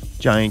about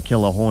giant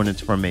killer hornets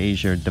from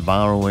Asia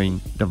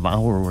devouring.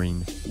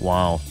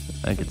 Wow,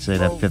 I could say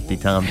that 50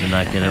 times and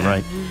not get it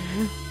right.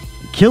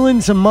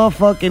 Killing some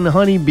motherfucking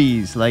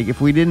honeybees. Like,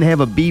 if we didn't have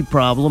a bee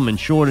problem and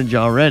shortage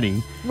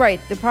already. Right.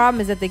 The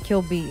problem is that they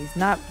kill bees,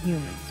 not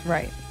humans.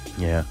 Right.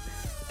 Yeah.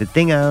 The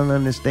thing I don't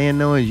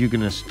understand, though, is you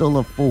can still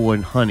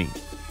afford honey.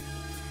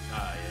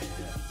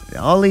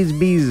 All these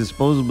bees are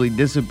supposedly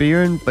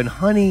disappearing, but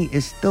honey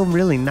is still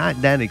really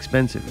not that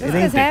expensive. That's It ain't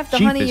because half the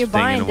honey cheapest you're thing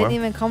in buying the didn't world.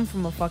 even come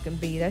from a fucking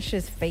bee. That's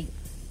just fake.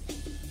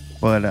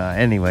 But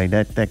anyway,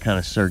 that kind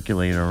of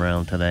circulated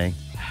around today.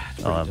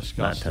 Not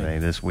disgusting. today,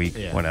 this week,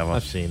 Yeah, whatever.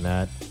 I've seen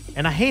that.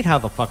 And I hate how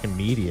the fucking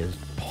media is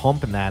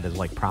pumping that as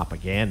like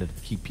propaganda to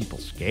keep people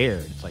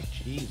scared. It's like,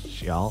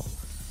 Jesus, y'all.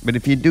 But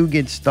if you do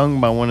get stung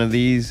by one of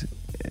these,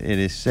 it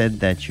is said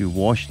that you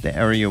wash the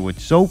area with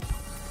soap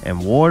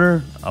and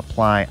water,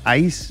 apply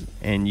ice,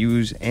 and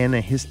use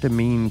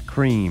antihistamine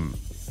cream.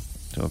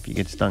 So if you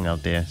get stung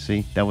out there,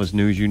 see, that was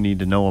news you need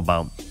to know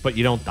about. But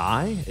you don't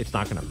die? It's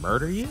not going to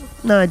murder you?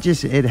 No,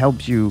 it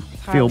helps you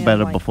feel Highly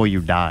better unlikely. before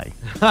you die.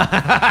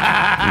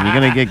 And you're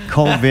going to get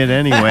COVID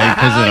anyway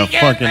because of the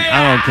fucking,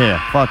 I don't care.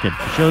 Fuck it.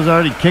 The show's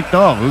already kicked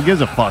off. Who gives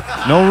a fuck?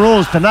 No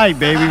rules tonight,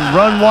 baby.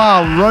 Run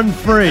wild, run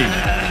free.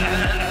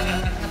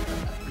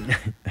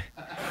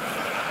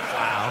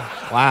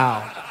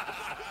 Wow.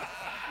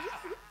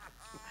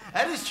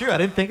 That is true. I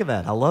didn't think of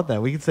that. I love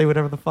that. We can say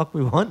whatever the fuck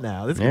we want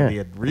now. This is going to be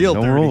a real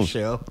no dirty rules.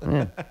 show.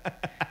 Yeah.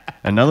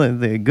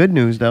 The good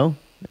news, though,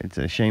 it's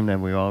a shame that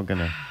we're all going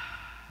to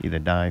either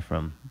die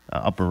from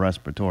upper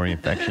respiratory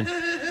infection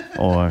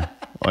or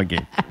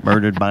get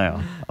murdered by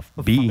a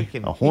bee,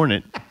 a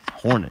hornet.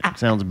 Hornet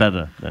sounds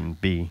better than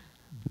bee.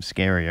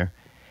 Scarier.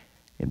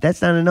 If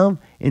that's not enough,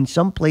 in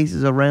some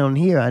places around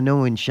here, I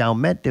know in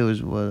Chalmette there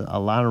was a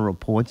lot of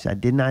reports. I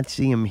did not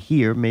see them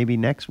here. Maybe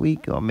next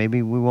week, or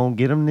maybe we won't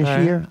get them this All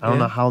right, year. I don't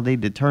yeah. know how they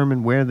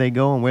determine where they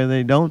go and where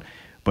they don't.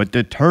 But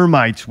the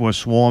termites were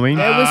swarming.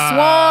 It was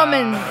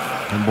swarming.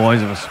 And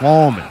boys were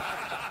swarming.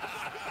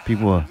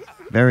 People were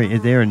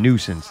they're a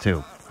nuisance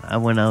too. I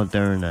went out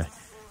there in a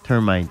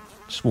termite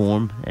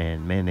swarm,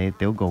 and man,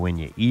 they'll go in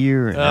your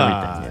ear and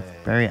everything.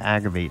 It's very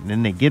aggravating.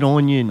 Then they get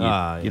on you,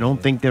 and you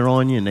don't think they're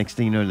on you. Next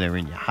thing you know, they're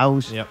in your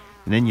house. Yep.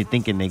 And then you're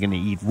thinking they're gonna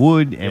eat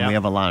wood, and Yep. we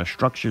have a lot of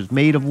structures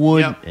made of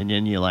wood. Yep. And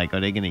then you're like, are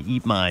they gonna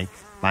eat my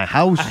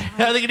house?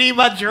 Are they going to eat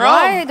my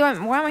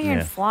drum? Why am I hearing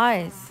Yeah.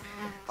 flies?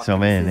 So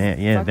man,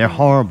 they're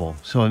horrible.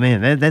 So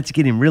man, that's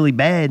getting really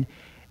bad.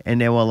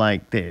 And they were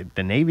like the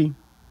Navy,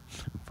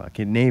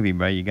 fucking Navy,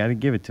 bro. You got to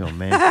give it to them,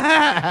 man.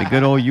 The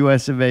good old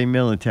U.S. of A.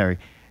 military.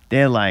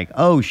 They're like,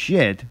 oh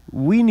shit,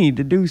 we need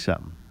to do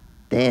something.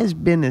 There's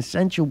been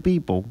essential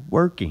people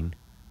working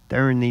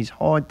during these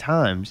hard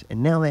times,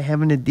 and now they're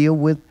having to deal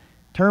with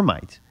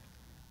termites.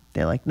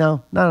 They're like,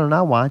 no, not on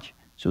our watch.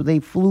 So they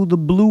flew the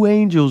Blue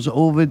Angels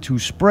over to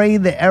spray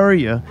the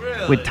area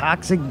with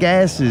toxic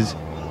gases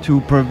to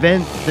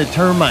prevent the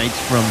termites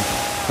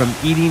from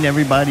eating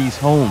everybody's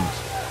homes.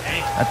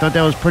 I thought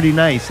that was pretty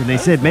nice. And they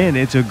said, man,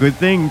 it's a good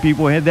thing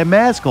people had their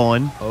mask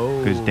on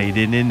because they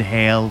didn't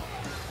inhale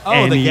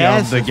any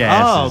of the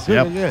gases.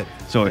 Oh, good, good.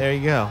 So there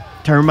you go.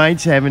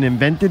 termites haven't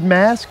invented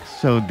masks,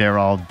 so they're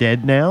all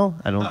dead now.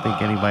 I don't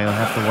think anybody will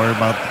have to worry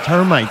about the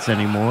termites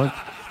anymore,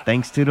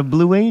 thanks to the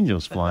Blue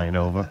Angels flying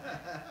over.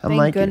 I'm Thank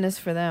like, goodness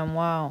for them.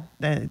 Wow.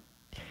 the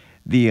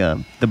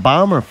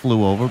bomber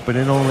flew over, but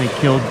it only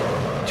killed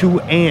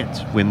 2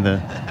 ants when the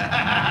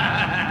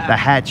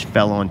hatch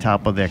fell on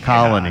top of their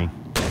colony.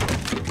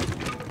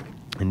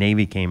 The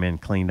Navy came in,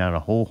 cleaned out a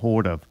whole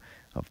horde of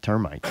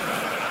termites.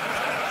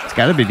 It's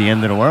got to be the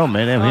end of the world,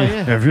 man. I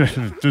mean,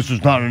 if this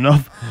is not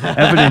enough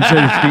evidence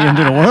that it's the end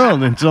of the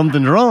world, then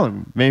something's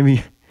wrong.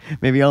 Maybe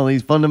all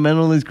these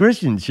fundamentalist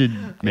Christians should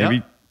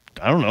maybe,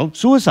 I don't know,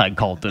 suicide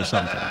cult or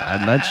something.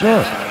 I'm not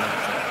sure.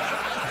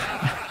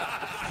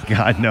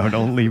 God, no,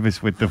 don't leave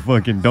us with the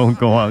fucking don't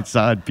go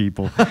outside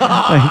people.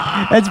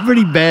 Like, that's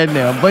pretty bad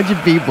now. A bunch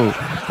of people,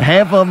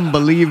 half of them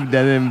believe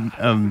that an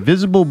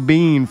invisible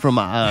being from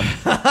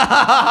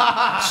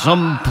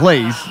some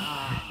place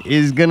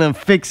is gonna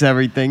fix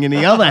everything, and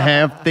the other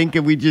half think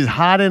if we just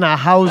hide in our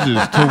houses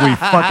till we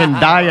fucking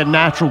die of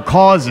natural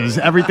causes,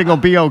 everything will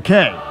be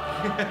okay.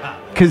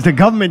 Because the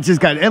government just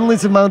got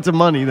endless amounts of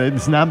money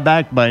that's not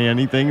backed by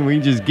anything, and we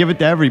just give it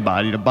to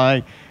everybody to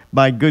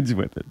buy goods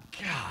with it.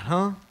 God,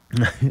 huh?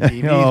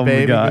 TVs, Oh my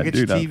baby. God, Go get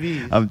your dude,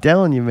 TVs. I'm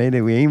telling you, man,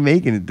 that we ain't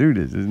making it through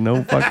this. There's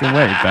no fucking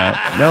way,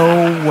 pal.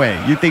 No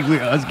way. You think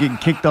us getting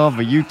kicked off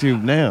of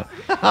YouTube now?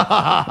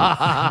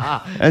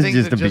 That's Things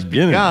just the have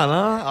beginning. begun,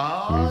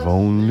 huh? Oh, We've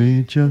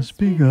only just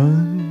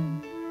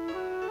begun.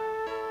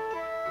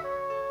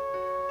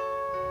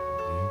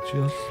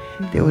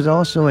 There was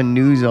also a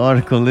news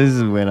article. This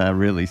is when I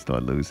really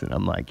start losing.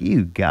 I'm like,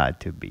 you got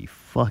to be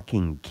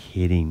fucking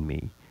kidding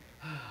me.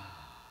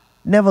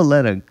 Never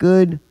let a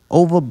good,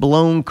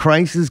 overblown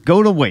crisis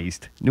go to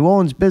waste. New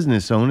Orleans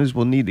business owners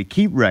will need to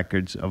keep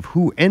records of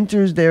who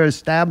enters their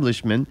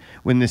establishment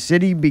when the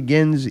city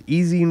begins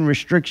easing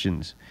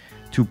restrictions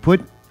to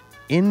put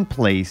in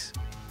place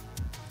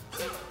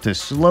to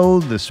slow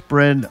the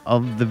spread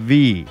of the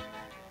V.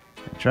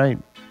 That's right.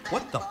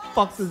 what the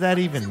fuck does that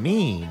even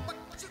mean?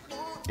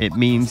 It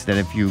means that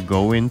if you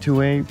go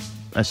into a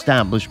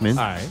establishment,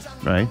 All right.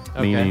 right?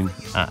 Okay. Meaning,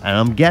 and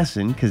I'm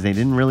guessing because they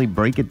didn't really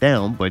break it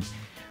down, but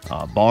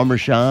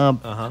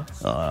barbershop,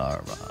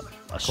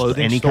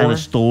 Clothing any kind of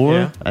store,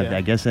 Yeah, yeah.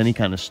 I guess any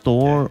kind of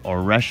store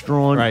or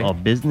restaurant Right. or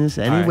business,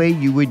 any right. way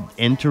you would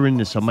enter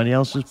into somebody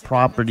else's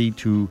property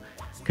to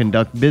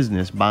conduct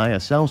business, buy or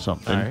sell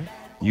something, All right.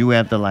 you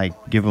have to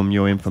like give them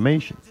your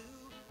information.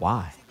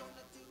 Why?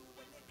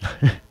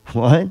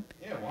 What?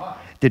 Yeah, why?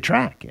 To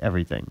track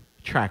everything.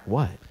 Track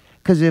what?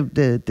 Because if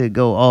they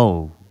go,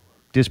 oh,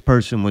 this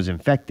person was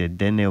infected,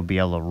 then they'll be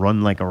able to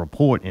run like a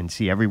report and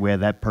see everywhere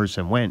that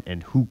person went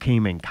and who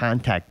came in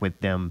contact with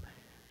them.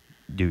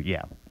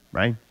 Yeah,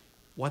 right?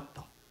 What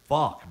the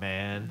fuck,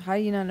 man? How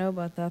do you not know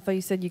about that? I thought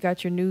you said you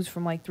got your news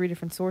from like 3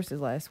 different sources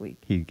last week.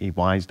 He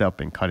wised up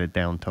and cut it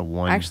down to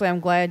one. Actually, I'm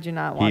glad you're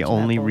not watching he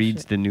only that reads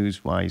bullshit. the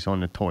news while he's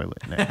on the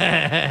toilet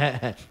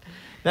now.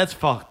 That's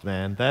fucked,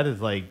 man. That is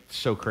like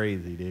so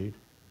crazy, dude.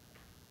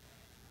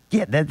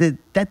 Yeah,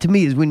 that to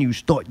me is when you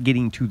start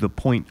getting to the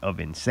point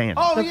of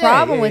insanity. The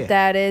problem with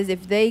that is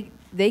if they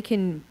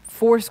can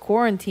force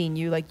quarantine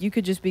you, like you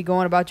could just be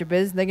going about your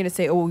business. They're gonna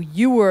say, "Oh,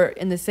 you were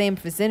in the same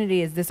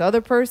vicinity as this other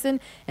person,"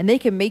 and they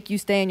can make you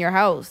stay in your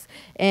house.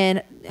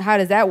 And how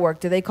does that work?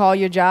 Do they call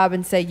your job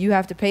and say you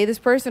have to pay this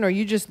person, or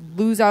you just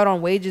lose out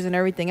on wages and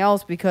everything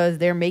else because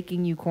they're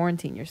making you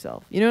quarantine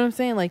yourself? You know what I'm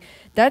saying? Like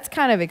that's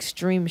kind of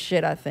extreme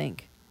shit, I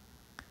think.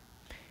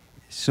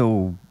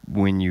 So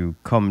when you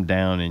come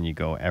down and you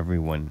go,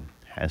 everyone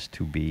has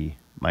to be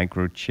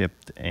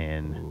microchipped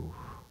and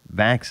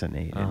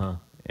vaccinated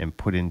and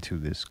put into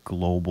this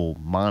global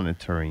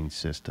monitoring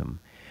system,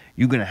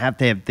 you're going to have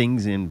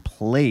things in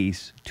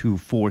place to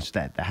force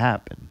that to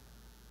happen.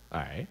 All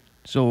right.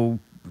 So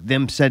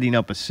them setting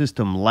up a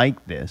system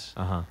like this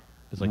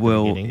It's like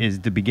the beginning. is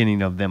the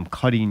beginning of them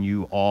cutting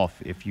you off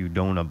if you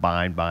don't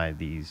abide by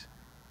these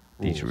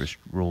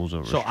rules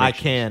or So restrictions. I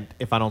can't,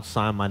 if I don't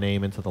sign my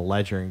name into the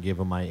ledger and give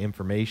them my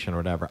information or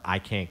whatever, I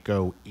can't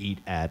go eat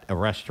at a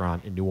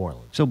restaurant in New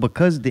Orleans. So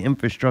because the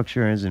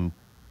infrastructure isn't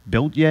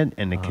built yet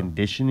and the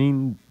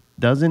conditioning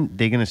doesn't,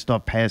 they're going to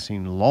start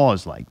passing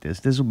laws like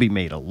this. This will be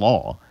made a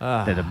law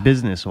that a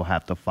business will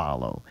have to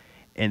follow.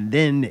 And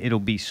then it'll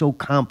be so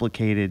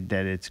complicated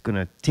that it's going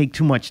to take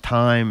too much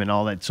time and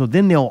all that. So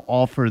then they'll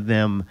offer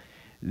them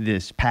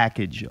this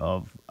package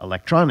of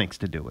electronics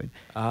to do it,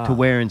 to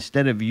where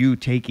instead of you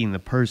taking the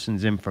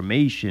person's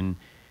information,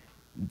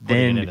 Putting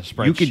it in then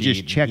a you could spreadsheet just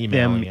and check them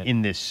emailing it.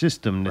 in this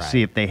system to Right.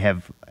 see if they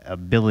have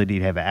ability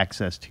to have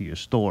access to your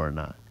store or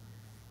not.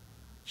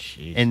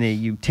 Jeez. And then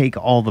you take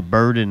all the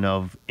burden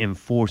of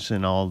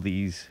enforcing all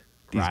these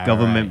Right,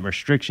 government right.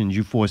 restrictions.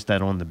 You force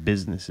that on the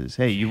businesses.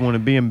 Hey, you want to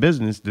be in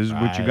business? This is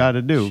what you Right. got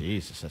to do.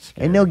 Jesus, that's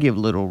scary. And they'll give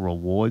little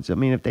rewards. I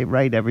mean, if they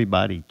write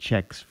everybody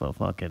checks for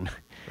fucking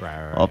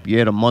Right. up, you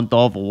had a month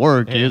off of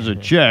work, here's a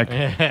check.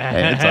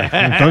 And it's like,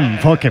 it doesn't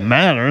fucking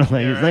matter.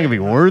 Like, it's not going to be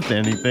worth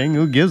anything.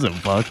 Who gives a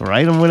fuck?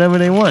 Write them whatever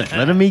they want.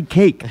 Let them eat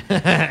cake.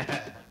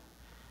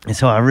 And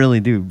so I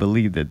really do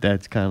believe that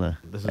that's kind of,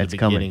 This is that's the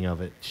coming. beginning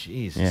of it.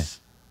 Jesus.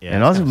 Yeah, And it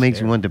it's also kinda makes me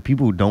scary. wonder,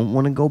 people who don't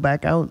want to go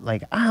back out,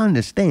 like, I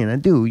understand, I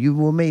do. You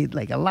were made,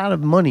 like, a lot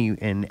of money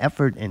and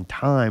effort and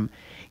time.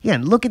 Yeah,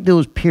 and look at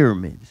those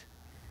pyramids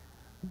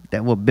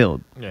that were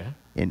built Yeah.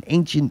 in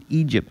ancient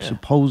Egypt,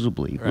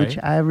 supposedly, which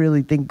Right. I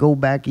really think go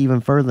back even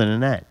further than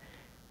that.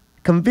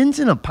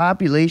 Convincing a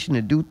population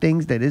to do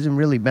things that isn't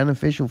really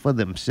beneficial for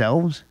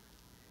themselves,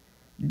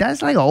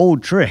 that's like an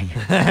old trick.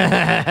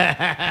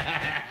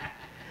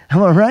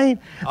 Am I right?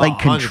 Like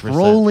 100%.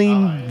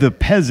 controlling the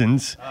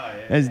peasants,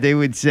 as they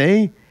would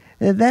say.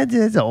 That's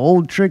an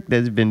old trick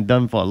that's been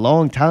done for a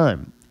long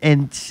time.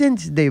 And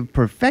since they've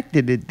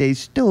perfected it, they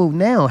still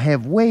now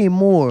have way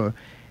more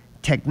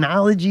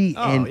technology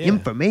and yeah.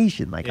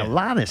 information. Like a Yeah.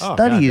 lot of Oh,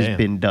 study has goddamn.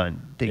 been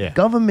done. The Yeah.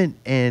 government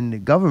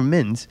and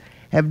governments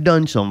have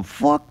done some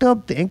fucked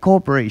up, and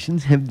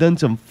corporations have done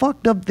some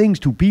fucked up things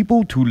to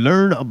people to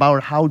learn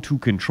about how to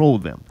control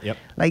them. Yep.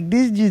 Like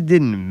this just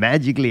didn't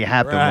magically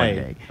happen Right, one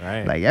day.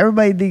 right. Like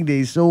everybody think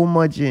they so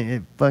much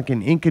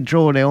fucking in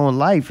control of their own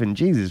life, and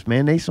Jesus,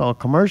 man, they saw a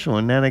commercial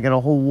and now they got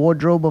a whole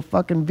wardrobe of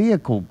fucking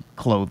vehicle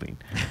clothing.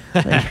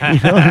 Like, you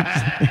know what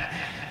I'm saying?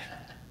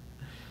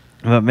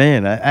 But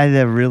man, I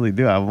never really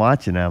do. I'm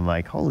watching it. I'm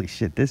like, holy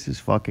shit, this is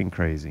fucking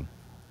crazy.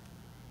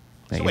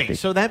 So Like, wait,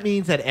 so that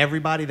means that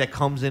everybody that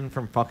comes in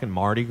from fucking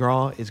Mardi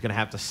Gras is gonna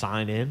have to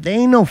sign in? There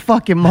ain't no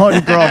fucking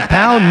Mardi Gras,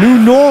 pal. New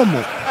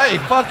normal. Hey,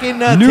 fucking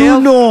New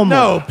Tales, normal.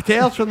 No,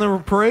 Tales from the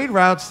parade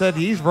route said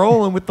he's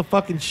rolling with the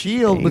fucking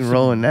shield. He's with some-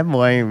 rolling. That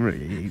boy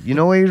ain't. You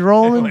know where he's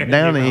rolling?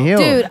 Down the hill.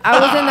 Dude, I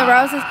was in the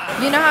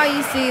rouses. You know how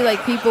you see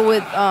like people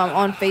with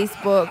on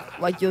Facebook,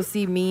 like you'll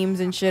see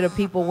memes and shit of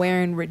people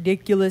wearing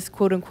ridiculous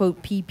quote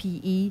unquote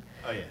PPE,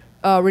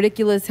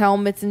 ridiculous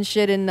helmets and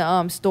shit in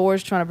the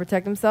stores trying to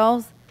protect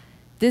themselves.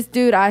 This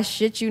dude, I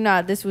shit you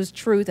not, this was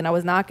truth, and I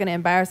was not gonna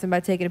embarrass him by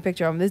taking a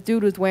picture of him. This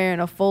dude was wearing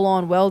a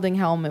full-on welding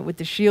helmet with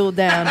the shield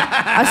down.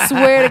 I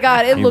swear to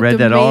God, it You looked read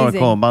that amazing.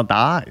 article about the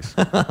eyes.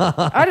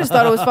 I just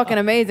thought it was fucking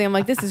amazing. I'm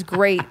like, this is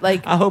great.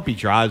 Like, I hope he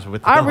drives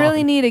with. I them.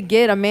 really need to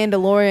get a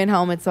Mandalorian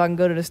helmet so I can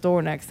go to the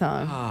store next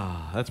time.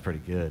 Ah, that's pretty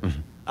good.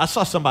 I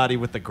saw somebody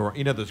with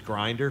those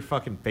grinder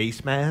fucking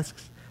face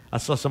masks. I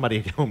saw somebody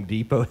at Home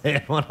Depot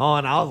had one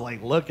on. I was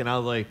like looking. I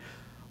was like,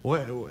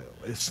 what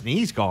a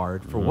sneeze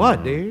guard for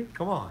what, dude?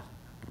 Come on.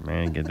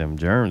 Man, get them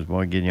germs,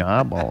 boy. Get in your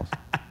eyeballs.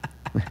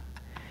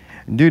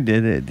 Dude,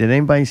 did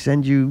anybody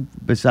send you,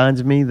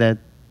 besides me, that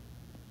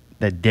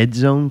Dead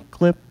Zone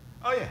clip?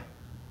 Oh, yeah.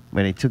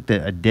 When they took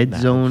a Dead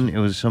Zone, it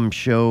was some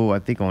show, I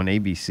think on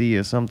ABC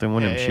or something,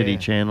 one of them shitty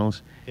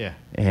channels. Yeah.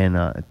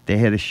 And they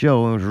had a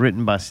show, and it was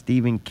written by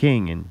Stephen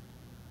King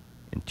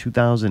in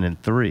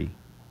 2003.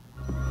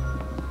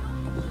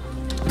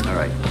 All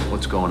right,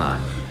 what's going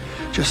on?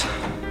 Just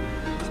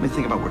let me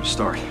think about where to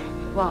start.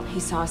 Well, he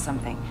saw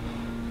something.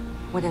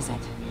 What is it?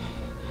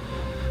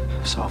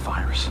 I saw a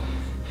virus.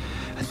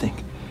 I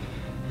think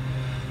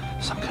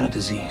some kind of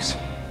disease.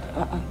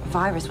 A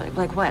virus?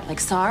 Like what? Like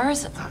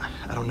SARS?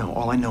 I don't know.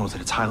 All I know is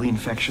that it's highly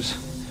infectious.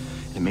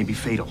 And it may be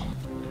fatal.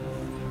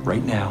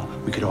 Right now,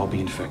 we could all be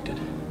infected.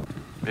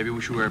 Maybe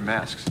we should wear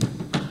masks.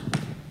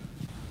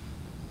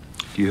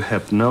 You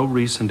have no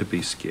reason to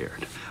be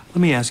scared. Let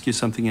me ask you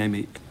something,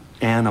 Amy.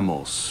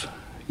 Animals.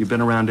 You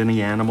been around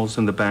any animals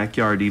in the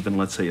backyard, even,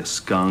 let's say, a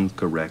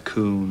skunk, a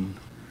raccoon?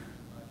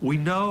 We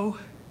know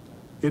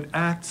it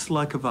acts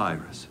like a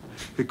virus.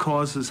 It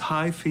causes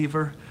high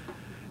fever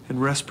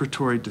and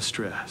respiratory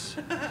distress.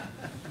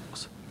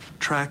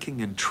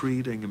 Tracking and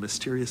treating a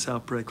mysterious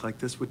outbreak like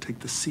this would take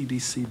the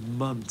CDC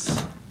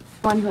months.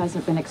 One who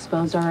hasn't been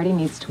exposed already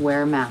needs to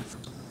wear a mask.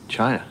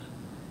 China.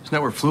 Isn't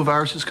that where flu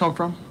viruses come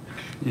from?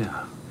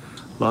 Yeah.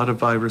 A lot of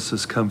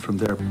viruses come from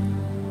there.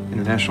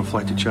 International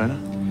flight to China?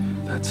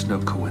 That's no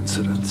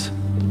coincidence.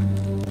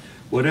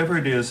 Whatever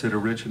it is, it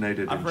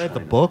originated I've in read China.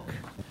 the book.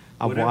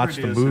 I Whatever watched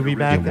it the is, movie it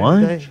back in the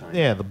originated day.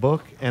 Yeah, the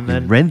book, and You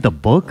then read the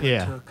book?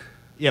 Yeah,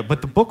 yeah,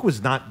 but the book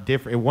was not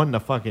different. It wasn't a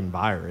fucking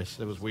virus.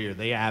 It was weird.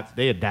 They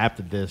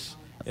adapted this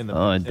in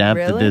the.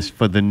 Adapted this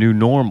for the new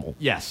normal.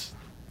 Yes.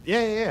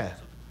 Yeah.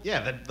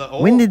 The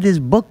old, When did this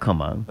book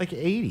come out? like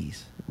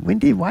 80s?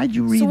 Why'd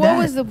you read So that? what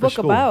was the book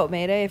school. about,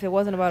 Mayday, if it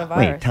wasn't about a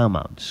Wait, virus? time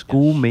out.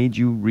 School made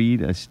you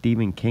read a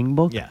Stephen King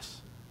book?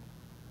 Yes.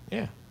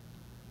 Yeah.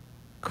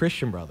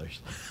 Christian Brothers.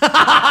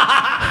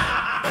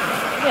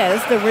 Yeah,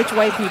 it's the rich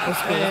white people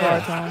school of our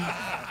time.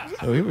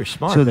 Oh, we were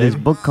smart. So this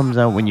baby. book comes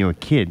out when you're a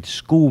kid.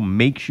 School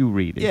makes you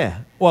read it. Yeah.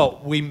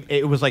 Well,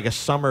 it was like a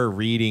summer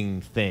reading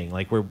thing,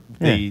 like where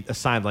they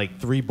assigned like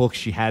 3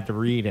 books you had to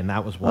read, and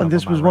that was one. Oh, of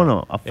this them, was I one read.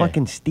 of a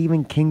fucking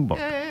Stephen King book.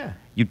 Yeah.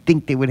 You'd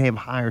think they would have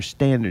higher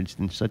standards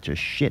than such a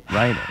shit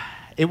writer.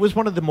 It was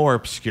one of the more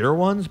obscure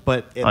ones,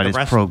 but Oh, the it's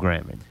rest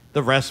programming.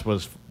 The rest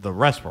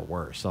were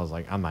worse. So I was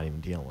like, I'm not even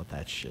dealing with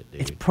that shit,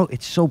 dude.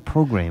 It's so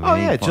programming. Oh it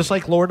ain't yeah, fun. just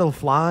like Lord of the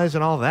Flies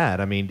and all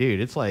that. I mean, dude,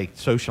 it's like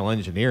social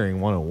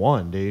engineering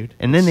 101, dude.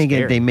 And then It's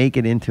scary. they make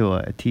it into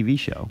a TV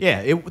show.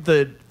 Yeah,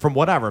 from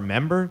what I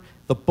remember,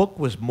 the book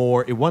was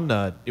more. It wasn't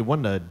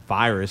a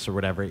virus or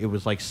whatever. It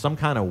was like some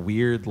kind of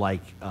weird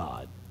like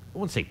I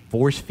wouldn't say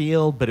force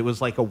field, but it was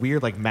like a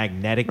weird like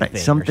magnetic Right,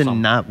 thing. or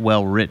something not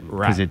well written because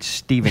Right. it's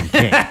Stephen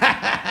King.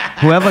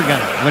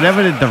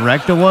 Whatever the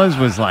director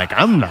was like,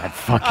 I'm not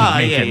fucking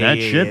making that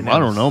shit. and I it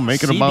don't was know,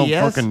 make it about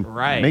CBS, fucking,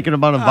 right. make it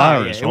about a Oh, yeah,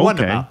 virus. it wasn't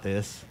Okay. about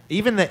this.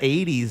 Even the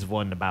 80s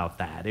wasn't about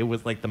that. It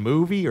was like the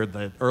movie or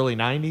the early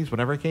 90s,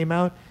 whenever it came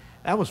out.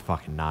 That was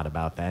fucking not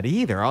about that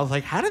either. I was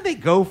like, how did they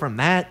go from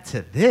that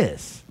to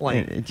this?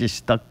 Like, It just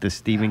stuck the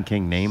Stephen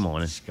King name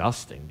on it.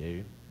 disgusting,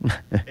 dude.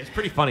 It's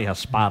pretty funny how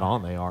spot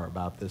on they are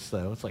about this,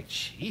 though. It's like,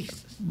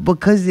 Jesus.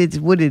 Because it's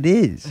what it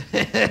is.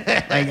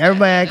 Like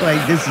everybody act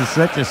like this is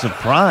such a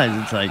surprise.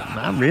 It's like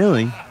not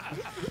really.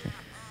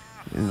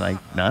 It's like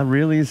not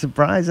really a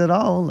surprise at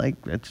all.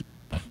 Like that's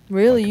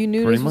Really? You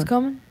knew pretty this was much.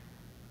 coming?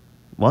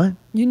 what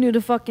You knew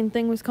the fucking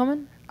thing was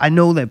coming? I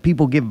know that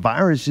people get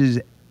viruses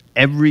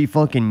every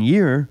fucking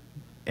year,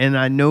 and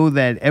I know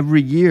that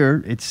every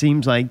year it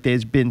seems like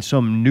there's been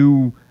some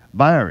new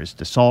virus,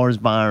 the SARS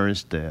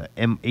virus, the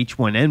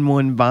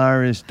H1N1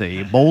 virus,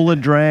 the Ebola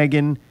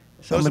dragon.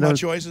 Some Those of are my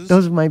choices.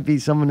 Those might be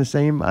some of the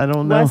same. I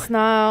don't know. West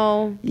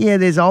Nile. Yeah,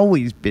 there's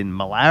always been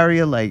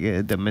malaria, like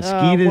the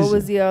mosquitoes. What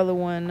was the other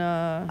one?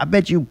 I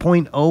bet you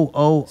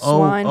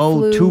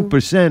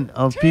 0.00002%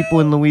 of people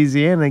in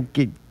Louisiana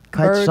catch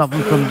Bird something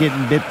flu. from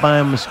getting bit by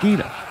a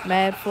mosquito.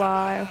 Mad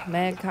fly,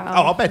 mad cow.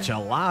 Oh, I'll bet you a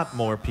lot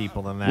more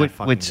people than that.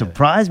 What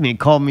surprised me,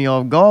 caught me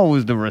off guard,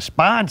 was the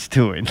response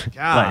to it.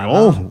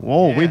 God,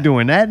 We're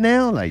doing that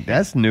now? Like,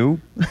 that's new.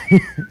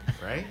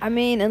 Right? I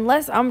mean,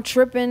 unless I'm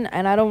tripping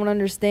and I don't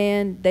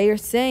understand, they are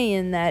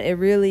saying that it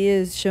really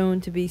is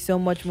shown to be so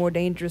much more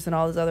dangerous than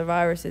all those other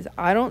viruses.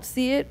 I don't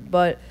see it,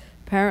 but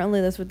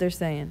apparently that's what they're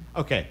saying.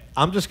 Okay,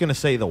 I'm just gonna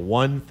say the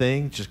one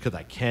thing, just because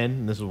I can.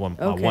 And this is one.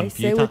 Okay, one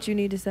say what you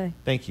need to say.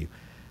 Thank you.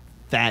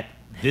 That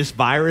this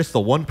virus, the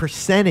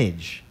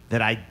 1%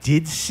 that I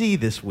did see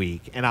this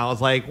week, and I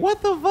was like,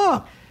 what the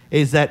fuck?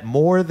 Is that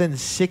more than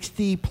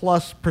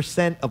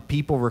 60+% of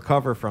people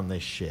recover from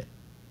this shit?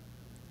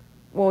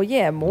 Well,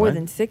 yeah, more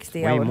than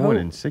 60. I Way would more hope.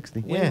 than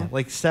 60. Yeah,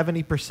 like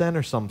 70%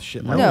 or some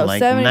shit. Like No, that.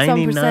 like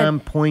 70-some%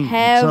 99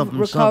 have something,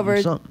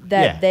 recovered something.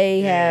 that Yeah.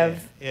 they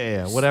have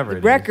whatever the it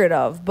is. record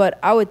of. But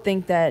I would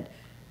think that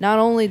not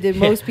only did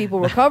most people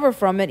recover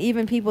from it,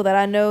 even people that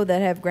I know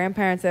that have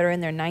grandparents that are in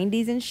their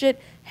 90s and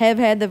shit have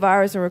had the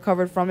virus and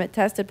recovered from it,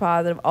 tested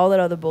positive, all that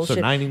other bullshit.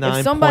 99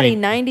 if somebody point-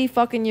 90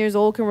 fucking years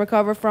old can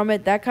recover from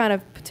it, that kind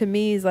of, to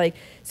me, is like,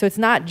 so it's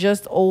not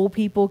just old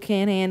people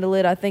can't handle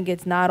it. I think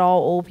it's not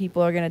all old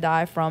people are going to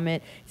die from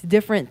it. It's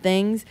different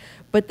things.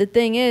 But the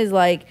thing is,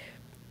 like,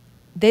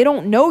 they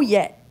don't know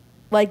yet.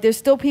 Like, there's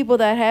still people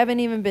that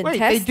haven't even been Wait,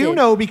 tested. they do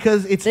know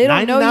because it's They don't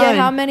 99. know yet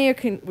how many are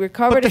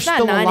recovered. But It's they're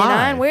not still 99.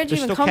 alive. Where'd you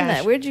They're even still come cash.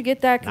 that? Where'd you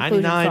get that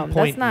conclusion from?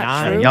 That's not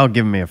 99.9. true. Y'all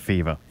giving me a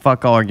fever.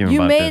 Fuck arguing You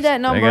about made this. that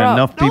number They got up.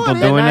 enough people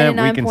That doing that,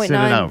 we can sit it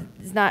 99.9 out.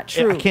 is not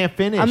Yeah, true. I can't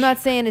finish. I'm not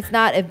saying it's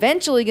not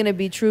eventually going to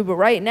be true, but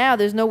right now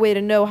there's no way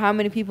to know how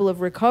many people have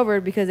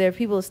recovered because there are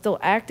people that still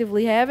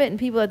actively have it and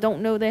people that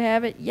don't know they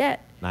have it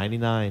yet.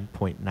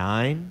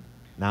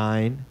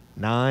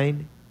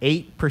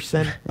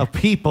 99.9998% of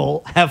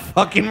people have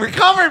fucking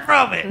recovered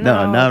from it.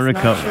 No, not it's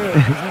not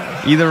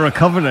recovered. Either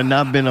recovered or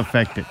not been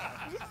affected.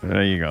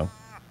 There you go.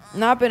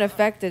 Not been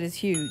affected is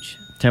huge.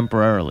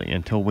 Temporarily,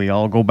 until we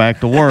all go back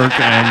to work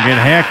and get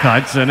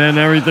haircuts, and then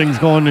everything's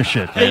going to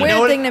shit. The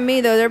weird thing to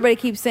me, though, is everybody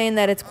keeps saying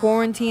that it's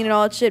quarantine and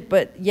all that shit,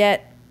 but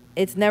yet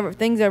it's never,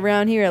 things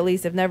around here at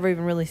least have never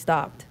even really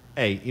stopped.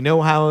 Hey, you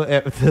know how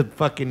the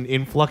fucking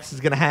influx is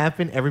going to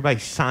happen? Everybody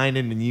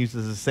signing and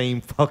uses the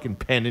same fucking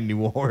pen in New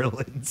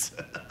Orleans.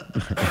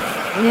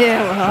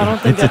 Yeah, well, I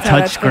don't think It's a that's how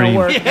touch that's going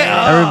screen. to work.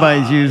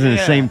 Everybody's using the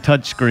Yeah. same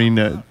touch screen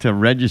to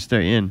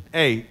register in.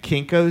 Hey,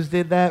 Kinko's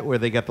did that where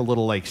they got the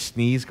little like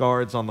sneeze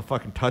guards on the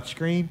fucking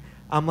touchscreen.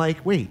 I'm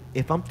like, wait,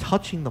 if I'm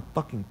touching the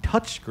fucking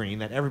touchscreen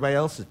that everybody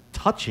else is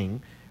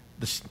touching,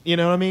 you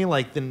know what I mean?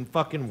 Like, then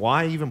fucking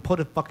why even put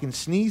a fucking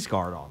sneeze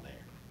guard on there?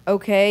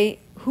 Okay,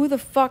 who the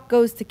fuck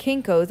goes to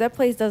Kinko's? That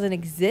place doesn't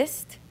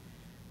exist.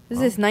 Is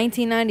this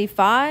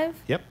 1995?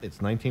 Yep,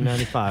 it's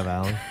 1995,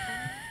 Alan.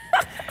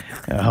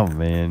 Oh,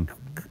 man.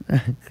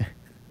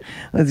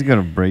 Let's go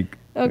to break.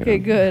 Okay,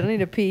 good. I need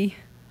to pee.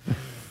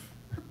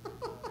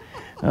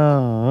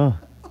 Oh,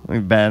 we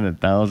batted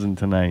 1,000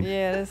 tonight.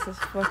 Yeah, this is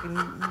fucking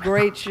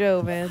great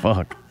show, man.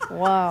 Fuck.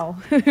 Wow,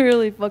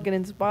 really fucking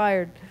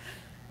inspired.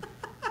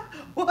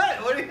 What?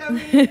 What do you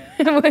mean?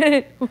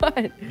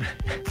 What?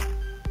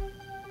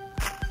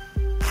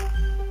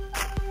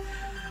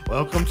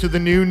 Welcome to the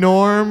new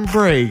norm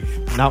break.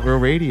 Not Real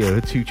Radio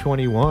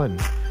 221.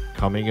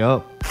 Coming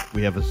up,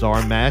 we have a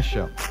Czar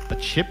mashup, a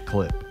chip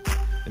clip,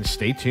 and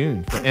stay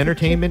tuned for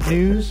entertainment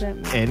news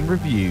and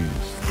reviews.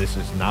 This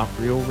is Not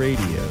Real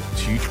Radio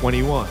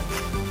 221,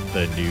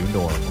 the new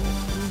normal.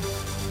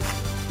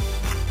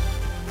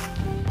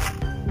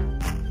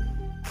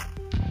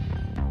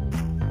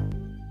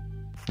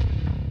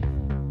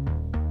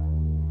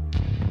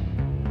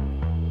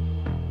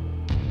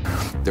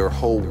 Their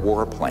whole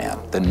war plan,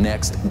 the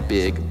next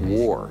big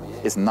war,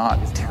 is not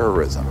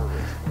terrorism,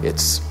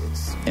 it's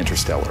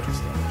interstellar.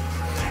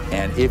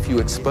 And if you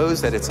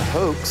expose that it's a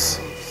hoax,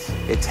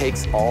 it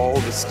takes all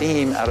the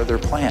steam out of their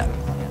plan.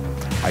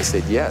 I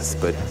said, yes,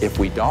 but if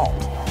we don't,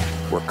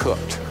 we're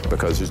cooked,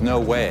 because there's no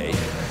way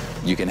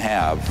you can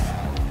have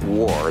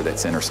war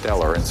that's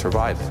interstellar and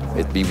survive it.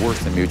 It'd be worse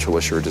than mutual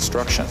assured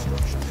destruction,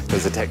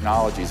 because the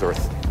technologies are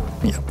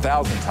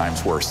 1,000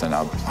 times worse than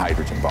a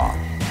hydrogen bomb.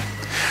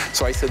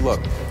 So I said, look,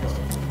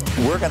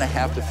 we're going to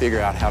have to figure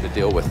out how to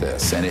deal with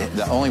this. And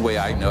the only way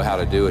I know how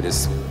to do it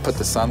is put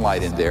the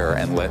sunlight in there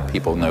and let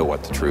people know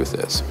what the truth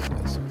is.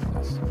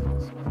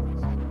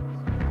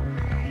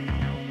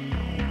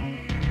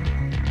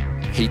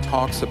 He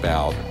talks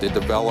about the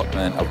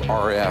development of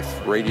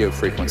RF radio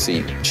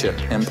frequency chip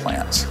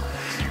implants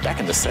back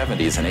in the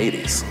 70s and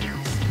 80s.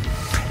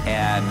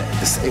 And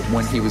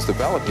when he was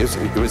developed,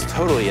 it was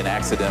totally an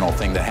accidental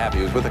thing that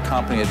happened. He was with a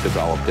company that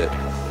developed it.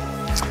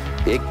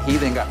 He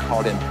then got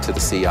called into the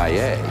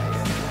CIA,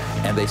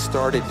 and they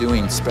started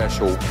doing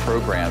special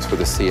programs for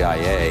the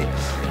CIA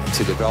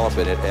to develop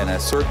it. And at a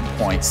certain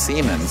point,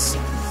 Siemens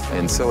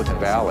in Silicon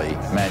Valley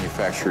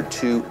manufactured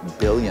 2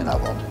 billion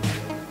of them,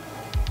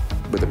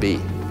 with a B,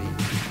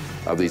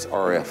 of these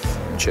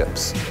RF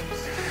chips.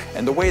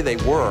 And the way they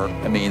work,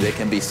 I mean, they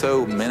can be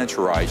so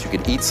miniaturized, you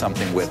could eat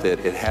something with it,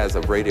 it has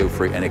a radio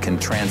and it can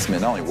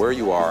transmit not only where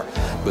you are,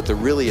 but the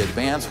really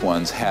advanced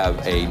ones have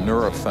a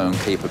neurophone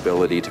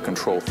capability to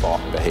control thought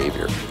and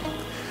behavior.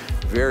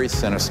 Very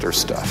sinister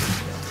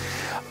stuff.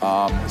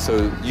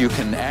 So you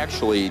can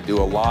actually do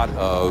a lot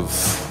of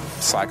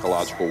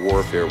psychological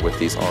warfare with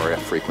these RF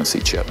frequency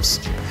chips.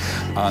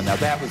 Now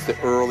that was the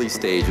early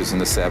stages in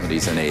the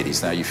 70s and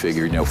 80s. Now you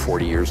figure,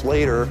 40 years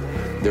later,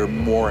 they're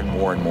more and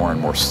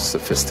more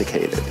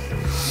sophisticated.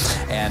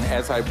 And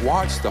as I've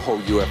watched the whole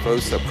UFO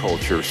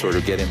subculture sort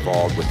of get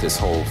involved with this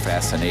whole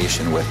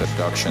fascination with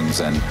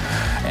abductions and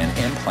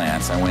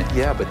implants, I went,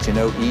 yeah, but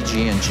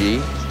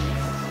EG&G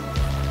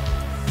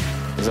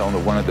is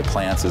one of the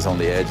plants is on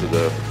the edge of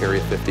the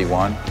Area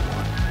 51.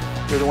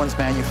 They're the ones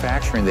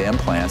manufacturing the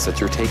implants that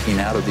you're taking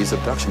out of these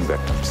abduction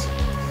victims.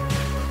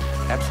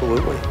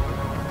 Absolutely.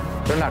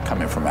 They're not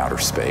coming from outer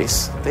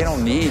space. They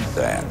don't need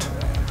that.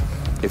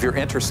 If you're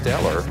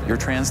interstellar, you're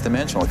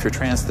transdimensional. If you're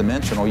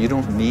transdimensional, you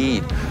don't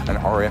need an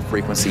RF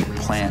frequency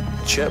plant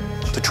chip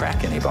to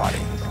track anybody,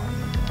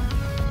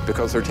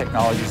 because their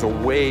technologies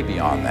are way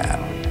beyond that.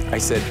 I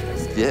said,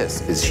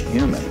 this is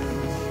human,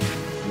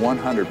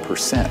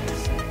 100%.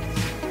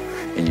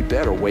 And you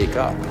better wake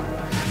up.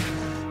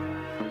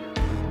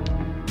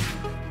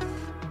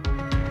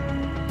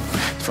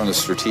 From the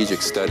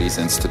Strategic Studies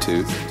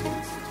Institute,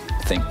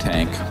 think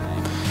tank,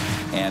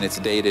 and it's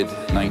dated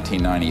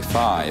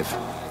 1995.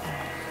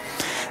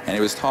 And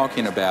it was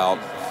talking about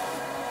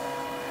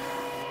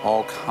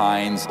all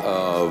kinds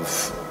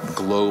of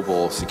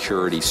global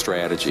security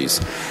strategies.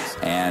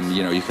 And,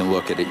 you can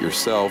look at it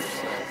yourself.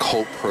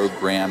 Cult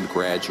programmed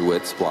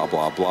graduates, blah,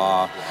 blah,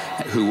 blah,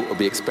 who will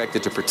be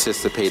expected to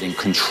participate in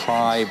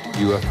contrived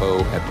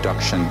UFO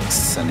abduction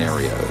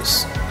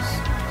scenarios.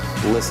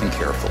 Listen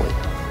carefully.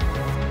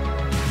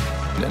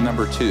 And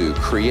number 2,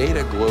 create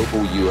a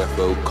global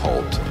UFO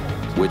cult,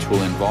 which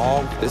will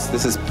involve,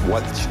 this is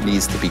what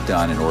needs to be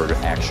done in order to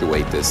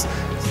actuate this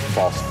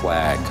false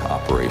flag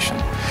operation,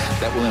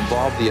 that will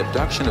involve the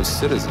abduction of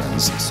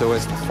citizens so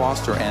as to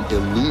foster an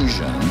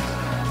illusion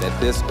that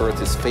this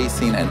Earth is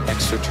facing an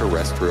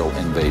extraterrestrial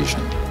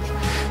invasion.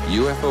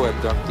 UFO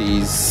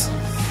abductees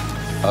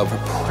of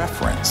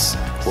preference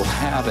will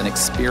have an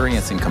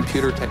experience in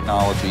computer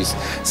technologies,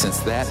 since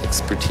that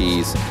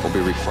expertise will be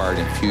required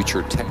in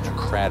future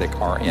technocratic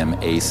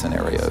RMA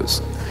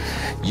scenarios.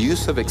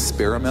 Use of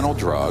experimental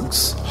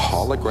drugs,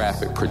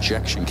 holographic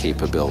projection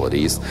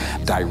capabilities,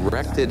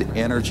 directed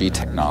energy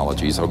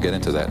technologies, I'll get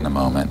into that in a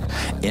moment,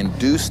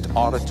 induced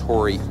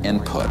auditory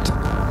input.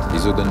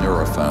 These are the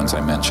neurophones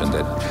I mentioned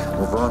that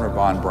Werner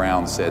von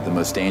Braun said the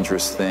most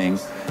dangerous thing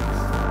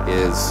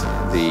is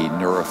the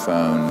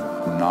neurophone,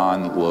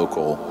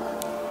 non-local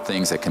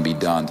things that can be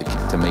done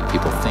to make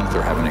people think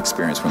they're having an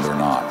experience when they're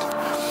not.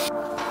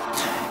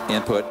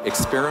 Input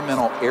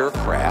experimental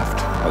aircraft,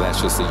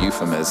 that's just a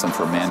euphemism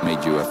for man-made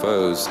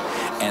UFOs,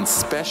 and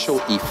special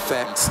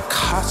effects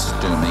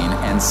costuming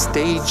and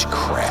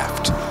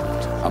stagecraft,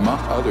 among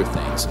other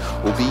things,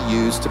 will be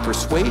used to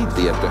persuade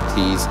the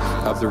abductees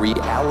of the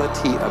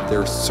reality of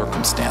their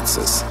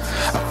circumstances.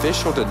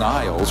 Official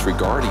denials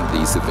regarding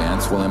these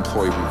events will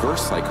employ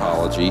reverse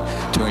psychology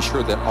to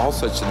ensure that all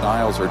such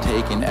denials are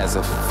taken as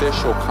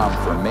official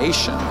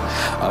confirmation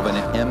of an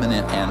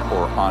imminent and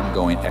or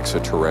ongoing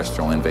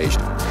extraterrestrial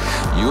invasion.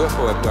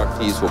 UFO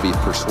abductees will be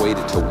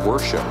persuaded to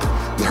worship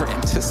their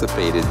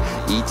anticipated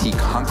ET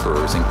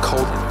conquerors in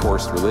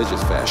cult-enforced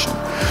religious fashion.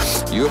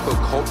 UFO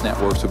cult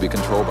networks will be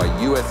controlled by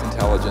U.S.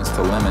 intelligence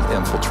to limit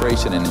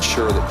infiltration and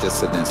ensure that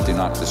dissidents do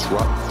not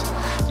disrupt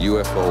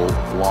UFO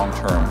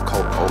long-term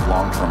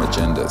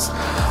agendas.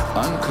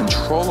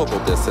 Uncontrollable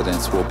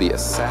dissidents will be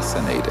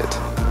assassinated,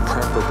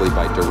 preferably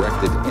by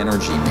directed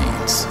energy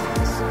means.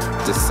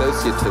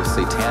 Dissociative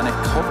satanic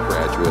cult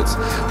graduates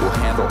will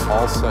handle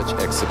all such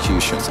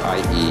executions,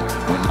 i.e.,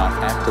 when not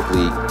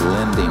actively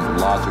lending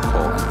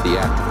logical and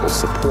theatrical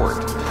support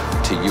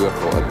to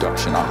UFO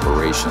abduction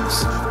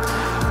operations.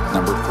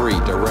 Number 3,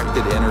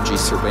 directed energy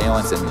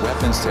surveillance and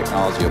weapons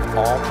technology of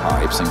all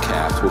types and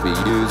casts will be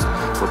used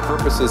for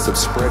purposes of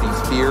spreading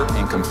fear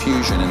and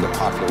confusion in the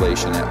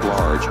population at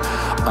large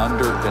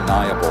under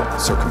deniable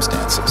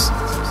circumstances,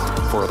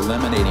 for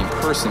eliminating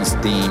persons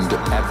deemed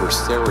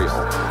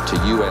adversarial to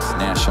U.S.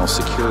 national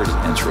security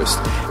interests,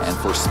 and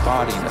for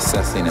spotting,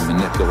 assessing, and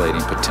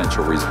manipulating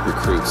potential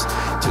recruits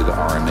to the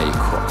RMA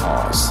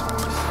cause.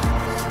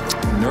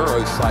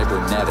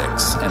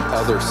 Neurocybernetics and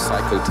other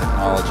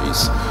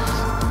psychotechnologies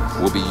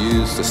will be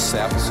used to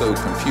sow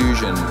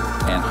confusion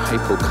and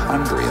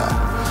hypochondria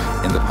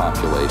in the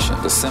population.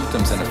 The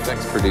symptoms and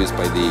effects produced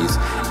by these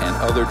and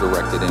other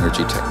directed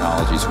energy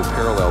technologies will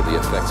parallel the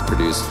effects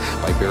produced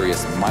by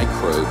various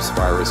microbes,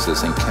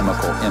 viruses, and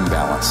chemical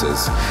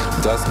imbalances,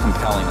 thus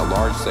compelling a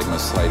large segment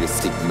of society to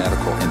seek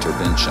medical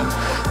intervention,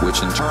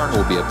 which in turn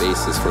will be a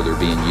basis for their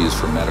being used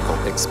for medical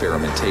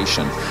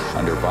experimentation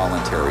under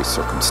voluntary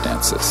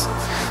circumstances.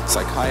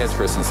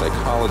 Psychiatrists and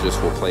psychologists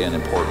will play an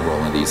important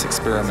role in these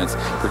experiments,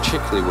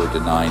 particularly where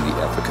denying the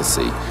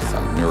efficacy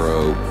of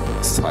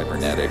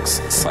neuro-cybernetics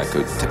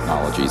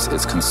psychotechnologies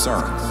is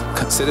concerned.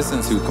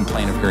 Citizens who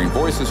complain of hearing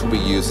voices will be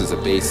used as a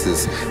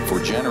basis for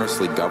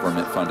generously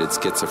government-funded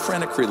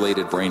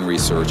schizophrenic-related brain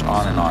research,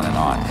 on and on and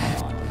on.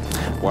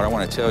 What I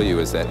want to tell you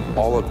is that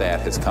all of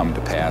that has come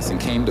to pass and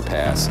came to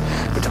pass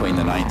between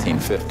the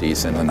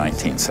 1950s and the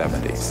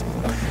 1970s.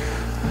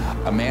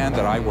 A man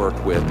that I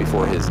worked with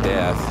before his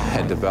death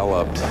had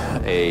developed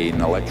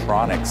an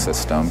electronic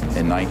system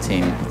in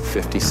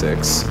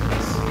 1956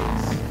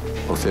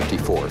 or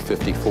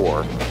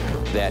 54,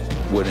 that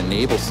would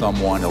enable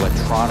someone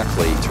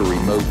electronically to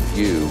remote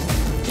view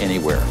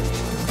anywhere,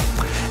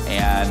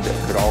 and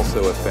could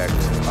also affect,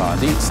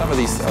 some of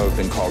these have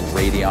been called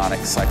radionic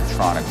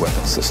psychotronic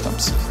weapon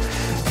systems,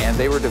 and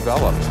they were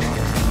developed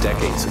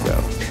decades ago.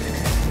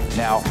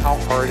 Now, how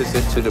hard is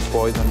it to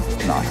deploy them?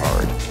 Not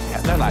hard.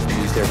 They're not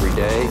used every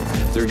day.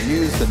 They're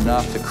used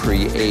enough to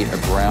create a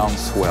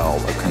groundswell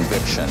of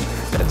conviction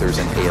that there's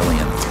an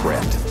alien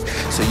threat.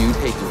 So you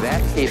take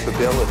that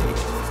capability,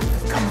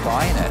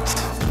 combine it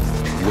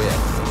with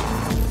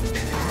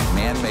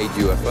man-made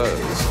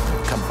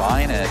UFOs,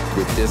 combine it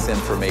with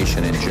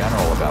disinformation in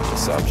general about the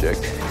subject,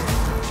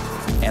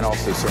 and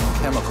also certain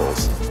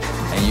chemicals,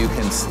 and you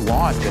can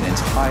launch an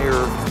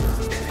entire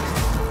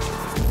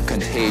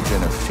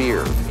contagion of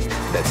fear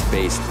that's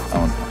based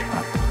on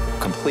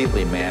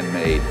completely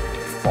man-made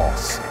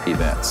false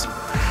events.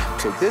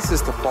 So this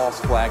is the false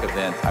flag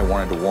event I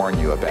wanted to warn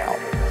you about.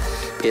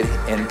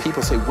 And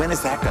people say, when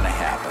is that going to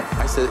happen?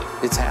 I said,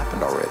 it's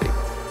happened already.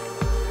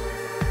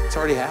 It's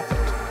already happened.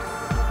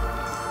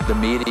 The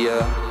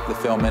media, the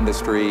film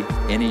industry,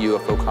 any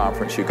UFO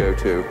conference you go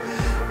to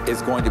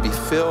is going to be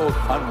filled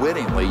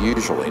unwittingly,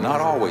 usually,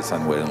 not always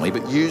unwittingly,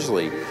 but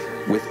usually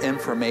with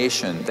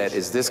information that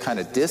is this kind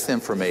of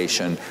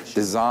disinformation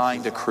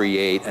designed to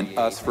create an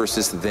us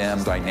versus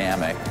them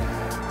dynamic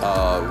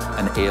of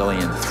an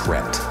alien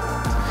threat.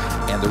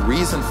 And the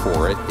reason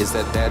for it is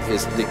that that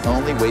is the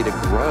only way to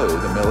grow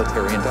the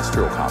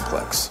military-industrial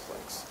complex.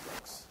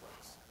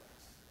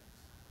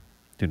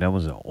 Dude, that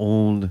was an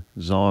old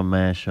Czar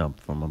mashup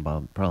from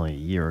about probably a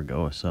year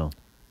ago or so.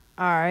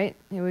 All right,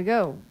 here we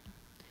go.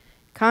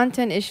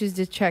 Content issues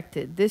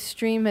detected. This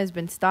stream has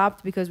been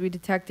stopped because we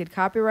detected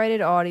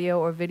copyrighted audio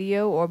or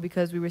video, or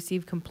because we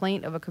received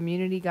complaint of a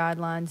community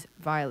guidelines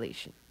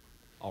violation.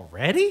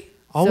 Already?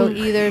 So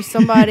either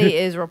somebody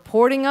is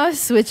reporting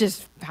us, which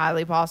is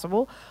highly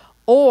possible,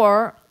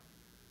 or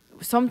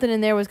something in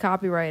there was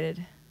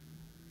copyrighted.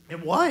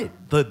 And what?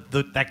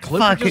 That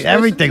clip? Fuck,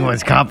 everything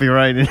was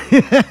copyrighted.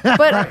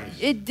 But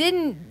it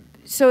didn't.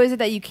 So is it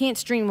that you can't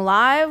stream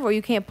live, or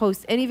you can't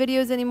post any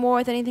videos anymore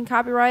with anything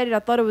copyrighted? I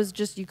thought it was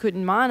just you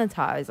couldn't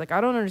monetize. Like,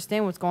 I don't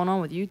understand what's going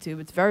on with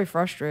YouTube. It's very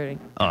frustrating.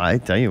 Oh, I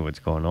tell you what's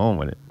going on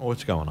with it.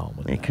 What's going on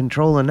with it? They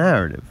control the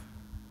narrative.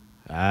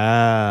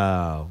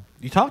 Oh.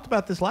 You talked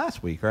about this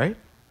last week, right?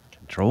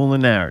 Control the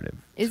narrative.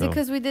 Is it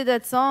because we did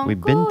that song? We've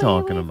been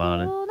talking about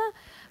it.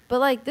 But,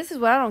 like, this is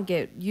what I don't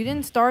get. You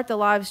didn't start the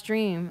live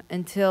stream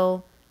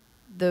until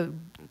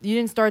you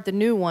didn't start the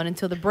new one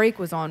until the break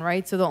was on,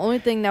 right? So the only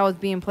thing that was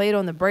being played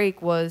on the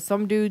break was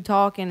some dude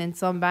talking and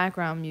some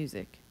background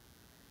music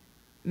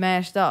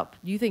mashed up.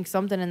 Do you think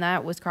something in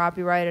that was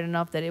copyrighted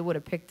enough that it would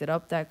have picked it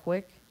up that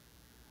quick?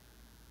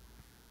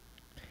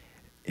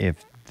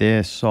 If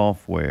their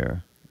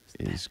software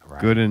is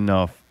good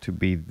enough to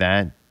be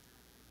that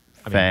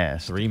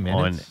fast 3 on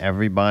minutes?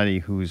 everybody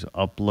who's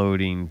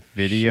uploading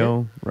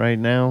video right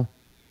now,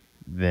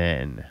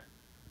 then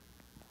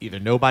Either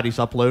nobody's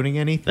uploading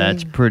anything.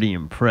 that's pretty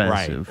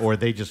impressive. Right. Or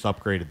they just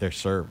upgraded their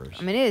servers.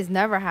 I mean, it has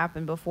never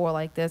happened before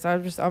like this.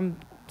 I'm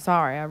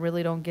sorry. I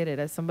really don't get it.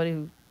 As somebody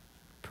who's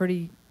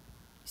pretty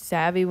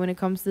savvy when it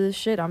comes to this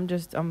shit,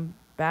 I'm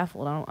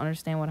baffled. I don't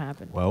understand what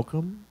happened.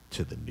 Welcome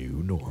to the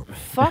new normal.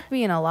 Fuck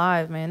being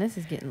alive, man. This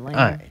is getting lame.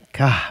 All right.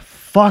 God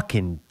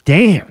fucking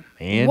damn,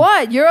 man.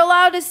 What? You're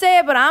allowed to say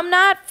it, but I'm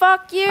not?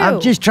 Fuck you.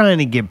 I'm just trying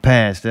to get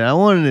past it. I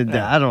wanted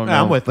to, I don't know.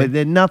 I'm with but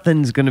then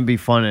nothing's going to be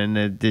fun,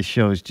 and this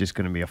show is just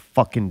going to be a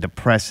fucking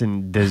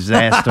depressing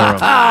disaster of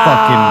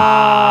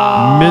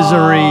fucking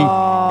misery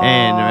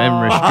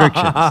and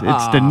restrictions.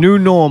 It's the new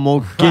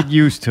normal. Get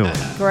used to it.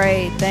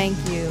 Great. Thank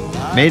you.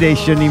 Mayday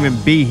shouldn't even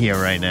be here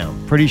right now.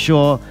 Pretty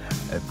sure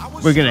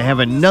we're going to have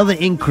another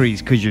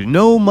increase because you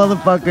know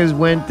motherfuckers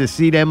went to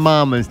see their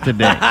mamas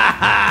today.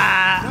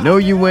 No,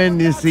 you went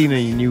to see them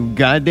and you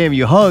goddamn,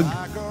 you hugged.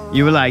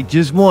 You were like,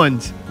 just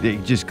once. They're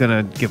just going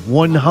to give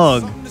one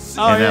hug. Oh, and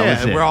yeah, that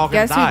was it. we're all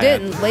gonna Guess who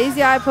didn't?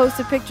 Lazy Eye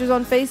posted pictures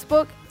on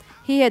Facebook.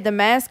 he had the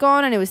mask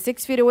on and it was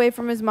 6 feet away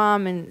from his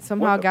mom and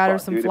somehow got her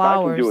some dude,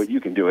 flowers. If I can do it,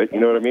 you can do it. You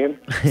know what I mean?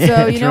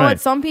 So you know what?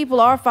 Some people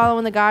are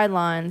following the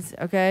guidelines.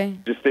 Okay.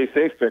 Just stay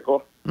safe,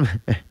 Pickle.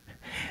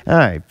 All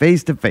right,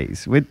 face to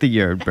face with the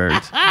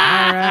Yardbirds.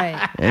 All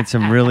right. Had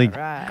some really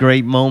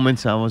great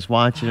moments. I was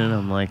watching it.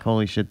 I'm like,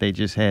 holy shit, they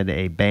just had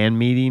a band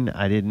meeting.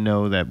 I didn't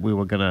know that we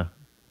were going to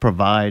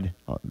provide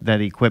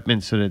that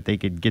equipment so that they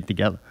could get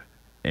together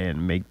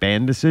and make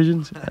band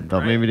decisions. I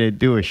thought maybe they'd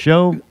do a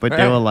show, but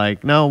they were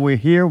like, no, we're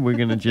here. We're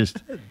going to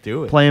just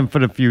Do it. plan for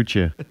the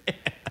future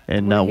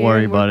and not here,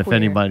 worry we're about if queer.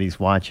 anybody's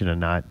watching or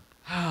not.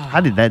 How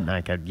did that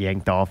night get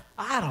yanked off?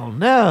 I don't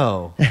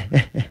know.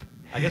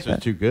 I guess it was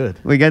too good.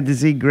 We got to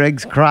see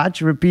Greg's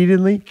crotch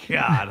repeatedly.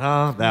 God,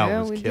 huh? That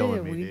Yeah, was we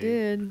killing did. me. We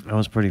did. That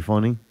was pretty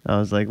funny. I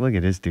was like, look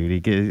at this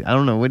dude. I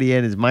don't know what he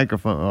had his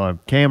microphone or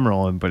camera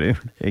on, but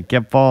it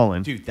kept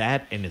falling. Dude,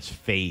 that and his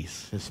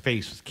face. His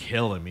face was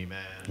killing me, man.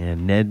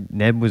 And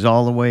Ned was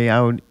all the way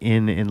out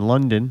in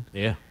London.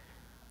 Yeah.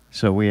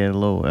 So we had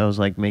I was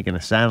like making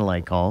a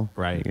satellite call.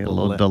 Right. We had a A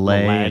little little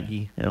delay.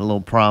 laggy. Had a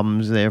little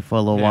problems there for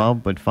a little Yeah. while,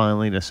 but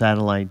finally the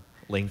satellite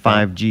Linked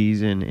up.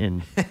 5Gs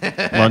in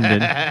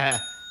London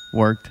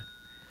worked.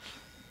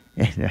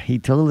 And he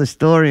told a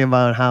story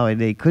about how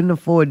they couldn't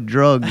afford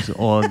drugs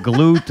or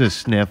glue to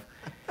sniff.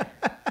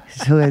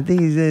 So I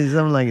think he said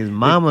something like his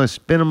mama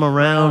spin him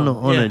around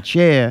on yeah. a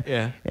chair,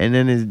 Yeah. and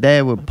then his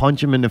dad would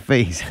punch him in the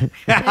face.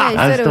 Yeah, he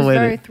said it was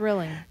very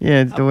thrilling.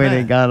 Yeah, it's the I way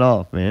they bet. got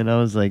off, man. I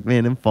was like,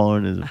 man, them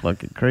foreigners are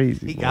fucking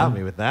crazy. He boy. got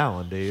me with that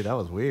one, dude. That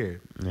was weird.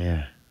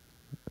 Yeah.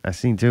 I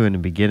seen too in the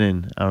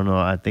beginning. I don't know.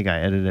 I think I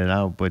edited it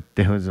out, but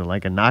there was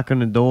like a knock on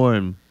the door,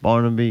 and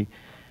Barnaby,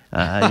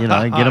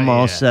 I get them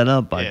all Yeah. set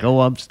up. I Yeah.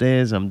 go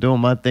upstairs. I'm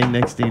doing my thing.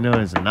 Next thing you know,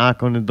 there's a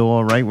knock on the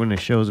door right when the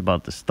show's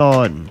about to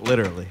start. And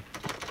Literally.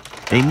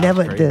 they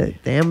never, crazy.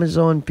 the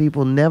Amazon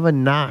people never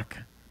knock.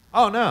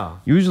 Oh, no.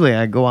 Usually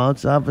I go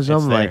outside for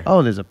something like, there.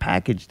 oh, there's a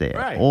package there.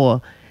 Right.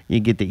 Or you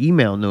get the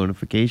email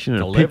notification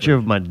and a Delivered. picture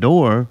of my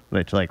door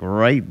that's like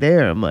right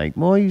there. I'm like,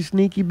 more you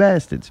sneaky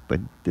bastards. But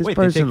this Wait,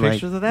 they person take like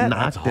pictures of that?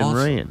 knocked That's and awesome.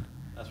 ran.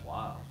 That's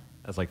wild.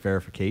 That's like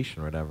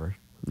verification or whatever.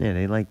 Yeah,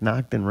 they like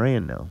knocked and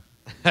ran now.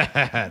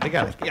 they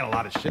got a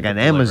lot of shit. They got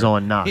to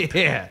Amazon deliver. knocked.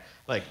 Yeah.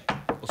 Like,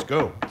 let's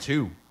go.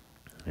 2.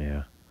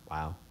 Yeah.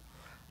 Wow.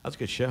 That's a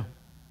good show.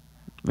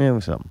 Man,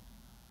 what's up?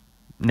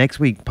 Next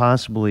week,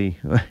 possibly,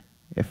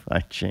 if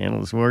our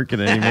channel's working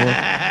anymore,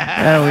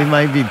 we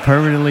might be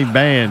permanently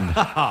banned.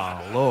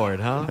 Oh, Lord,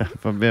 huh?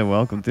 Forbid.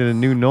 Welcome to the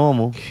new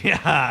normal.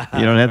 Yeah.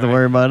 You don't have to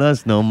worry about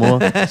us no more.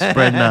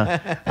 Spreading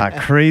our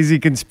crazy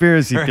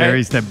conspiracy Right.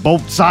 theories that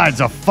both sides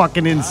are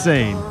fucking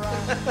insane.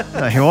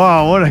 Like,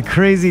 wow, what a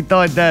crazy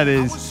thought that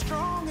is.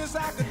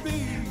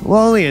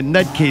 Well, only a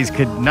nutcase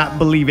could not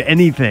believe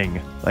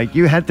anything. Like,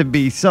 you had to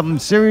be something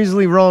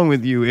seriously wrong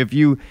with you if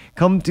you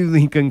come to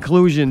the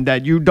conclusion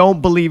that you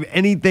don't believe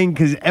anything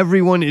because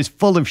everyone is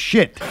full of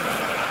shit.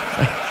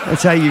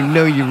 That's how you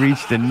know you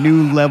reached a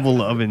new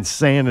level of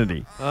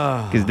insanity.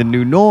 Because the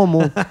new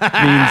normal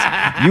means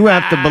you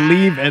have to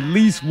believe at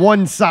least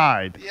one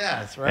side.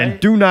 Yes, right. And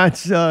do not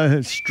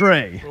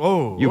stray.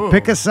 Whoa, You whoa.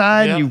 pick a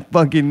side, Yep. you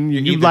fucking,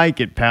 you either- like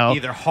it, pal.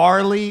 Either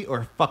Harley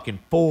or fucking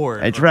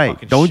Ford. That's or right.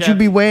 fucking Don't you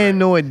be Chevy. wearing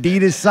no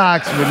Adidas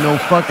socks with no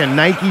fucking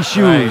Nike shoes.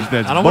 Right.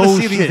 That's I don't want to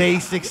bullshit. see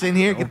these A6 in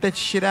here. Get that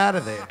shit out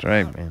of there. That's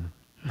right, man.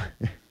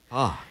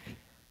 Oh,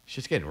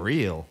 shit's getting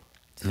real.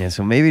 Yeah,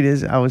 so maybe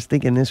I was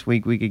thinking this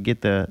week we could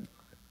get the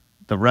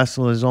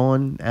wrestlers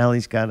on.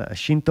 Allie's got a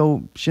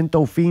Shinto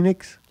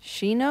Phoenix.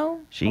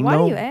 Shino? Shino? Why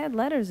do you add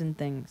letters and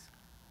things?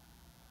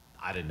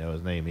 I didn't know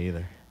his name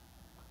either.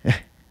 I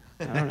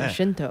don't know.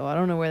 Shinto. I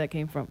don't know where that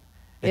came from.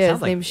 It Yeah, sounds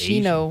his like name's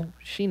Shino.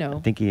 I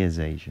Shino. think he is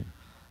Asian.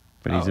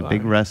 But he's Oh, a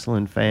big all right.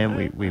 wrestling fan. All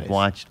right, We've nice.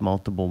 watched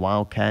multiple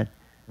Wildcat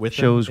With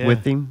him, shows yeah.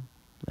 with him.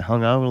 I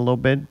hung out a little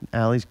bit.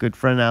 Allie's good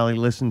friend Allie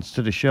listens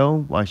to the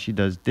show while she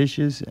does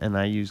dishes, and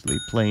I usually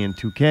play in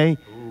 2K.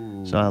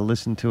 So I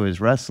listen to his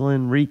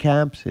wrestling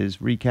recaps. His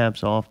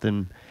recaps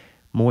often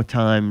more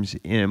times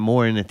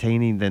more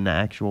entertaining than the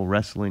actual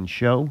wrestling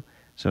show.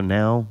 So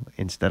now,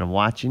 instead of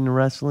watching the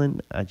wrestling,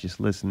 I just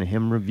listen to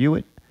him review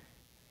it.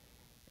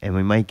 And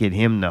we might get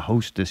him to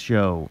host the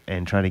show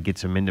and try to get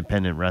some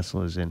independent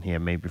wrestlers in here,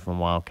 maybe from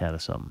Wildcat or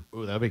something,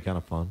 Ooh, that'd be kind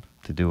of fun.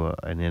 to do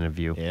an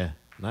interview. Yeah,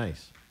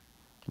 nice.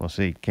 We'll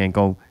see. Can't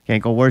go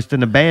worse than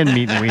the band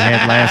meeting we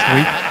had last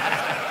week.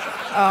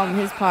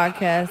 His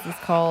podcast is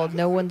called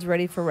No One's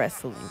Ready for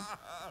Wrestling.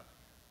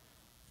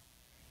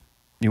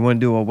 You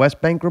want to do a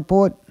West Bank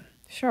report?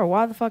 Sure,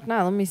 why the fuck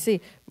not? Let me see.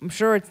 I'm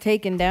sure it's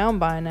taken down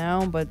by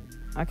now, but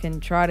I can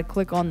try to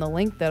click on the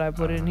link that I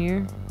put in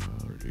here.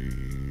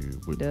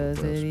 Does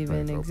it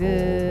even exist?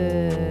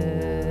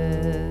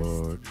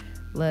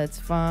 Let's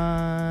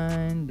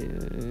find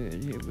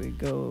it. Here we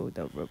go.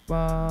 The report.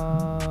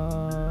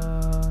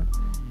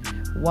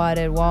 Why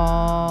did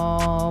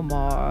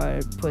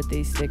Walmart put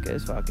these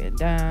stickers fucking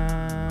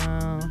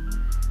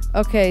down?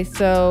 Okay,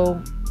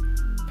 so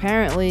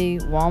apparently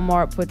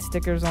Walmart put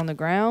stickers on the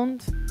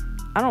ground.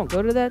 I don't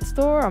go to that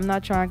store. I'm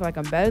not trying to act like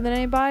I'm better than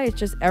anybody. It's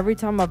just every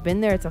time I've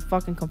been there, it's a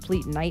fucking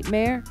complete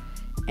nightmare.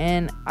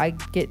 and I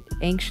get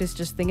anxious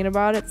just thinking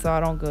about it, so I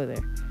don't go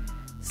there.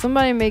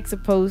 Somebody makes a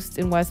post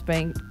in West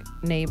Bank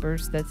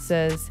Neighbors that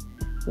says,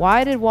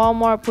 why did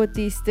Walmart put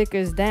these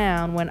stickers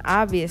down when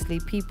obviously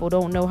people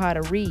don't know how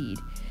to read?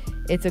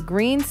 It's a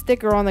green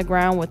sticker on the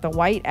ground with a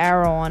white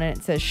arrow on it.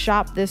 It says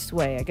shop this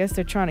way. I guess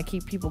they're trying to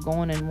keep people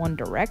going in one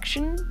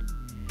direction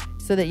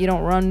so that you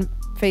don't run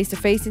face to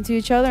face into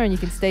each other and you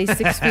can stay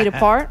 6 feet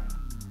apart.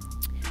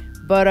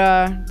 But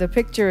the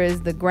picture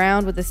is the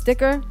ground with the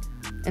sticker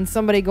and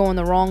somebody going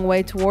the wrong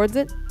way towards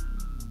it.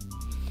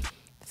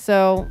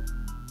 So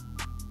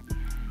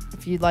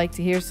if you'd like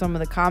to hear some of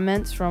the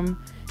comments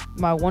from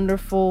my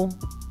wonderful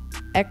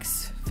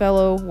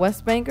ex-fellow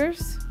West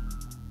Bankers,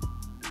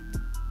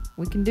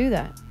 we can do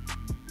that.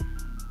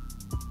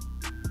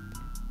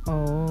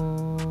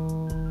 Oh,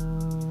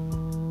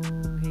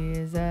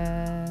 here's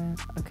that.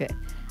 Okay.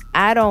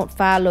 I don't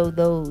follow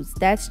those.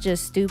 That's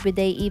just stupid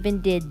they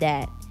even did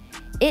that.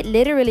 It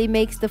literally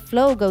makes the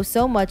flow go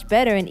so much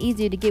better and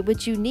easier to get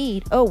what you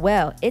need. Oh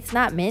well, it's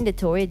not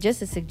mandatory, it's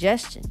just a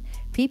suggestion.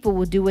 People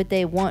will do what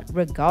they want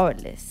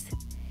regardless.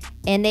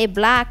 And they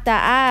block the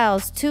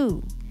aisles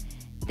too.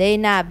 They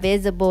not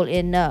visible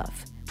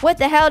enough. What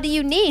the hell do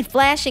you need?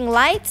 Flashing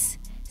lights?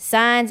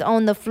 Signs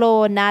on the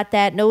floor not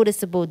that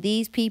noticeable.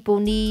 These people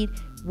need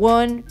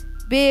one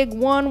big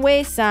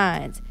one-way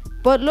signs.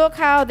 But look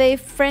how they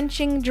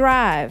Frenching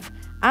drive.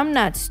 I'm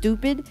not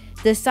stupid.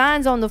 The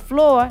signs on the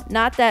floor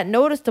not that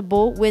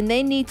noticeable when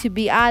they need to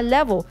be eye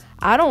level.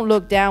 I don't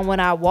look down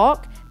when I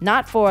walk.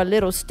 Not for a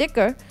little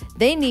sticker.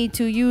 They need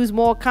to use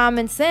more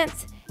common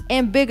sense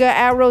and bigger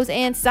arrows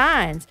and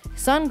signs.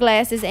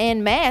 Sunglasses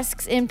and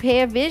masks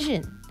impair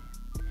vision.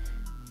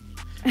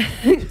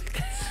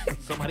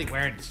 Somebody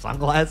wearing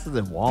sunglasses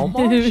in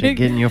Walmart? Shit,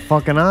 get in your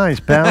fucking eyes,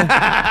 pal.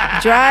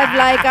 Drive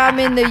like I'm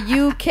in the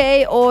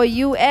UK or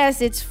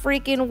US. It's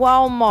freaking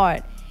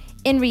Walmart.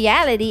 In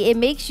reality, it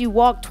makes you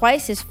walk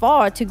twice as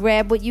far to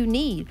grab what you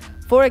need.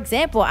 For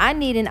example, I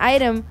need an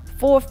item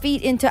 4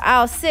 feet into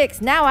aisle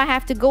 6. Now I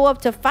have to go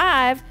up to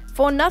 5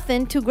 for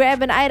nothing to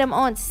grab an item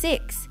on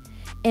 6.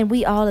 And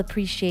we all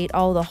appreciate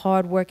all the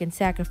hard work and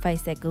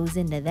sacrifice that goes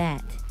into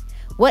that.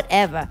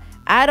 Whatever.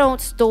 I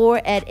don't store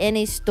at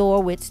any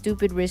store with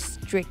stupid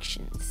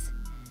restrictions.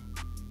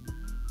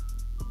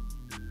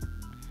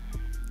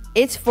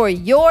 It's for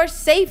your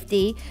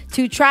safety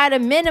to try to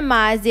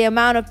minimize the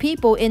amount of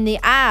people in the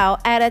aisle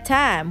at a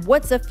time.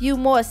 What's a few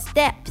more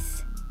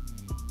steps?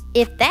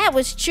 If that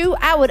was true,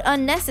 I would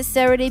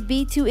unnecessarily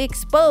be too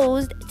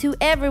exposed to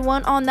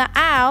everyone on the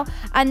aisle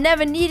I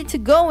never needed to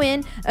go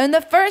in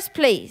the first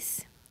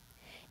place.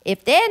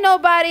 If there's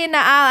nobody in the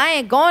aisle, I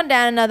ain't going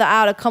down another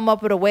aisle to come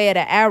up with a way of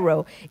the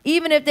arrow.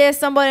 Even if there's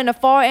somebody in the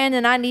far end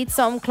and I need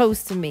something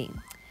close to me.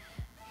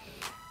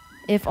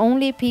 If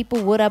only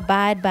people would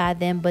abide by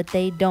them, but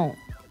they don't.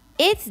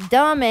 It's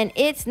dumb and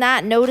it's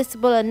not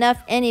noticeable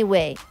enough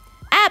anyway.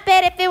 I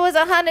bet if it was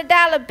 $100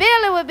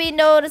 bill, it would be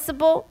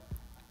noticeable.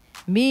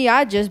 Me,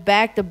 I just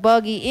backed the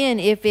buggy in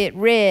if it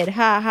read,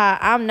 ha ha,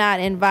 I'm not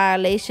in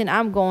violation.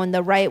 I'm going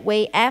the right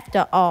way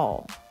after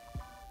all.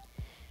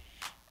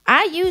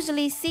 I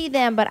usually see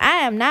them, but I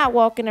am not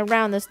walking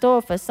around the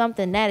store for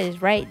something that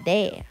is right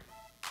there.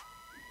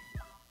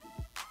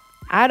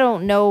 I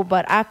don't know,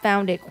 but I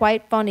found it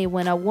quite funny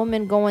when a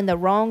woman going the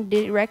wrong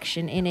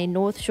direction in a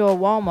North Shore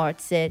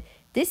Walmart said,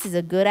 "This is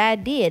a good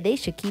idea. They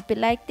should keep it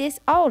like this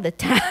all the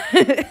time."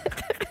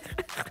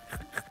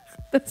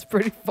 That's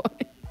pretty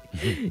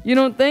funny. You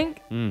don't think?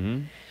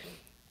 Mm-hmm.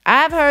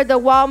 I've heard the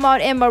Walmart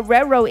in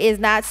Marrero is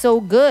not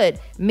so good,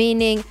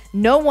 meaning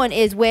no one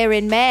is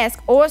wearing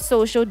masks or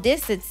social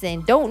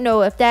distancing. Don't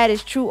know if that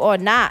is true or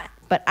not,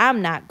 but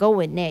I'm not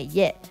going there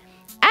yet.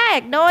 I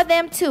ignore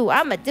them too.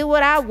 I'ma do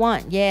what I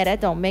want. Yeah,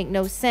 that don't make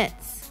no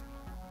sense.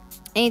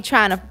 Ain't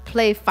trying to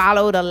play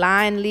follow the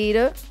line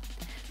leader.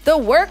 The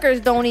workers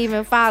don't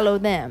even follow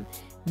them.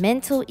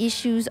 Mental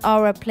issues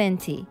are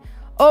aplenty.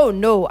 Oh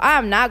no,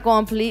 I'm not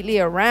going completely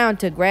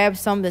around to grab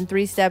something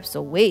 3 steps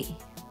away.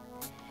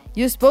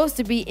 You're supposed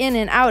to be in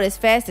and out as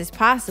fast as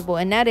possible,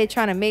 and now they're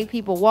trying to make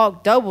people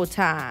walk double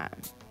time.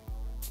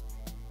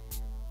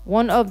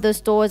 One of the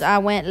stores I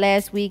went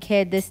last week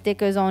had the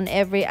stickers on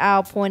every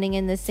aisle pointing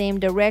in the same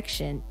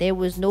direction. There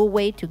was no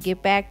way to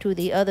get back to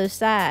the other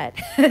side.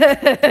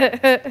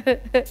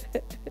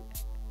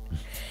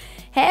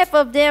 Half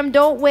of them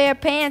don't wear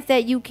pants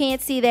that you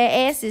can't see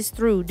their asses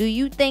through. Do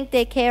you think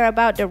they care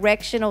about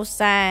directional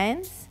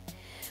signs?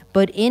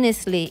 But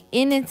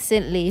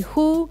innocently,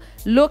 who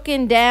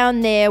looking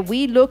down there?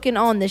 We looking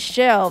on the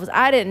shelves.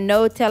 I didn't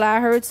know till I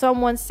heard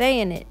someone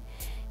saying it.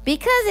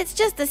 Because it's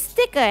just a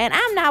sticker and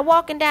I'm not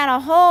walking down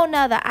a whole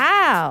nother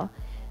aisle.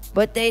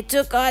 But they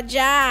took our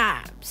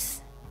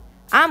jobs.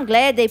 I'm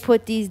glad they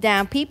put these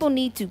down. People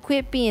need to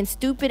quit being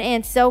stupid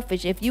and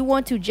selfish. If you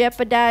want to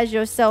jeopardize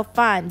yourself,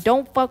 fine.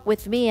 Don't fuck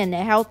with me and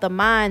the health of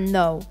mine,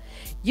 though.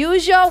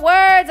 Use your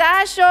words.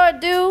 I sure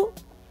do.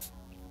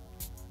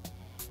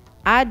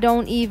 I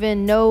don't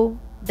even know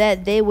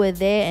that they were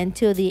there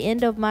until the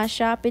end of my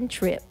shopping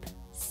trip.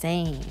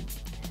 Same.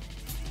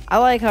 I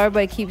like how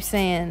everybody keeps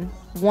saying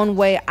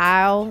one-way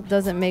aisle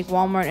doesn't make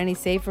Walmart any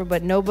safer,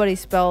 but nobody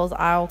spells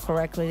aisle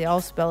correctly. They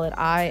all spell it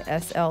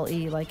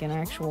I-S-L-E, like an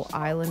actual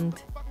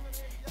island.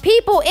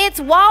 People, it's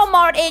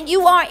Walmart and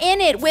you are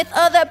in it with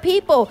other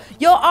people.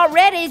 You're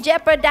already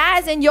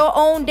jeopardizing your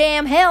own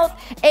damn health.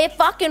 A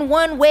fucking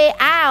one-way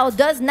aisle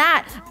does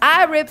not,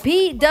 I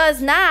repeat,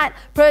 does not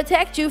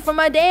protect you from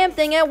a damn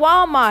thing at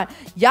Walmart.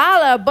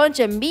 Y'all are a bunch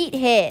of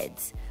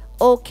meatheads.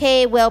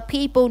 Okay, well,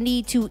 people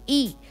need to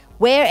eat.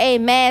 Wear a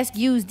mask,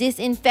 use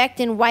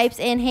disinfectant wipes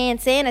and hand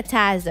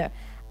sanitizer.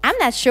 I'm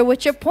not sure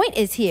what your point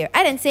is here.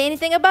 I didn't say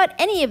anything about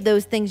any of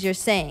those things you're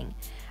saying.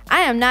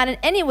 I am not in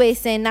any way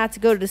saying not to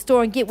go to the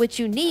store and get what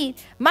you need.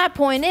 My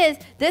point is,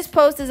 this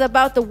post is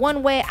about the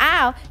one-way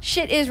aisle.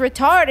 Shit is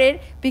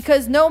retarded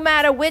because no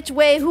matter which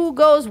way who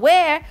goes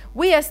where,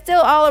 we are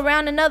still all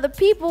around another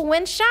people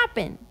when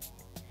shopping.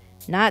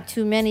 Not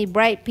too many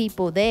bright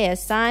people there.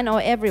 Sign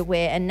are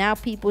everywhere, and now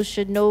people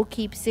should know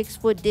keep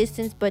 6-foot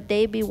distance, but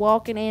they be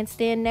walking and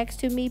stand next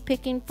to me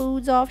picking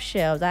foods off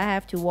shelves. I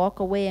have to walk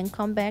away and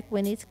come back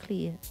when it's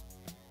clear.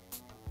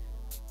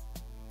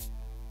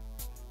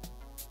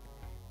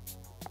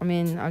 I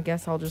mean, I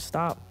guess I'll just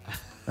stop.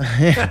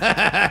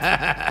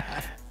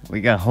 We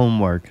got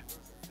homework.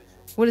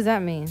 What does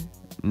that mean?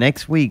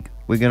 Next week,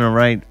 we're going to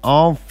write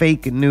all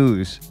fake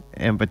news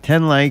and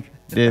pretend like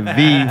the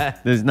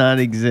V does not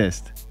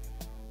exist.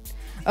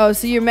 Oh,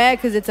 so you're mad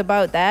because it's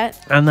about that?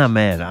 I'm not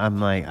mad.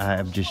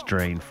 I'm just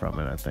drained from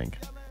it, I think.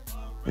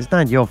 It's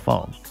not your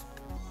fault.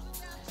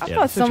 I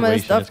thought some of the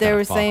stuff they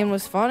were saying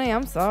was funny.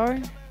 I'm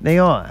sorry. They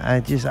are. I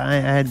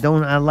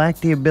lack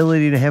the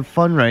ability to have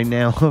fun right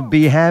now.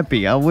 Be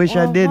happy. I wish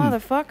I didn't.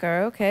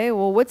 Motherfucker. Okay,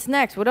 well, what's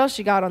next? What else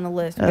you got on the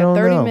list? We I got don't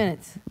 30 know.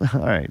 minutes.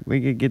 All right,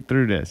 we could get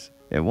through this.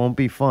 It won't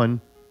be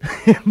fun,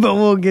 but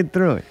we'll get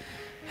through it.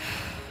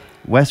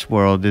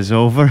 Westworld is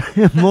over.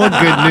 More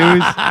good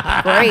news.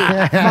 Great.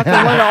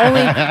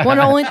 Fucking one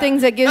of the only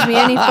things that gives me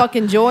any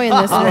fucking joy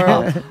in this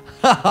world.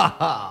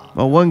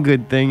 Well, one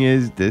good thing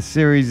is the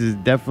series is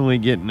definitely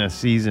getting a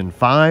season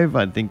 5.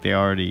 I think they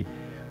already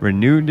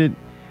renewed it.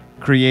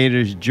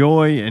 Creators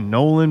Joy and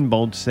Nolan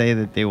both say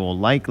that there will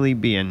likely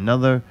be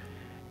another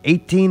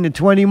 18 to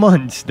 20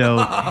 months, though,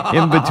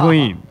 in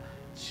between.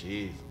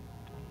 Jeez.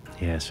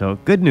 Yeah, so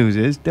good news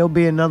is there'll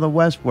be another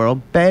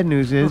Westworld. Bad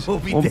news is we'll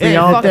be dead.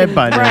 all Fucking dead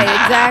by then. right,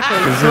 exactly.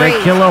 Because of Great.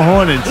 the Killer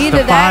Hornets, Either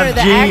the that or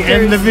 5G the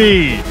actors- and the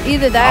V.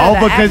 Either that All or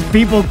the because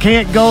people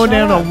can't go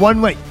down a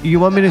one-way. You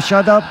want me to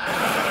shut up?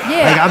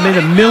 Yeah. Like I'm in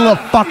the middle of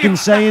fucking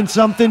saying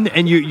something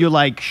and you're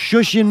like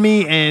shushing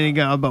me and you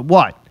go, but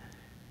what?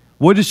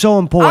 What is so I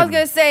was important?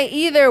 going to say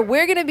either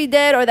we're going to be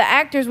dead or the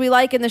actors we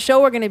like in the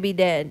show are going to be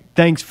dead.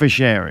 Thanks for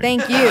sharing.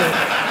 Thank you.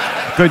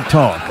 Good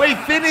talk. Wait,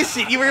 finish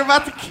it. You were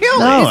about to kill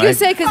No, me. I was going to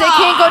say because they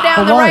can't go down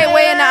For the what? right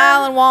way in the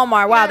aisle in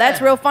Walmart. Wow,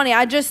 that's real funny.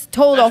 I just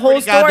told a whole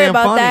pretty story goddamn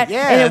about funny. that,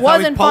 Yeah, and it that's how he's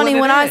wasn't pulling funny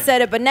it when I in.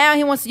 said it, but now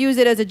he wants to use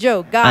it as a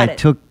joke. Got I it.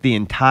 took the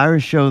entire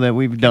show that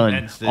we've done,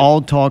 Condensed it.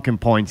 all talking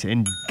points,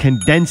 and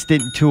condensed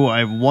it into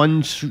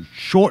a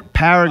short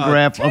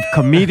paragraph of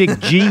comedic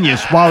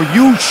genius while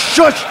you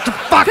shushed the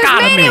fuck Because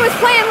out of me. Manny was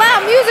playing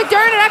loud music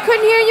during it. I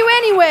couldn't hear you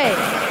anyway.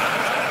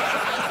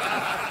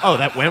 Oh,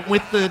 that went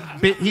with the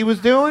bit he was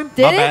doing?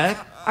 Did My it? bad.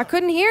 I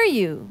couldn't hear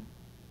you.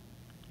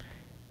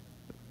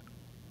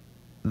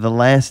 The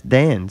Last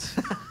Dance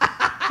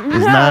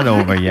is not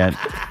over yet.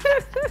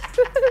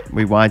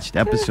 We watched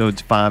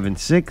episodes 5 and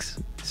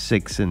 6.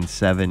 6 and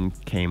 7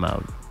 came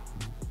out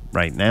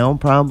right now,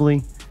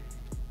 probably.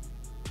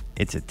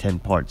 It's a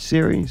 10-part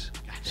series,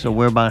 so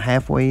we're about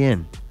halfway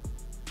in.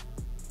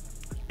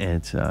 And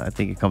it's, I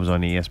think it comes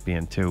on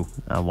ESPN too.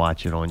 I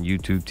watch it on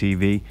YouTube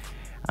TV.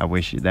 I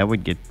wish that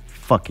would get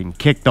fucking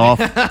kicked off.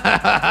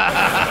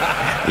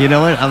 You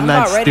know what? I'm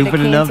not about ready to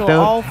stupid enough cancel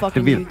though all to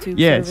fucking be. YouTube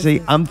Yeah, see,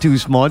 services. I'm too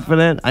smart for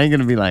that. I ain't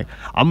gonna be like,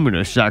 I'm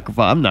gonna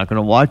sacrifice. I'm not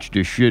gonna watch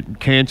this shit and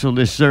cancel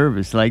this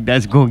service. Like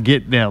that's gonna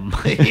get them.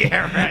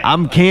 Yeah, right.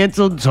 I'm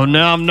canceled, so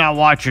now I'm not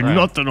watching Right.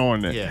 nothing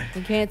on it. Yeah.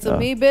 You cancel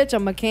me, bitch.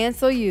 I'm going to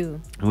cancel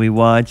you. We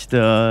watched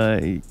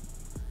the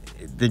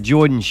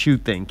Jordan shoe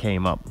thing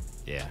came up.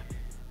 Yeah.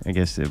 I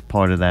guess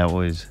part of that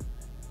was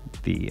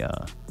the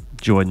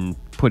Jordan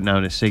putting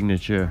out his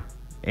signature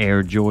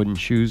Air Jordan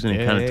shoes, and it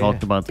Yeah, kind of yeah,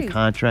 talked yeah. about the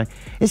contract.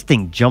 This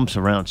thing jumps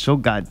around so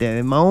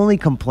goddamn. My only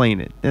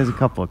complaint, there's a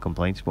couple of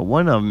complaints, but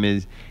one of them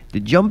is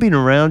the jumping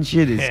around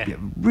shit is Yeah.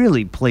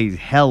 really plays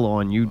hell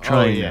on you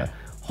trying yeah. to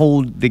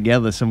hold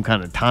together some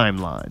kind of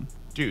timeline.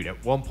 Dude,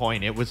 at one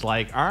point it was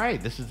like, all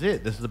right, this is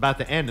it. This is about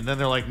to end. And then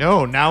they're like,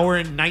 no, now we're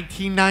in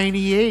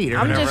 1998. Or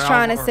I'm whatever. just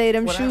trying to Or say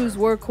them whatever. shoes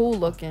were cool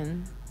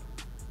looking.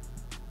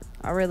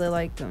 I really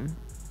liked them.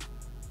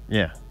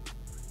 Yeah.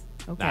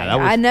 Okay. that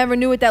was- I never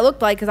knew what that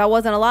looked like because I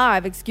wasn't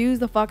alive. Excuse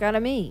the fuck out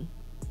of me.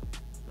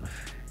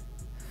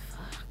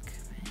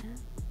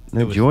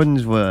 The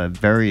Jordans were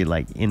very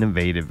like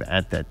innovative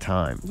at that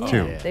time Yeah,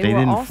 too. they They were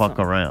didn't fuck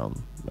awesome.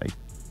 around. Like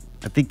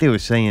I think they were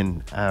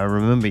saying. I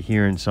remember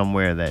hearing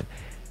somewhere that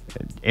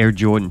Air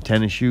Jordan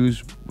tennis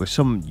shoes were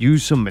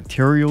used some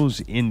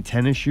materials in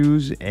tennis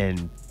shoes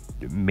and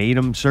made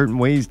them certain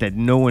ways that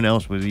no one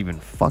else was even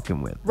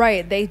fucking with.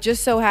 Right. They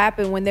just so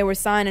happened when they were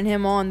signing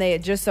him on, they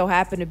had just so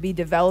happened to be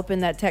developing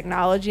that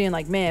technology. And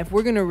like, man, if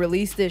we're going to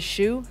release this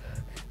shoe,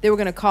 they were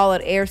going to call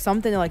it Air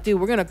something. They're like, dude,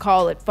 we're going to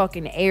call it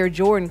fucking Air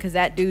Jordan because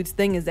that dude's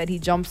thing is that he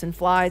jumps and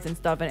flies and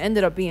stuff. And it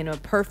ended up being a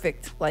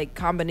perfect like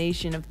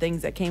combination of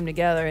things that came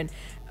together and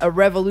a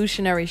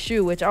revolutionary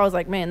shoe, which I was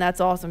like, man, that's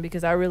awesome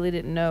because I really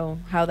didn't know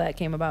how that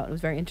came about. It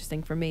was very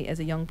interesting for me as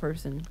a young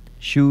person.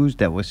 Shoes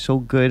that were so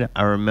good,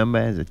 I remember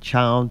as a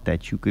child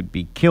that you could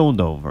be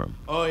killed over them.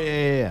 Oh,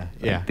 yeah.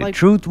 The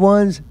truth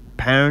was,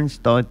 parents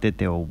thought that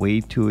they were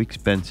way too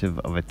expensive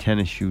of a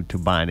tennis shoe to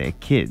buy their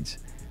kids.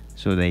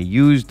 So they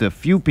used a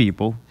few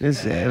people. It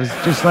was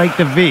just like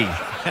the V,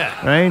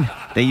 right?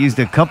 They used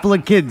a couple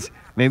of kids,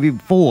 maybe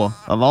 4.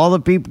 Of all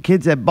the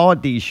kids that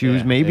bought these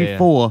shoes, maybe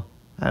 4.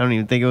 I don't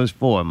even think it was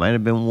 4. It might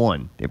have been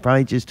 1. They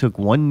probably just took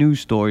one news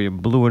story and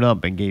blew it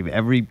up and gave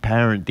every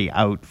parent the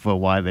out for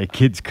why their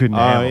kids couldn't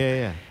have them.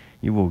 yeah.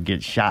 You will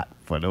get shot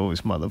for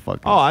those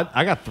motherfuckers. Oh,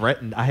 I got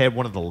threatened. I had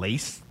one of the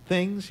lace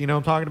things. You know what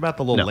I'm talking about?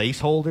 The little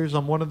lace holders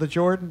on one of the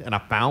Jordan. And I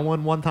found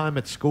one time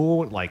at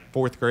school, like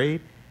 4th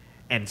grade.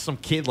 And some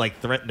kid like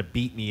threatened to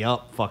beat me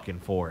up fucking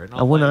for it.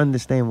 I want to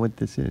understand what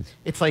this is.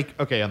 It's like,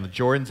 okay, on the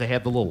Jordans, they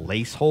have the little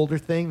lace holder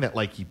thing that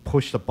like you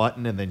push the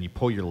button and then you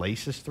pull your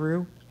laces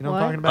through. You know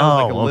what I'm talking about?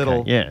 It's like a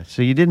little. Yeah.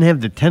 So you didn't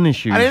have the tennis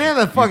shoes. I didn't have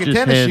the fucking You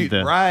just tennis had shoes.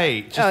 the-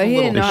 Right. Just Oh, a he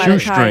little didn't know bit. how to tie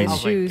shoestring. his I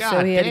was like, shoes, so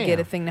God he had to damn. get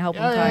a thing to help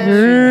him tie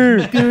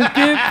his shoes.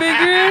 Can't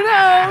figure it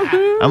out.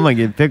 I'm going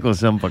to get Pickle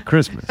some for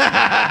Christmas.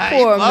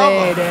 Poor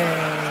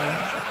Mayday.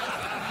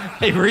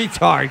 Hey,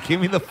 retard, give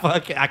me the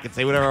fucking. I can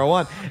say whatever I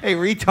want. Hey,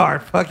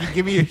 retard, fucking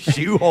give me your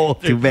shoe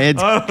holder. Too bad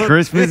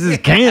Christmas is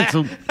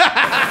canceled.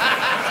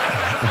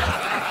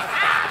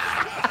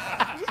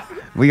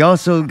 We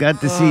also got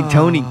to see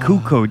Tony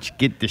Kukoc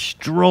get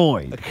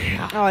destroyed.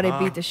 Oh, they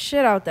beat the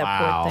shit out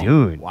that poor thing.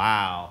 Dude.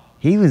 Wow.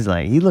 He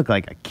looked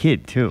like a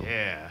kid, too.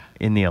 Yeah.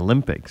 In the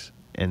Olympics.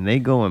 And they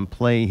go and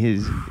play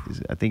his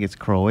I think it's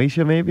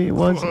Croatia, maybe it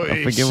was.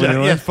 I forget what it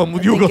was. Yes, from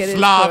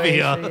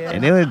Yugoslavia.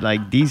 And they were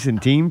like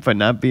decent team for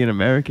not being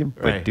American.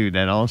 But Right. dude,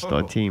 that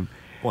all-star team.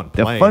 One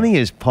The plane.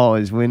 funniest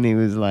part is when he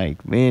was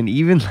like, man,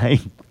 even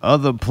like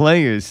other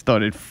players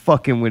started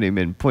fucking with him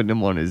and putting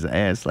him on his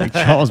ass. Like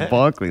Charles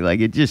Barkley. Like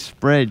it just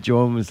spread.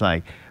 Jordan was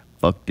like,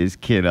 fuck this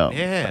kid up.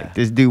 Yeah. Like,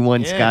 this dude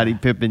won Yeah. Scottie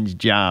Pippen's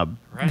dude,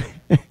 Right.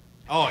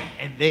 Oh,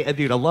 and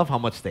dude, I love how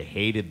much they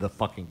hated the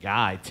fucking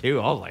guy too.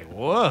 I was like,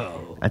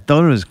 whoa. I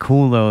thought it was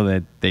cool though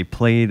that they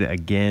played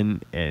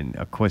again, and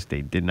of course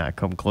they did not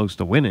come close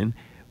to winning.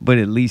 But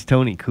at least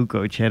Tony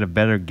Kukoc had a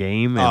better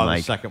game, and Oh, like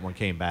the second one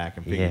came back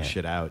and figured Yeah.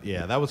 shit out.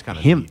 Yeah, that was kind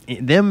of him,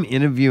 them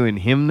interviewing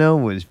him though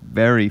was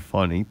very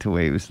funny. To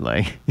where he was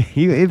like,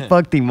 it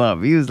fucked him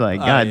up. He was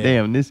like, Oh, God yeah.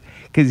 damn this,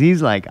 because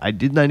he's like, I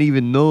did not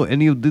even know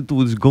any of this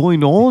was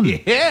going on.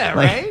 Yeah,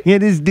 like, right? Yeah,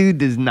 this dude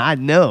does not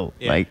know,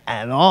 like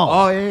at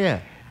all. Oh yeah.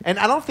 And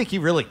I don't think he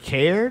really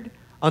cared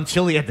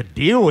until he had to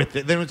deal with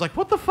it. Then it was like,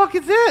 what the fuck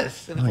is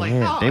this? And it's Oh, like,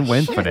 yeah, oh, they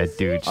went shit. for that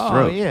dude's Oh,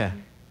 throat. yeah.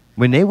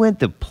 When they went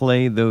to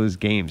play those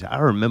games, I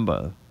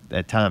remember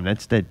that time.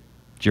 That's that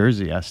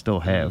jersey I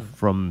still have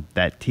from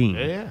that team.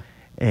 Mm. Yeah.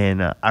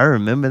 And I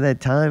remember that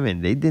time,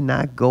 and they did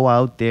not go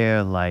out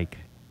there like,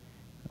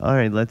 all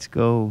right, let's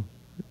go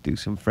do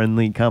some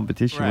friendly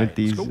competition Right. with Let's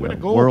these go win a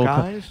gold, World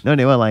guys. Cup. No,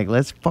 they were like,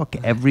 let's fuck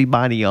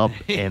everybody up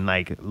and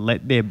like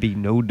let there be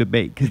no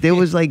debate. Because there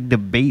was like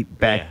debate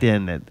back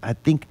then that I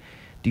think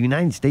the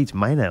United States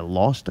might have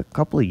lost a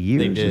couple of They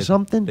years did. or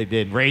something. They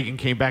did. Reagan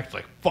came back. It's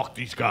like, fuck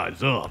these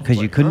guys up. Because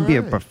you Like, couldn't be a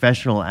all right.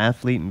 professional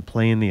athlete and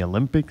play in the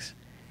Olympics.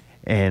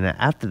 And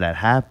after that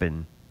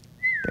happened,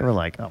 they were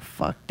like, oh,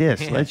 fuck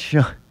this. Let's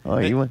show. Oh,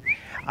 you want,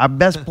 our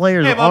best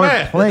players Hey, my aren't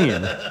man.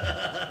 playing.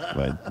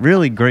 But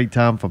really great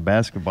time for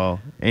basketball.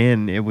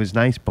 And it was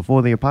nice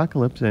before the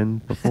apocalypse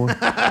and before the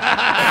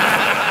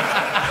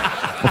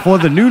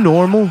new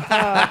normal.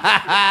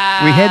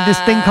 We had this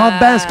thing called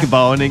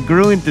basketball, and it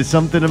grew into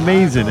something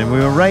amazing. And we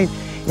were right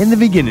in the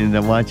beginning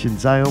of watching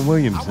Zion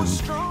Williamson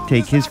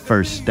take his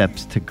first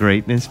steps to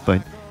greatness.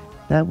 But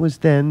that was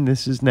then.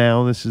 This is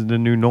now. This is the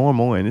new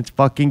normal, and it's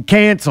fucking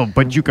canceled.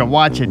 But you can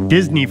watch a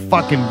Disney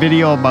fucking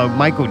video about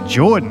Michael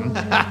Jordan.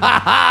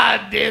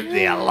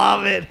 Disney, I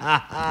love it.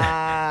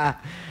 Yeah.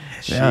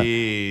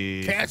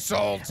 Jeez.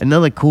 Canceled.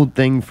 Another cool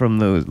thing from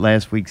those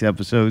last week's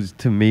episodes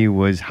to me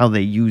was how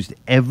they used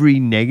every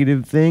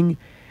negative thing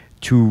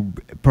to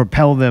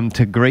propel them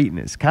to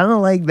greatness. Kind of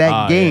like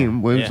that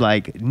game was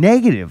like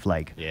negative,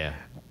 like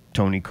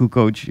Tony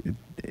Kukoc,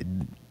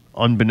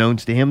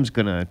 unbeknownst to him, is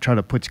going to try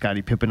to put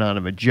Scottie Pippen out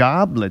of a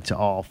job. Let's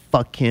all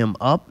fuck him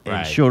up and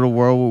Right. show the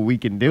world what we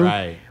can do.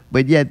 Right.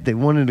 But yet, they're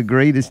one of the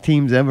greatest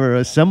teams ever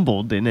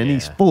assembled in any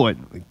sport.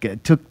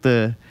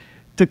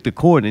 Took the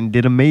court and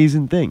did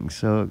amazing things.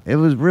 So it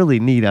was really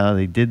neat how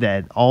they did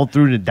that. All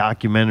through the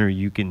documentary,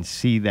 you can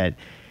see that it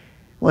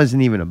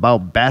wasn't even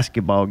about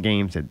basketball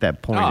games at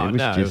that point. Oh, it was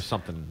no, just it was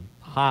something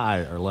high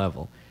or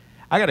level.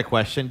 I got a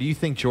question. Do you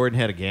think Jordan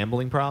had a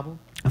gambling problem?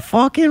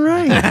 Fucking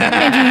right. I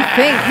mean, do you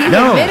think he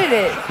No. admitted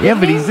it? Yeah, didn't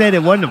but he said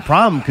it wasn't a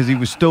problem because he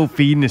was still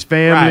feeding his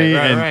family.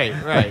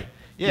 Right.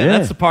 Yeah,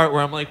 that's the part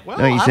where I'm like, well,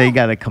 No, you I say he don't-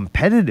 got a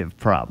competitive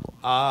problem.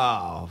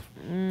 Oh,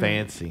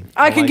 fancy.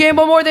 I can like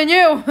gamble more than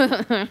you.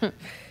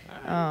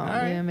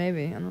 Yeah,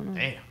 maybe. I don't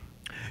know.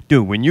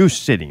 Dude, when you're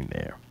sitting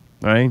there,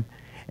 right,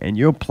 and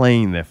you're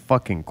playing the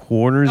fucking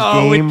quarters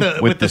Oh, game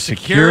with the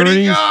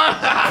security securities,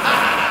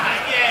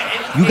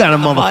 you got a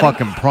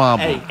motherfucking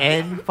problem. Hey,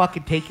 and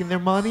fucking taking their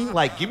money?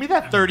 Like, give me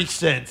that 30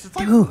 cents. It's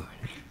like, Dude,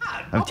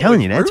 I'm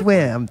telling you, that's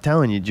where I'm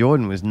telling you,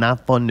 Jordan was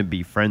not fun to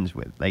be friends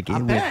with. Like, it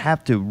would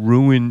have to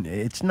ruin.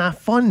 It's not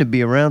fun to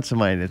be around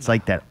somebody that's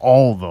like that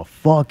all the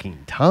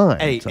fucking time.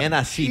 hey, It's like, and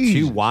I see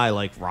Jesus. too why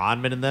like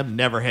Rodman and them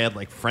never had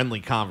like friendly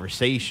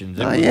conversations.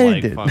 It Oh, was yeah,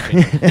 like they did.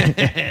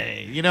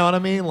 fucking, you know what I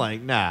mean?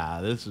 Like,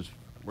 nah,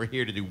 we're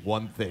here to do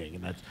one thing,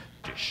 and that's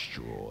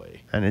destroy.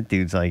 And that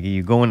dude's like,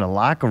 you go in the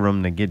locker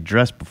room to get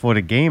dressed before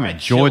the game, and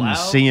chill Jordan's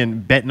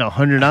out. betting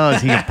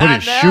 $100 he can put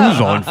his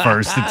shoes on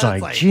first. It's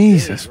like,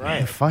 Jesus,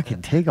 man,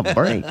 fucking take a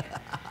break.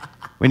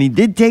 When he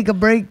did take a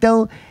break,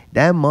 though,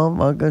 that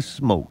motherfucker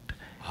smoked.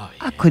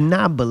 I could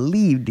not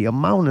believe the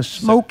amount of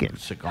smoking.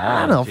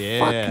 How the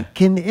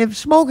fuck if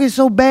smoking's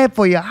so bad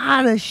for you,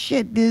 how the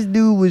shit this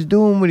dude was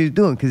doing what he's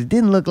doing? Because it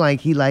didn't look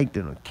like he liked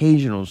an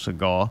occasional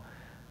cigar.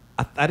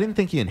 I didn't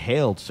think he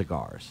inhaled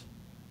cigars.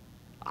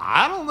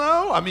 I don't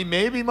know. I mean,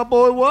 maybe my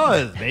boy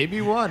was. Maybe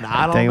he wasn't.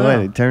 I Tell don't you know. what,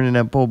 it turning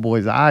that poor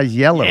boy's eyes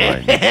yellow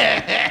right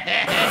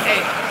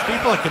now.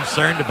 People are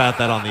concerned about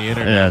that on the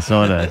internet. Yeah, I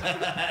saw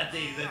that.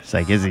 It's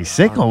like, is he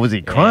sick or was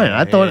he crying?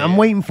 I thought I'm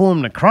waiting for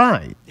him to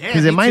cry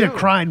because me it might have too.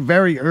 cried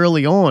very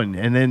early on,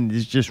 and then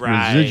it's just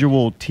Right.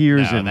 residual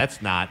tears. No, and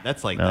that's not.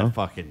 That's like No? that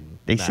fucking.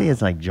 They say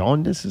it's like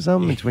jaundice or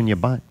something. It's when you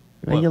buy.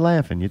 Why are you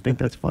laughing? You think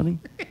that's funny?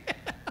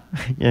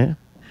 Yeah,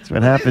 that's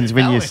what happens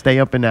when you stay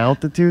up in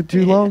altitude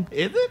too long.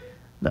 Is it?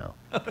 No.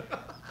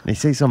 They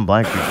say some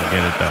black people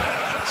get it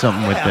though.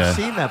 Something with I've the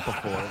seen that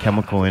before.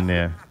 chemical in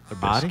their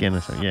body? skin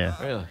or something. Yeah.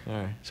 Really? All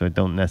right. So it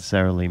don't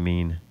necessarily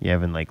mean you're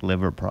having like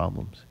liver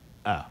problems.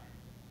 Oh.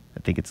 I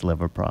think it's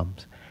liver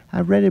problems.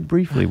 I read it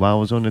briefly while I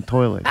was on the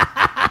toilet.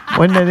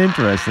 Wasn't that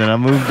interesting? I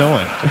moved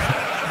on.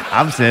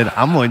 I've said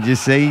I'm gonna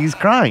just say he's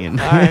crying.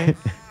 All right.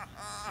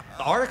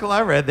 The article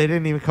I read, they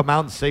didn't even come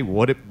out and say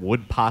what it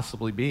would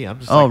possibly be. I'm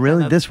just Oh, like,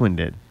 really? man, This one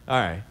did. All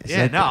right. Is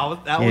Yeah. that No,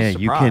 that was yeah, surprised.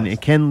 you can.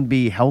 It can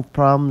be health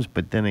problems,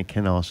 but then it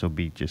can also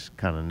be just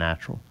kind of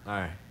natural. All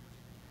right.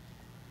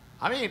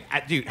 I mean,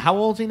 dude, how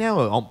old is he now?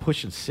 I'm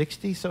pushing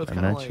 60, so it's I'm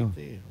kind of not like, sure.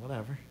 dude,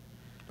 whatever.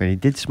 But he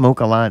did smoke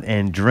a lot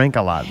and drink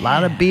a lot. A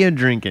lot of beer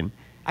drinking.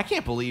 I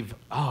can't believe.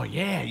 Oh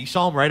yeah, you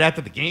saw him right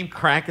after the game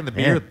cracking the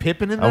beer Yeah. with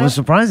Pippen in I there. was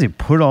surprised they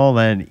put all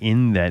that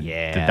in that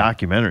the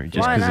documentary.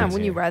 Just Why not? because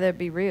Wouldn't you rather it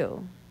be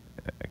real?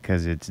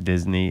 it's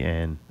Disney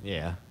and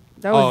Yeah.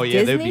 That was Oh,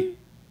 yeah, they'd Disney? be-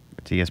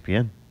 it's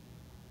ESPN.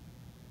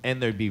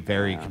 And they'd be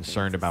very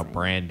concerned about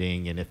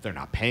branding, and if they're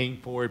not paying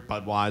for it,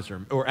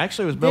 Budweiser, or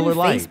actually it was Miller Didn't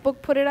Lite.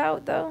 Facebook put it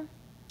out though?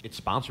 It's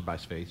sponsored by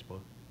Facebook.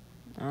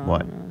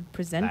 What?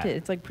 Presented.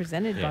 It's like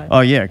presented by.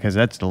 Oh yeah, because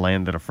that's the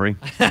land of the free.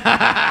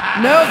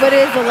 No, but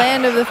it's the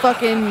land of the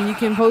fucking. You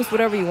can post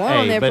whatever you want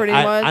on Hey, there, but pretty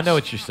I, much. I know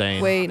what you're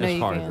saying. Wait, no, as you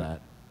far can't. as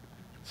that.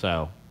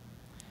 So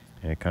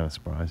Yeah, kind of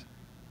surprised.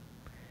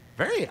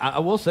 very. I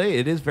will say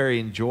it is very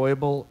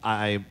enjoyable.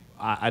 I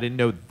didn't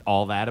know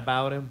all that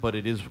about him, but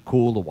it is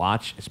cool to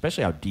watch,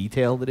 especially how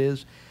detailed it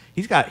is.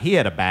 He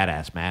had a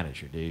badass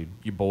manager, dude.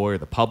 Your boy or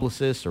the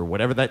publicist or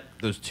whatever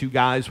those two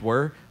guys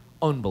were,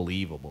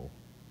 unbelievable.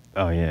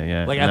 Oh yeah,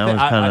 yeah. Like, and I that thi-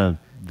 was I- kind of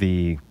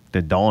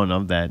the dawn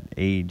of that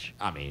age.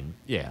 I mean,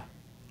 yeah.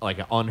 Like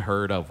an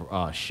unheard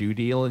of shoe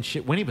deal and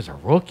shit. When he was a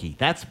rookie,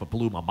 that's what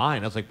blew my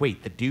mind. I was like,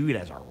 wait, the dude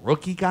as a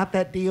rookie got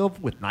that deal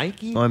with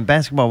Nike? Well, and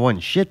basketball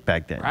wasn't shit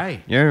back then.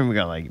 Right. You remember, we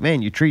got like,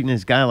 man, you're treating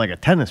this guy like a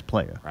tennis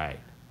player. Right.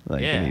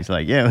 Like, Yeah. and he's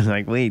like, yeah, it was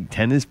like, wait,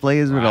 tennis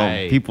players with all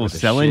Right, people with the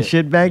selling shit.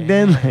 shit back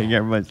then? Like,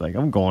 everybody's like,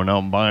 I'm going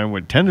out and buying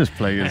what tennis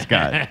players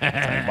got. It's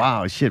like,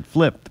 wow, shit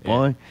flipped,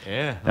 boy.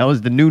 Yeah. That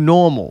was the new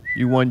normal.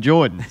 You won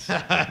Jordans.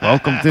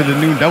 Welcome to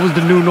that was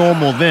the new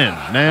normal then.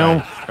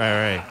 Now,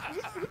 Right.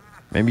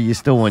 maybe you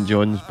still want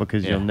Jordans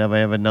because you'll never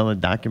have another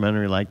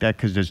documentary like that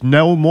because there's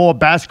no more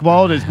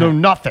basketball. There's no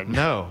nothing.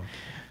 No.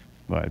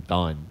 But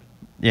Done.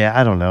 yeah,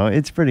 I don't know.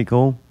 It's pretty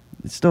cool.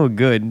 It's still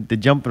good. The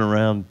jumping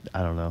around,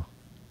 I don't know.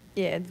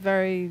 Yeah, it's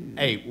very.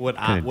 Hey, what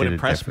Could've did it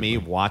impressed me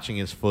watching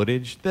his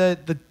footage,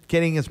 the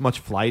getting as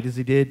much flight as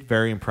he did,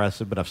 very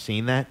impressive, but I've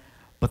seen that.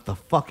 But the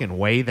fucking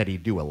way that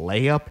he'd do a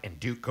layup and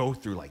go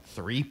through like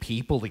 3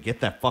 people to get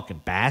that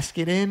fucking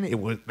basket in,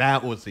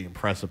 that was the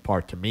impressive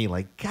part to me.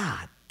 Like,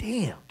 god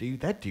damn,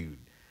 dude, that dude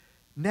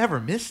never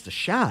missed a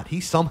shot.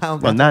 He somehow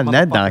got Well, not in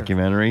that motherfucker-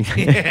 documentary.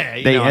 Yeah,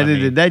 you They know what I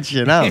edited mean. that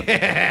shit out.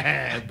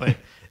 Yeah, but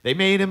they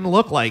made him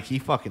look like he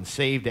fucking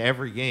saved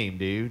every game,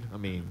 dude. I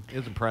mean, it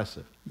was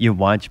impressive. You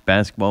watch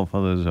basketball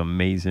for those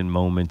amazing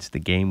moments, the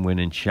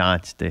game-winning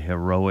shots, the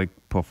heroic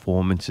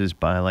performances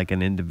by like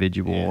an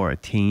individual or a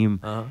team.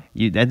 Uh-huh.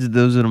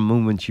 Those are the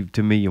moments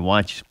to me you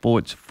watch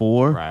sports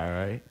for.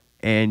 Right.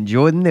 And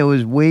Jordan, there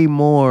was way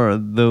more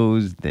of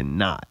those than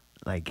not.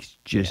 like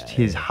just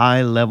his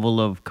high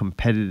level of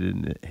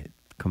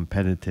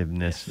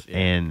competitiveness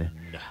and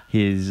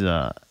his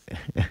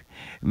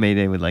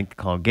Mayday would like to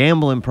call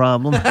gambling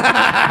problem.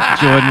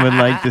 Jordan would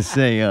like to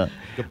say what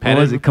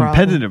was it?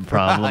 Competitive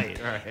problem. Right.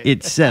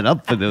 It's set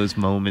up for those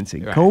moments.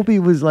 And Right. Kobe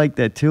was like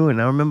that too.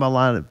 And I remember a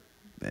lot of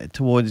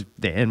towards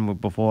the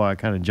end before I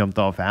kind of jumped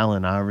off,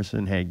 Allen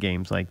Iverson had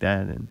games like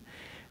that. And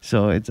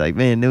so it's like,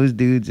 man, those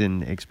dudes,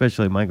 and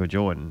especially Michael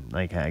Jordan,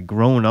 like had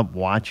grown up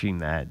watching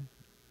that,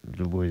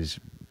 was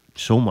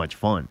so much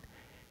fun.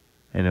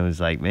 And it was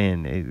like,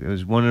 man, it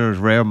was one of those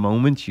rare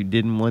moments you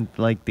didn't want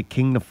like the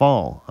king to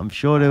fall. I'm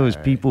sure there was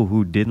people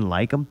who didn't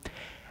like him.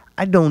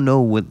 I don't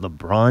know what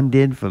LeBron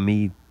did for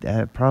me.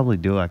 I probably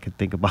do. I could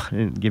think about it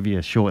and give you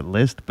a short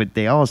list, but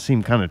they all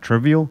seem kind of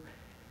trivial.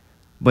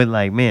 But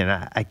like,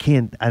 man, I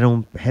can't. I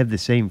don't have the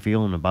same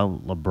feeling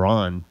about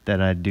LeBron that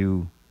I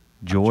do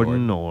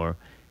Jordan or,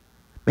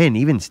 man,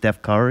 even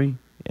Steph Curry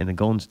and the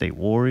Golden State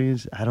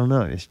Warriors. I don't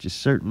know. It's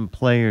just certain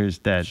players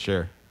that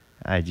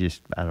I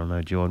don't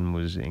know. Jordan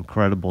was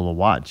incredible to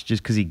watch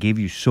just because he gave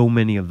you so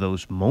many of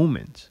those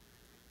moments.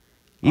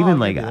 Even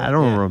like, I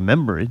don't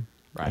remember it.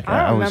 Right. Like,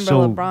 I don't was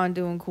remember LeBron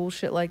doing cool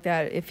shit like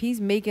that. If he's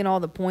making all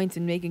the points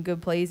and making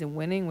good plays and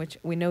winning, which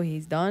we know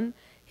he's done,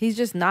 he's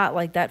just not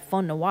like that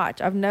fun to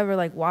watch. I've never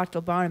like watched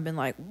LeBron and been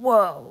like,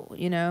 whoa,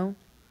 you know?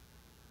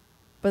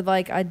 But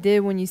like I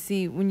did when you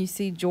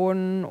see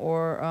Jordan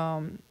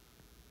or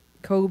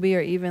Kobe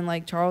or even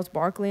like Charles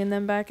Barkley and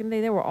them back in the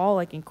day, they were all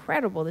like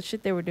incredible. The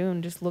shit they were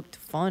doing just looked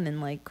fun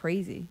and like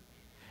crazy.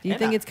 Do you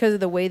think it's because of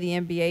the way the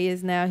NBA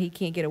is now? He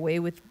can't get away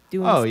with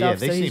doing stuff. Oh yeah,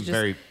 they so seem he's just,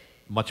 very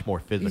much more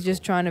physical. He's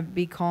just trying to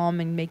be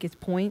calm and make his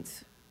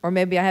points. Or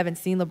maybe I haven't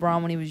seen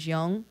LeBron when he was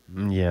young.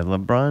 Yeah,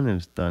 LeBron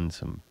has done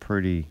some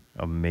pretty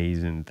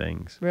amazing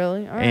things.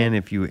 Really? All right. And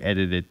if you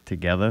edit it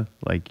together,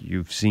 like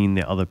you've seen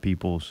the other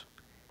people's.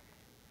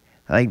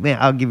 Like, man,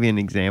 I'll give you an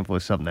example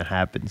of something that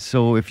happened.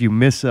 So if you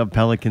miss a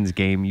Pelicans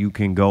game, you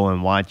can go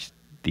and watch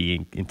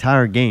the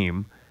entire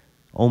game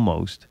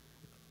almost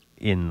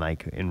in a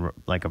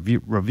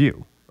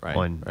review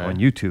on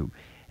YouTube.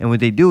 And what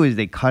they do is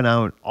they cut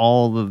out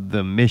all of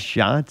the missed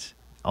shots,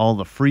 all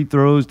the free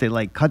throws. They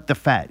like cut the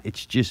fat.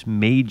 It's just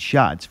made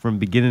shots from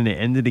beginning to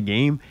end of the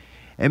game.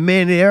 And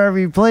man,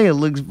 every player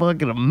looks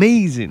fucking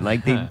amazing.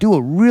 Like they do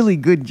a really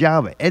good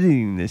job of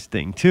editing this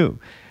thing too.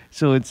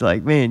 So it's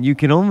like, man, you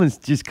can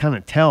almost just kind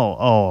of tell,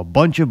 a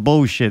bunch of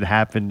bullshit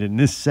happened in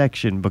this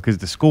section because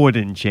the score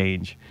didn't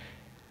change.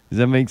 Does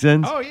that make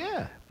sense? Oh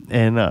yeah.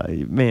 And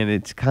man,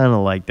 it's kind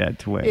of like that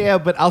to where. Yeah,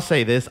 but I'll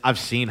say this: I've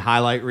seen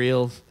highlight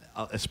reels,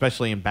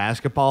 especially in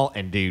basketball,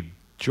 and dude,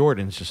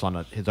 Jordan's just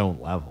on his own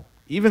level.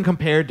 Even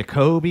compared to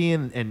Kobe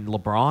and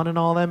LeBron and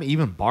all them,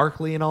 even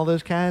Barkley and all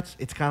those cats,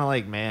 it's kind of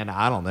like, man,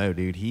 I don't know,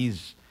 dude.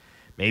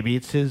 Maybe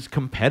it's his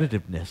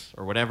competitiveness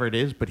or whatever it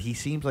is, but he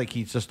seems like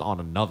he's just on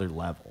another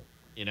level.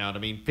 You know what I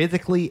mean?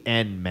 Physically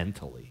and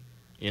mentally,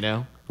 you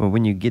know? Well,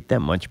 when you get that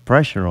much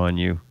pressure on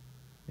you,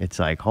 it's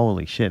like,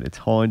 holy shit, it's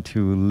hard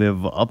to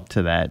live up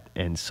to that.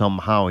 And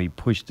somehow he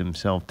pushed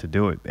himself to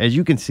do it. As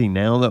you can see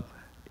now, though,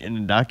 in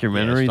the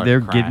documentary, starting they're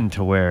to crack. getting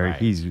to where Right.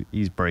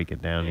 he's breaking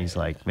down. He's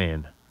like,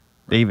 man,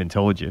 they even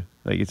told you.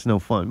 Like, it's no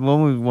fun.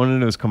 One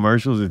of those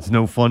commercials, it's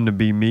no fun to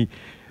be me.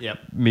 Yep.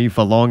 Me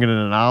for longer than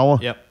an hour.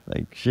 Yep.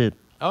 Like, shit.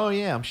 Oh,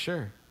 yeah, I'm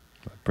sure.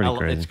 Pretty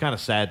crazy. It's kind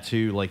of sad,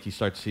 too. Like, you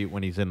start to see it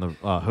when he's in the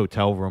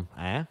hotel room.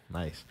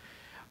 Nice.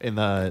 In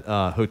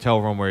the hotel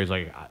room where he's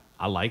like,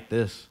 I like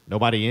this.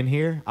 Nobody in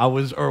here?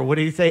 Or what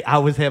did he say? I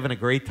was having a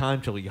great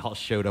time till y'all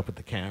showed up with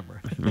the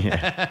camera.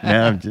 Yeah.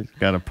 Now I've just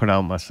got to put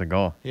out my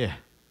cigar. Yeah.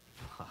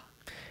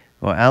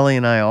 Well, Allie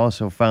and I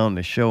also found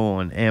a show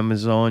on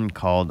Amazon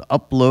called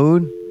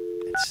Upload.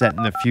 It's set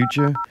in the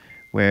future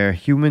where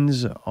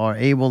humans are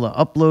able to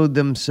upload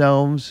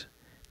themselves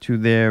to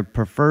their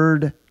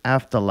preferred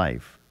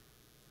afterlife.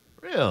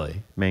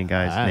 Really? Main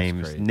guy's That's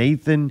name is crazy.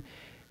 Nathan,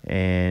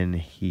 and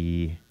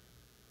he's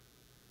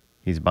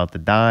about to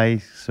die,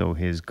 so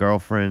his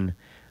girlfriend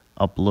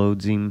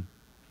uploads him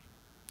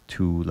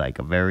to like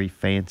a very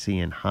fancy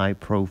and high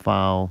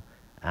profile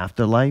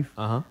afterlife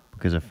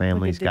because her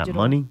family's got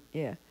digital- money.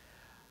 Yeah.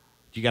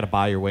 You got to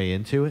buy your way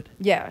into it?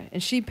 Yeah.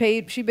 And she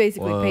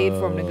basically paid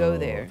for him to go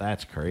there.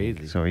 That's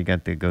crazy. So he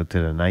got to go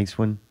to the nice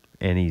one,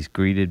 and he's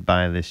greeted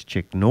by this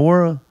chick,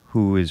 Nora,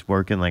 who is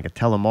working like a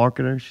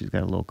telemarketer. She's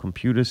got a little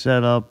computer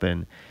set up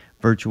and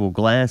virtual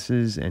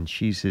glasses, and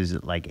she's his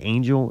like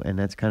angel, and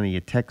that's kind of your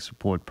tech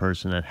support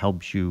person that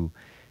helps you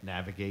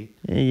Navigate.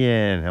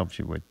 Yeah, and helps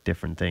you with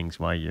different things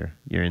while you're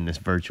in this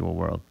virtual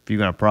world. If you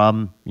got a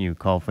problem, you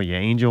call for your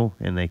angel,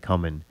 and they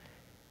come and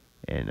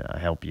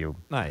help you.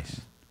 Nice.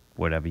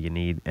 Whatever you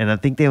need. And I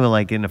think they were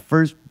like in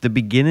the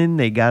beginning,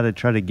 they got to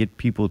try to get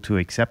people to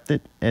accept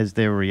it as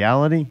their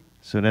reality.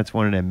 So that's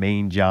one of their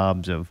main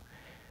jobs of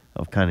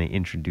kind of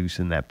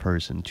introducing that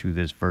person to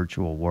this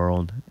virtual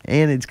world.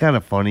 And it's kind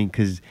of funny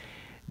because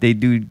they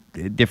do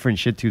different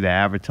shit to the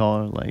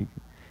avatar. Like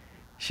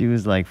she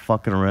was like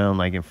fucking around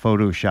like in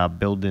Photoshop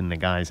building the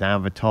guy's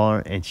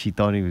avatar, and she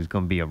thought he was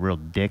going to be a real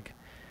dick.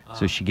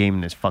 So she gave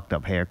him this fucked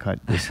up haircut,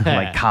 this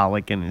like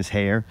colic in his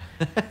hair.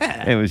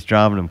 It was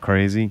driving him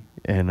crazy,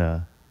 and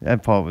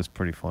that part was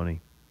pretty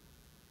funny.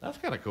 That's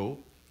kind of cool.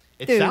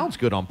 It Dude. sounds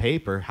good on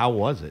paper. How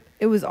was it?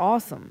 It was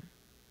awesome.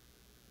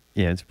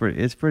 Yeah, it's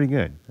pretty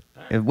good.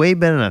 It's way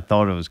better than I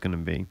thought it was gonna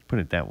be. Put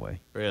it that way.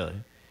 Really?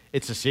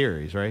 It's a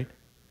series, right?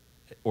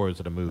 Or is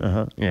it a movie? Yeah,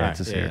 All it's a right,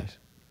 yeah. series.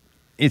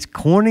 It's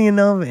corny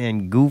enough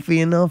and goofy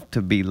enough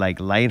to be like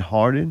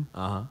lighthearted.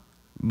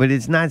 But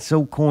it's not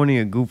so corny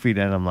or goofy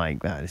that I'm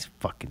like, wow, this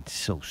fucking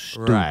so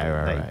stupid.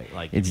 Right.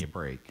 Like, give it's, me a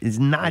break. It's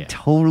not Yeah.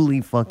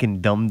 totally fucking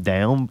dumbed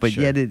down, but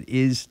Sure. yet it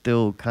is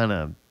still kind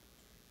of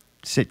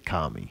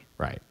sitcom-y.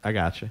 Right. I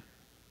got you.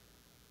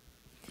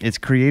 It's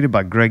created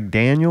by Greg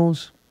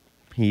Daniels.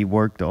 He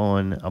worked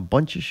on a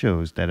bunch of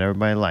shows that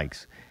everybody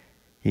likes.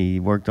 He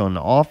worked on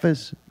The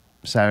Office,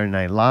 Saturday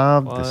Night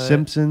Live, The What?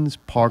 Simpsons,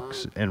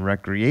 Parks and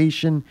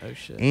Recreation, Oh,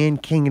 shit.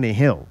 and King of the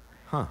Hill.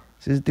 Huh.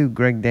 So this dude,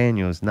 Greg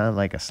Daniels, not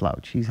like a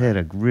slouch. He's had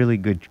a really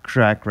good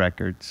track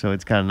record, so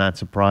it's kind of not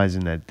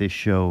surprising that this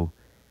show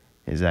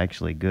is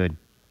actually good.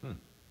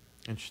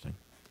 Interesting.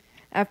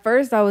 At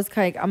first, I was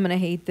like, I'm gonna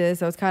hate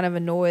this. I was kind of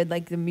annoyed,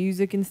 like the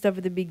music and stuff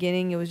at the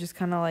beginning. It was just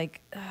kind of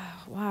like,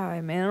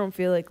 why, man? I don't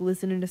feel like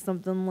listening to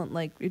something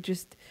like it.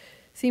 Just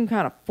seemed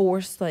kind of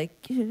forced, like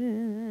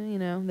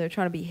they're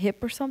trying to be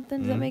hip or something.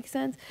 Does that make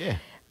sense? Yeah.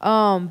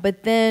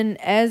 But then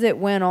as it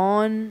went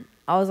on,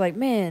 I was like,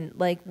 man,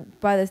 like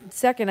by the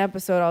second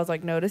episode, I was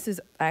like, no, this is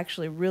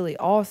actually really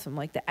awesome.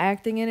 Like the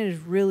acting in it is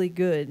really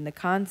good, and the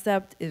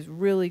concept is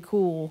really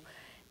cool.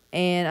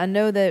 And I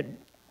know that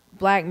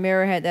Black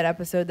Mirror had that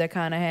episode that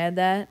kind of had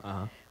that.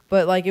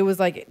 But like it was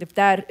like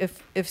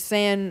if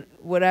San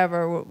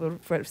Junipero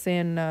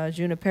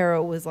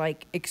was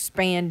like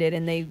expanded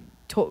and they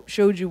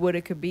showed you what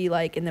it could be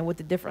like, and then what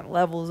the different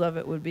levels of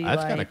it would be. That's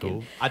like. kind of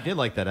cool. I did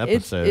like that It's-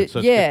 episode, so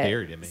it's yeah. good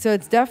theory to me. So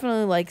it's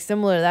definitely like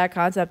similar to that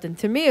concept, and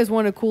to me, it's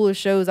one of the coolest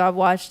shows I've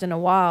watched in a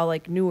while.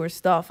 Like newer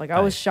stuff. Like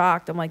I was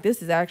shocked. I'm like,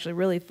 this is actually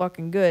really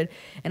fucking good,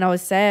 and I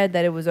was sad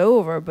that it was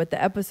over. But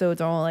the episodes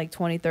are only like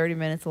 20, 30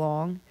 minutes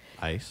long.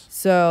 Nice.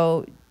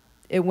 So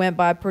it went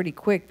by pretty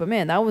quick. But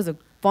man, that was a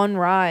fun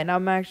ride, and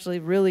I'm actually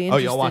really Oh,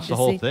 interested. y'all watched to the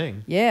whole see-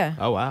 thing? Yeah.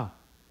 Oh, wow.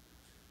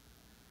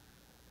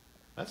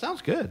 That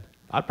sounds good.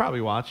 I'd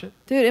probably watch it.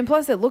 Dude, and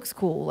plus it looks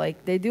cool.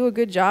 Like they do a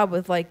good job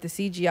with like the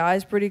CGI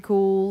is pretty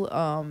cool,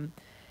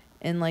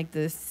 and like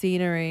the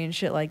scenery and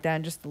shit like that,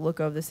 and just the look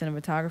of the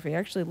cinematography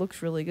actually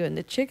looks really good. And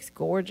the chick's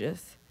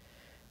gorgeous.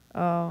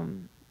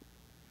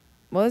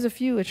 Well, there's a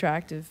few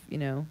attractive,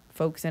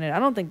 folks in it. I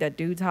don't think that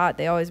dude's hot.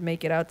 They always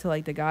make it out to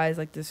like the guy's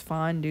like this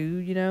fine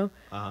dude,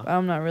 Uh-huh. But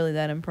I'm not really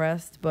that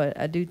impressed. But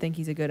I do think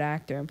he's a good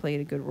actor and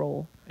played a good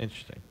role.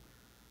 Interesting.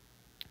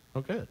 Oh,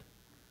 good.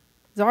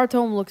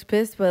 Zartome looks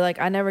pissed, but like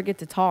I never get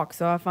to talk,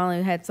 so I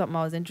finally had something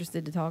I was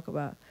interested to talk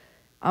about.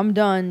 I'm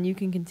done. You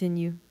can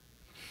continue.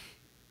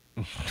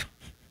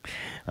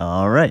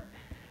 All right.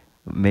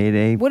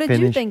 Mayday. What did you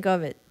finished- think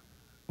of it?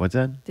 What's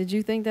that? Did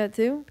you think that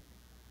too?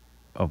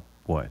 Oh,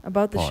 what?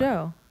 About the Part?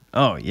 show?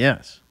 Oh,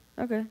 yes.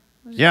 Okay. I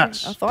was just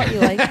Yes. I thought you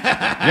liked it.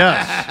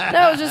 Yes.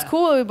 No, it was just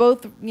cool. We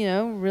both,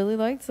 really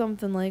liked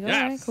something. Like, all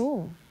right,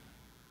 cool.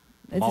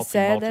 It's just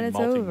sad that it's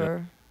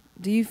over.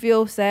 Do you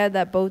feel sad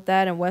that both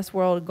that and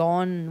Westworld are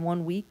gone in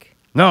 1 week?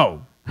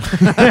 No. Okay.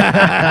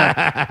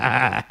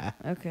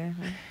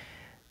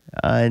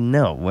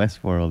 No,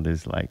 Westworld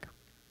is like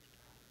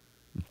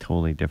a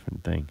totally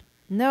different thing.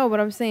 No, but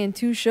I'm saying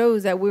 2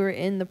 shows that we were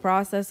in the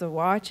process of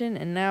watching,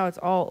 and now it's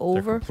all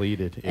over.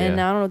 completed, And yeah.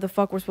 now I don't know what the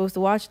fuck we're supposed to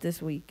watch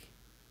this week.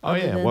 Oh, Other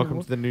yeah. than-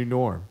 Welcome to the new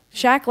norm.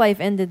 Shack Life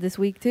ended this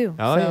week, too.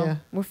 Oh, so yeah.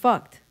 We're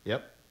fucked.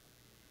 Yep.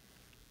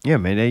 Yeah,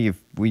 Mayday,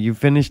 you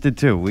finished it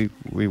too.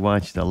 We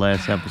watched the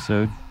last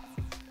episode.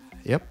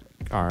 Yep.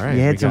 All right.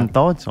 You had we some got-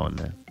 thoughts on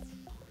that.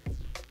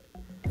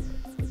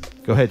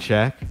 Go ahead,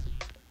 Shaq.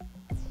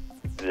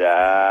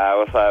 Yeah,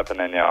 what's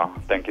happening, y'all?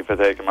 Thank you for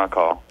taking my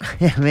call.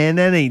 Yeah, man,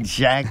 that ain't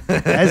Shaq.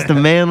 That's the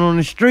man on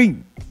the street.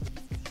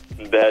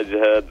 Dad, you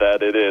heard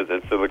that it is.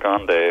 It's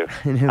Silicon Dave.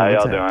 How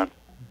y'all What's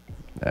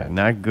doing?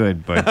 Not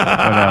good, but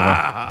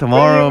whatever.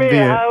 Tomorrow will What do be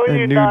you mean? a How are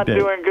you new not day.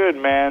 doing good,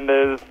 man?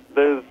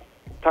 There's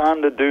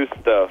time to do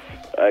stuff,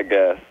 I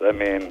guess. I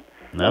mean,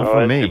 Not I for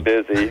know me. Too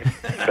busy,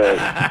 but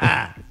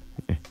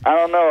I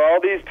don't know. All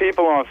these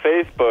people on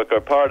Facebook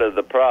are part of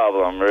the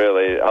problem,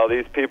 really. All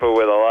these people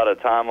with a lot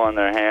of time on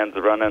their hands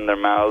running their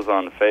mouths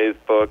on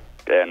Facebook,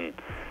 and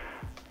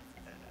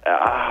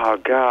oh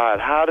God,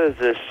 how does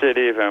this shit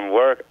even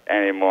work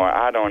anymore?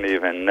 I don't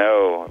even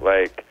know.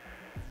 Like,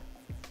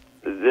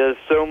 there's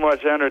so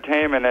much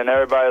entertainment, and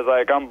everybody's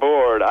like, I'm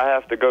bored. I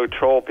have to go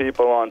troll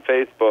people on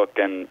Facebook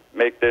and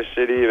make this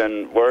shit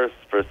even worse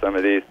for some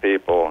of these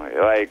people.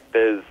 Like,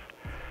 there's,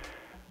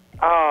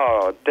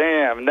 oh,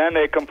 damn. And then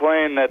they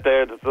complain that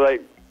there's,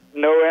 like,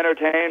 no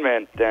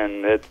entertainment,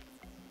 and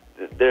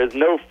there's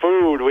no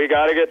food. We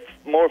got to get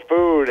more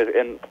food.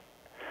 And,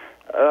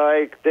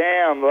 like,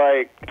 damn,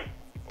 like,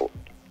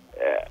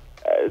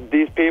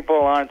 these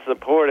people aren't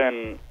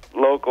supporting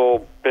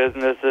local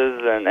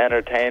businesses and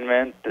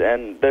entertainment,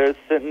 and they're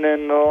sitting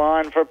in the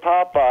line for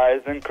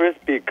Popeyes and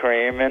Krispy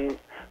Kreme and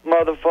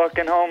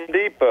motherfucking Home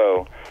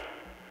Depot.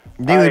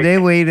 Dude, they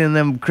wait in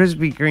them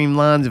Krispy Kreme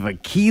lines of a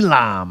key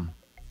lime.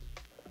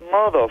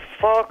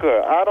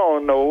 Motherfucker, I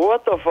don't know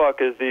what the fuck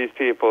is these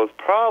people's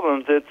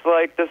problems. It's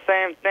like the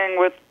same thing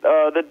with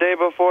the day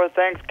before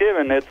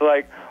Thanksgiving. It's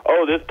like,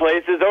 oh, this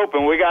place is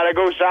open. We gotta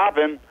go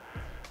shopping.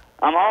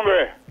 I'm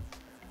hungry.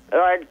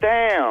 Like,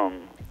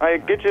 damn.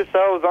 Like, get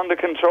yourselves under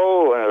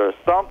control or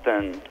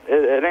something.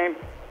 It ain't...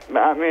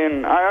 I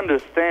mean, I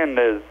understand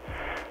there's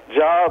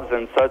jobs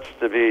and such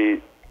to be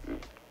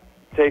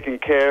taken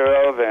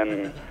care of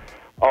and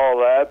all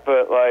that,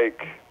 but,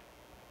 like...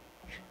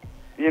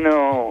 You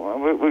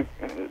know,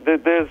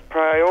 there's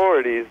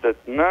priorities that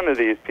none of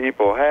these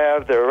people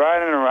have. They're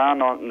riding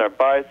around on their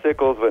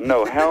bicycles with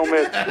no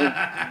helmets.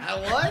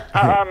 What?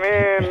 I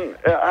mean,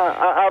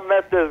 I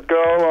met this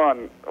girl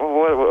on,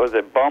 what was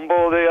it,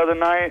 Bumble the other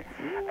night?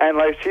 And,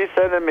 like, she's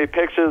sending me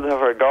pictures of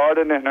her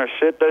garden and her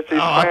shit that she's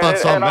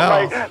planted. And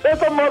I'm like,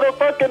 that's a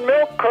motherfucking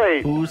milk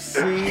crate.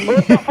 Pussy.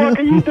 What the fuck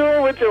are you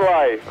doing with your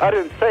life? I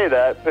didn't say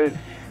that, but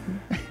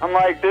I'm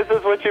like, this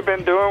is what you've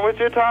been doing with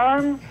your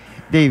time?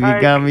 Dave,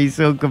 you got me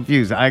so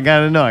confused. I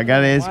gotta know. I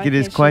gotta ask you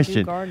this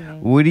question.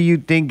 What do you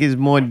think is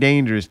more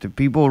dangerous? The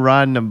people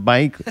riding a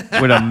bike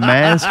with a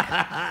mask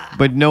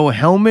but no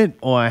helmet,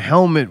 or a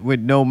helmet with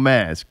no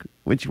mask?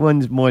 Which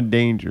one's more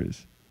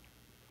dangerous?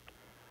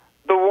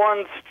 The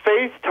ones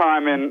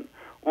FaceTiming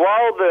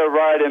while they're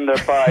riding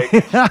their bike.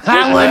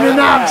 I want an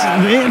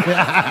option, man.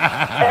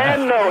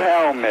 And no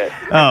helmet.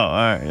 Oh,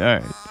 all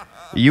right.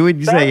 You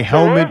would say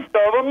helmet. The rest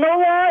of them, no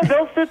lie.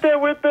 They'll sit there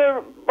with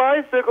their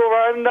bicycle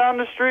riding down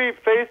the street,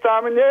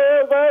 FaceTiming.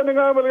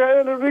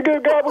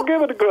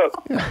 Give it a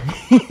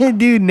go.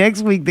 Dude,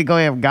 next week they're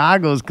going to have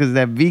goggles because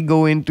that V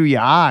go in through your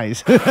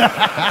eyes. Well,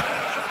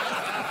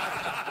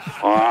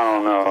 I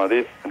don't know.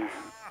 These...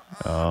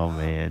 Oh,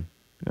 man.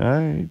 All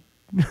right.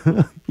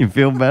 You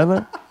feel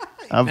better?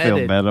 I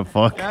feel better,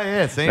 fuck.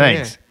 Yeah, same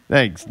Thanks. here.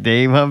 Thanks,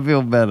 Dave. I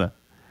feel better.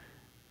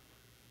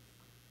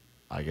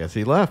 I guess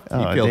he left. He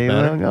Oh, feels Dave,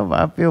 better.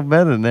 I feel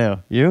better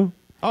now. You?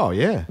 Oh,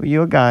 yeah. Well,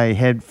 your guy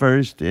head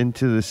first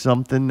into the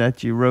something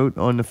that you wrote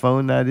on the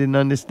phone that I didn't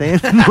understand.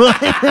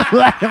 What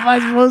am I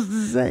supposed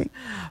to say?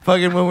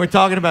 Fucking when we're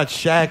talking about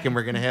Shaq and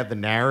we're going to have the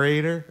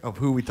narrator of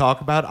who we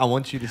talk about, I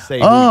want you to say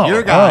Oh,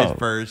 your guys oh.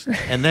 first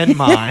and then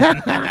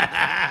mine.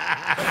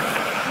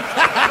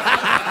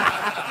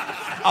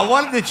 I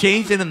wanted to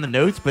change it in the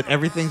notes, but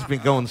everything's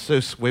been going so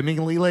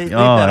swimmingly lately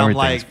Oh, that I'm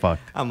everything's like,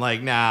 fucked.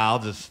 Nah, I'll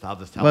just tell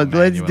Well, him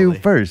let's do manually.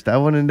 first. I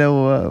want to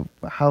know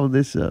how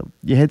this.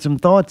 You had some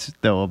thoughts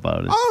though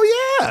about it.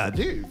 Oh yeah,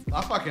 dude!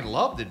 I fucking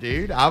loved it,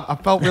 dude. I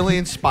felt really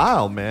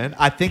inspired, man.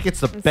 I think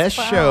it's the best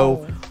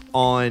show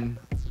on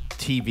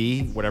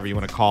TV, whatever you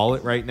want to call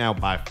it, right now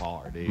by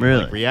far, dude.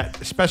 Really?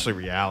 Like, especially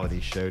reality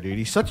show, dude.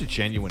 He's such a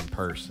genuine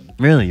person.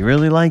 Really, you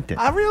really liked it.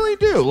 I really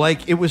do.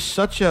 Like, it was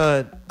such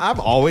a... I've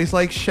always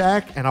liked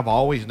Shaq, and I've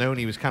always known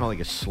he was kind of like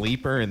a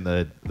sleeper in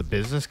the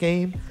business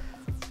game.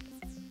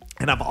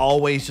 And I've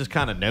always just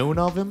kind of known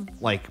of him,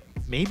 like,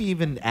 maybe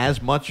even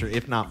as much or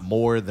if not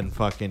more than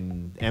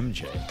fucking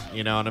MJ.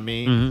 You know what I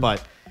mean? Mhm.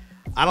 But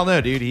I don't know,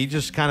 dude. He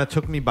just kind of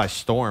took me by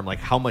storm, like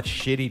how much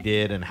shit he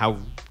did and how...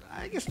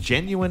 I guess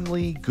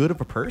genuinely good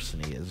of a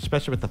person he is,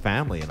 especially with the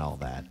family and all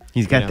that.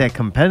 He's got You know? that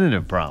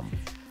competitive problem.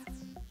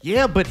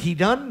 Yeah, but he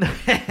done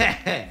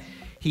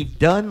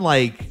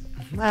like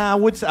I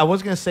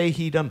was gonna say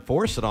he done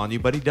force it on you,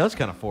 but he does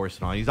kind of force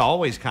it on you. He's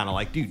always kind of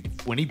like, dude,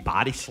 when he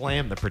body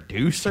slammed the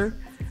producer,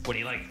 when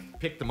he like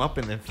picked him up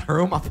and then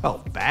threw him, I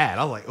felt bad.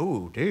 I was like,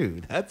 ooh,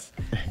 dude, that's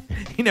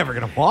he never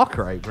gonna walk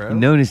right, bro.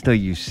 Notice though,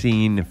 you've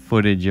seen the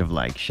footage of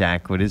like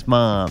Shaq with his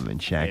mom and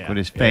Shaq with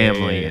his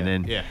family, and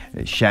then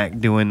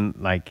Shaq doing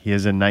like,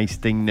 here's a nice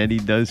thing that he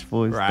does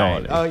for his Right.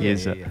 daughter. Oh, yeah,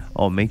 Here's yeah.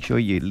 Oh, make sure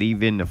you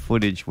leave in the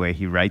footage where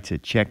he writes a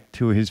check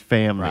to his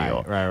family.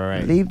 Right, or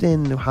right. Leave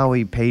in how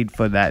he paid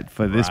for that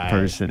for this Right,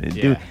 person. And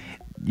yeah. dude,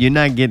 you're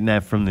not getting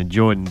that from the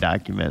Jordan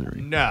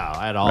documentary. No,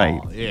 at all. Right.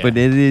 Yeah. But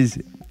it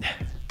is.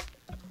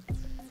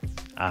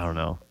 I don't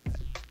know.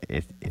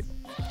 It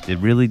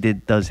really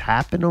does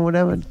happen or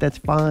whatever. That's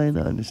fine.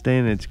 I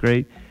understand. It's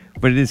great.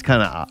 But it is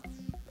kind of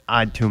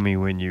odd to me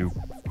when you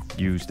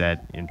use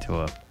that into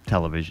a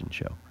television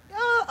show.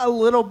 A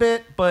little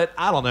bit, but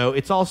I don't know.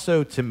 It's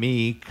also to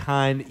me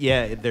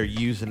they're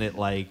using it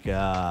like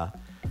a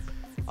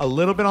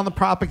little bit on the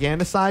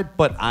propaganda side,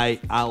 but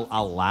I'll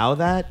allow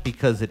that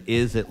because it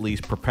is at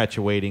least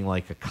perpetuating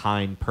like a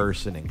kind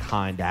person and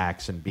kind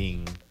acts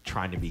and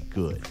trying to be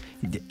good.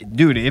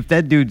 Dude, if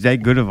that dude's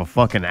that good of a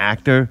fucking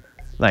actor,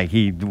 like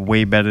he's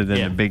way better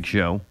than the Big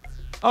Show.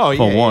 Oh,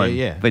 for yeah, one.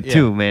 yeah. But Yeah.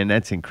 two, man,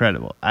 that's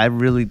incredible. I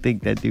really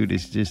think that dude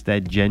is just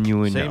that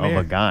genuine Same of here.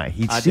 a guy.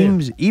 He I do.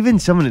 seems, even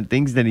some of the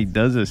things that he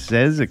does or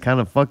says are kind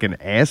of fucking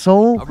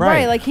asshole.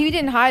 Right. Like he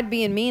didn't hide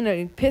being mean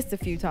or pissed a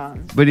few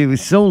times. But he was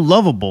so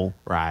lovable.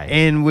 Right.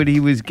 And when he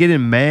was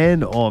getting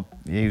mad or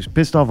he was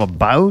pissed off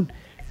about,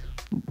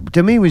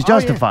 to me was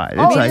justified.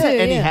 Oh, It's yeah, like,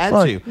 and he had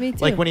fuck. to. Me too.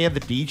 Like when he had the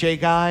DJ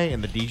guy,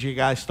 and the DJ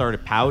guy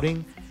started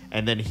pouting,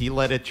 and then he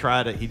let it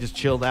he just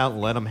chilled out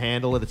and let him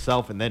handle it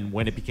itself. And then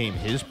when it became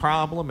his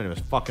problem and it was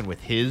fucking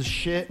with his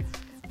shit,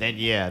 then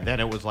then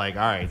it was like,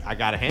 all right, I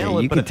gotta handle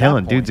it. You But can at tell that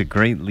him, dude's a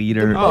great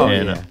leader. Oh,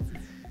 and, yeah.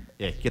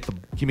 Yeah,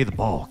 give me the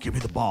ball. Give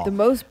me the ball. The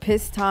most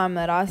pissed time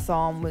that I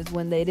saw him was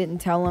when they didn't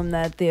tell him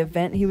that the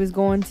event he was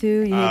going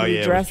to, he had to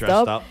be dressed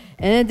up.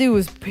 And that dude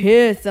was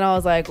pissed, and I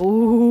was like,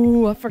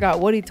 ooh, I forgot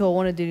what he told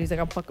one of the dudes. He's like,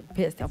 I'm fucking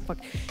pissed.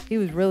 He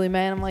was really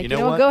mad. I'm like, you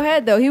know what? Go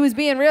ahead, though. He was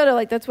being real. They're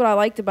like, that's what I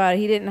liked about it.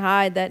 He didn't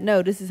hide that,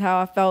 no, this is how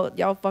I felt.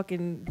 Y'all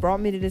fucking brought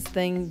me to this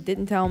thing,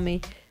 didn't tell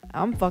me.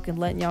 I'm fucking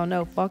letting y'all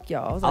know. Fuck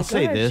y'all. I was I'll like,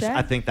 say go ahead, this. Shaq.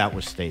 I think that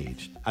was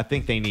staged. I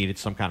think they needed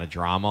some kind of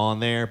drama on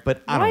there,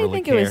 but I Why don't do you really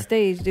think care. it was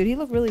staged, dude? He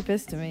looked really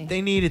pissed to me.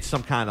 They needed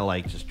some kind of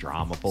like just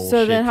drama bullshit.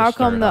 So then, how to stir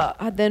come it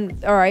up. then?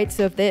 All right,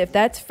 so if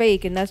that's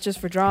fake and that's just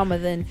for drama,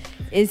 then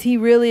is he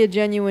really a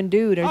genuine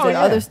dude, or is that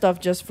other stuff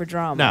just for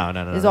drama?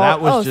 No. Is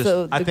That was just.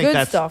 so I the think good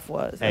that's, stuff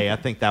was. Hey, I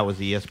think that was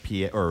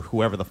ESPN or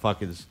whoever the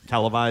fuck is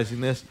televising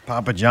this.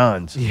 Papa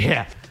John's.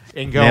 Yeah.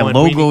 And Their going.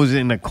 logos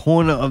in the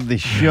corner of the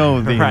show,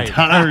 the Right.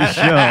 entire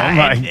show. I'm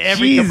like, And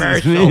every Jesus,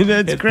 commercial man,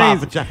 that's is crazy.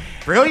 Papa John.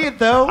 Brilliant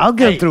though. I'll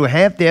get Hey. through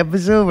half the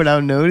episode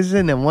without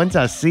noticing, and once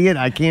I see it,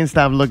 I can't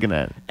stop looking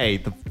at it. Hey,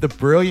 the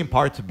brilliant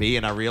part to me,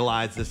 and I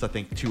realized this I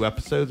think 2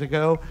 episodes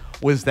ago,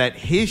 was that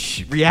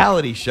his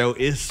reality show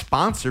is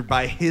sponsored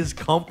by his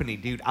company,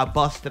 dude. I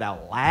busted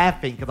out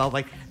laughing because I was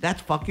like,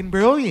 that's fucking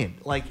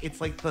brilliant. Like it's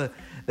like the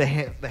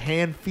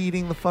hand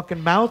feeding the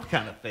fucking mouth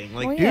kind of thing.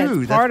 Like, Well, yeah,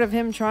 dude, it's part of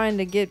him trying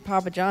to get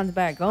Papa John's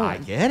back going. I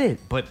get it,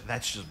 but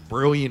that's just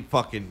brilliant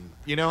fucking,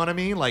 you know what I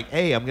mean? Like,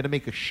 hey, I'm going to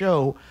make a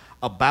show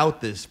about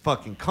this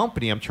fucking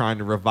company I'm trying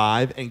to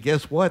revive, and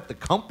guess what? The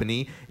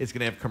company is going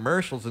to have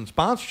commercials and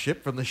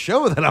sponsorship from the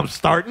show that I'm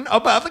starting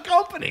about the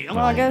company. I'm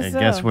like, And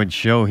guess what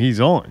show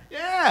he's on?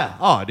 Yeah.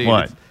 Oh, dude.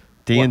 What?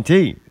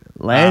 TNT.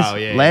 Last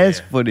yeah.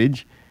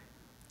 footage.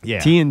 Yeah.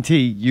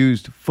 TNT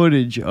used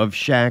footage of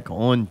Shaq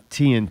on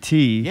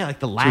TNT. Yeah, like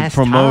the last to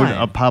promote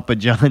time. a Papa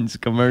John's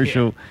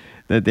commercial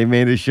that they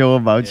made a show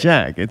about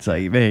Shaq. It's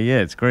like, man, yeah,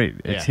 it's great.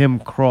 It's Yeah. him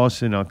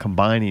crossing or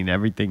combining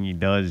everything he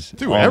does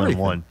Dude, all everything.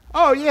 in one.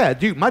 Oh yeah,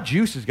 dude, my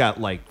juices got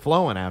like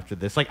flowing after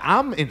this. Like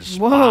I'm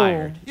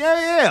inspired.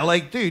 Yeah,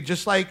 like dude,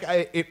 just like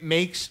it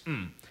makes.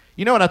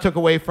 You know what I took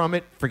away from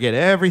it? Forget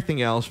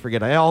everything else.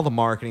 Forget all the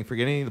marketing.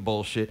 Forget any of the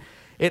bullshit.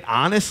 It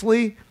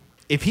honestly,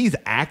 if he's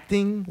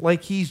acting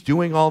like he's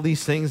doing all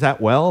these things that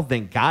well,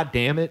 then god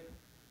damn it,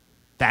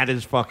 that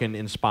is fucking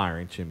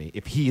inspiring to me.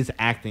 If he is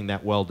acting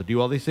that well to do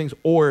all these things,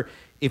 or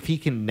if he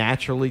can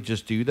naturally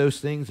just do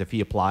those things, if he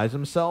applies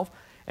himself.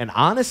 And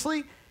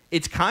honestly,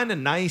 it's kind of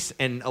nice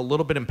and a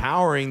little bit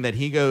empowering that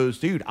he goes,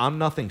 dude, I'm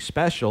nothing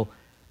special.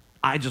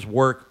 I just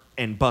work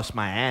and bust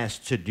my ass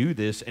to do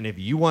this. And if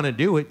you want to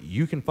do it,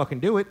 you can fucking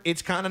do it.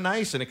 It's kind of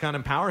nice, and it kind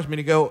of empowers me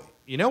to go,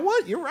 you know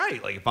what? You're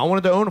right. Like, if I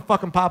wanted to own a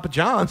fucking Papa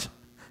John's,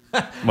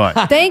 What?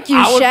 Thank you,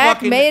 I would Shaq.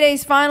 fucking-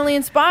 Mayday's finally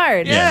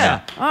inspired.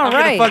 Yeah. All I'm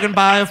right. gonna fucking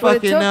buy a That's what it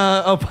fucking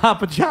took. a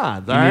Papa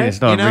John's. All You need right. to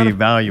start know what I'm-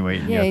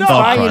 reevaluating Yeah, your he's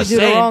thought trying to process. do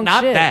the saying wrong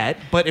not shit. that,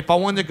 but if I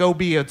wanted to go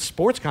be a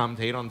sports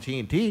commentator on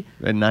TNT,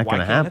 It's not why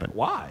gonna can't happen.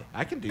 Why?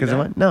 I can do 'Cause that. of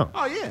what? No.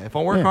 Oh yeah, if I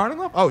work Yeah. hard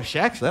enough. Oh,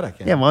 Shaq said I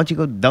can. Yeah, why don't you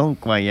go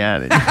dunk while you're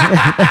at it?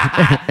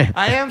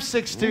 I am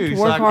 6'2",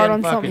 so Work I hard can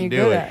on fucking something do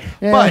you're it.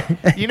 good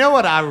But you know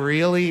what I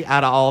really,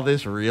 out of all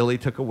this, really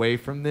took away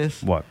from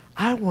this? What?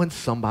 I want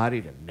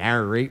somebody to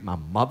narrate my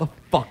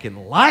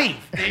motherfucking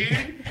life,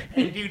 dude.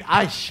 And dude,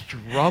 I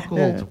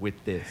struggled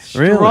with this.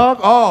 Really?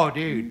 Oh,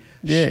 dude.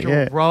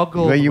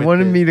 Struggled But you with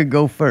wanted this. me to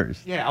go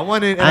first. Yeah, I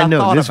wanted. And I know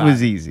thought this about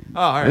was it. easy. Oh,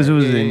 all right. This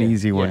was Yeah, an yeah,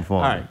 easy yeah. one for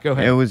All me. right, go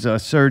ahead. It was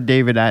Sir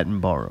David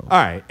Attenborough. All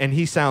right, and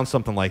he sounds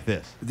something like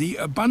this. The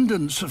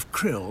abundance of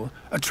krill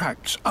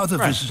attracts other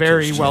Right, visitors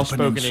very to the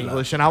well-spoken peninsula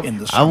English, and I'll- in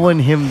the I summer.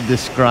 want him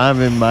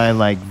describing my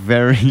like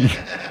very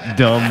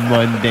dumb,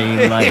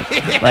 mundane, like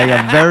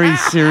a very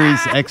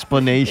serious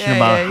explanation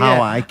about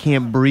how I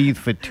can't breathe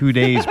for 2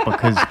 days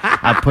because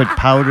I put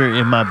powder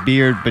in my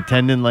beard,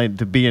 pretending like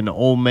to be an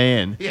old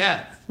man.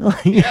 Yeah.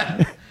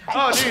 Yeah.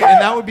 Oh, dude,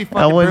 and that would be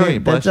fucking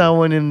brilliant. That's how I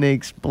want him to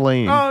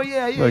explain. Oh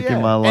yeah,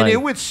 fucking my life. And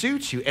it would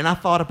suit you. And I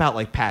thought about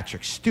like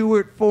Patrick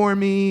Stewart for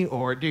me,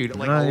 or dude,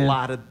 like Oh, a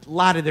yeah.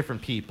 lot of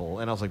different people.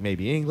 And I was like,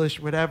 maybe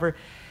English, whatever.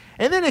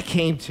 And then it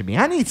came to me.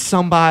 I need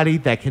somebody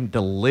that can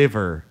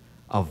deliver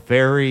a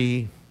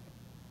very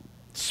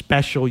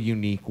special,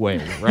 unique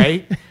way,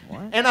 right?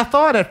 And I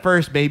thought at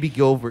first maybe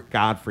Gilbert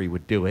Godfrey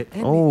would do it.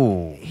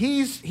 And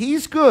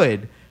he's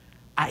good.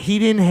 He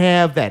didn't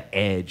have that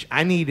edge.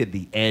 I needed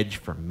the edge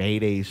from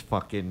Mayday's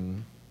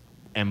fucking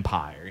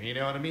empire. You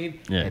know what I mean?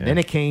 Yeah, and yeah. then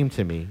it came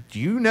to me. Do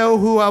you know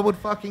who I would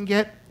fucking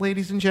get,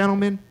 ladies and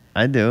gentlemen?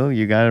 I do.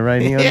 You got it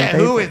right here on the Yeah,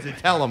 paper. who is it?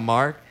 Tell him,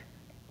 Mark.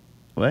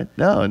 What?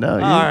 No. You, All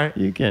right.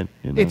 you can.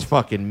 You know. It's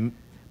fucking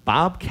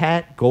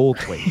Bobcat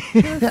Goldthwait.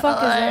 Who the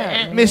fuck is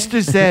that?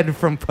 Mr. Zed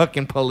from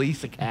fucking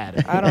Police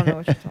Academy. I don't know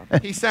what you're talking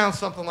about. He sounds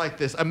something like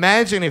this.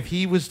 Imagine if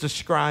he was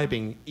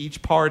describing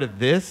each part of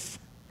this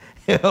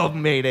of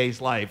Mayday's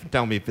life.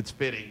 Tell me if it's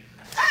fitting.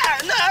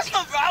 No, that's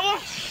no problem.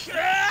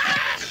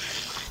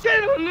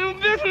 Get a new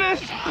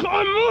business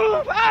or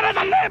move out of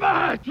the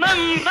neighborhood.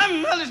 My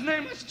mother's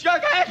name was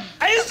Jughead.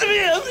 I used to be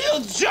a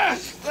real jerk,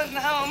 but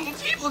now I'm a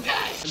people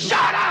guy.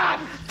 Shut up!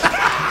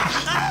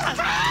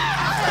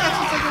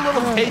 That's like a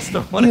little taste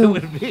of what it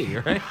would be,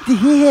 right?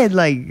 He had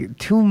like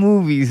 2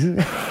 movies.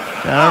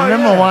 I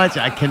remember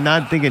watching. I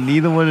cannot think of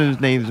neither one of his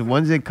names. The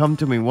ones that come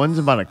to me, one's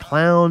about a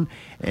clown,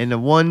 and the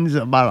one's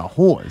about a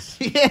horse.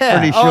 Yeah.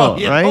 Pretty sure,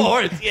 yeah, right?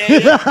 Horse.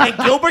 Yeah. And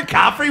Gilbert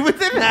Gottfried was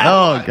in that.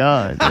 Oh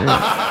God.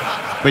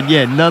 Yeah. But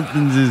yeah,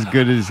 nothing's as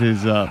good as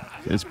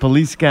his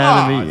Police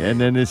Academy, and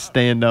then his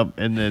stand-up,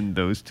 and then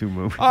those 2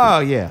 movies.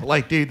 Oh yeah,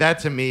 like dude, that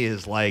to me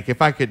is like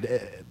if I could.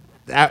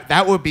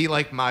 That would be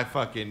like my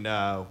fucking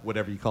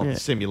whatever you call it,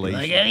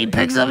 simulation. Like, and he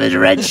picks up his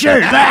red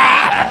shirt.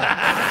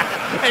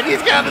 And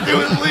he's got to do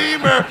his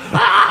lemur.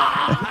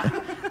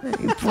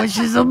 He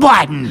pushes a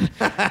button.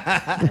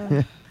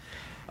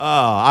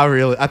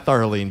 I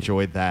thoroughly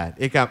enjoyed that.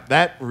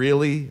 That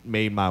really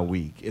made my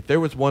week. If there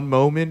was one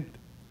moment,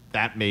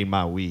 that made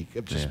my week.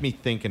 Of just me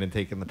thinking and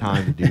taking the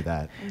time to do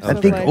that. I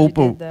think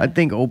Oprah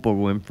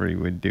Winfrey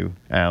would do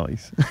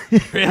Allie's.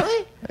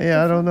 Really?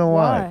 Yeah, I don't know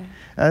why. Why?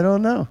 I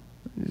don't know.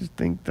 I just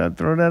think I'd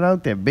throw that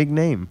out there. Big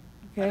name.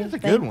 Okay, That's a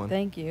good one.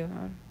 Thank you.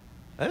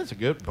 That is a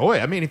good boy.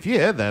 I mean, if you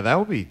had that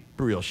would be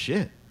real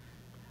shit.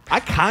 I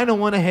kind of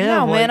want to have.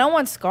 No, like, man, I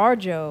want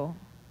ScarJo.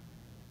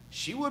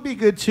 She would be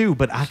good too,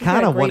 but I She's got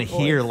kind a of want to great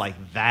hear voice.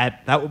 like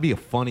that. That would be a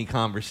funny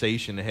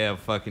conversation to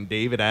have fucking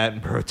David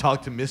Attenborough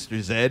talk to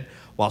Mr. Zed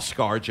while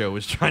ScarJo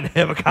is trying to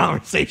have a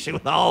conversation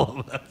with all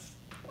of us.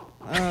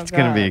 It's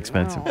going to be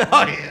expensive. Oh,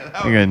 yeah,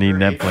 that You're going to need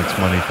Netflix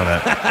money for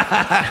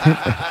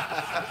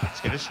that.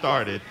 Let's get it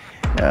started.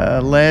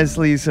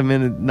 Lastly,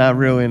 some not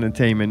real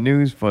entertainment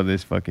news for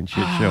this fucking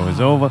shit show is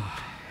over.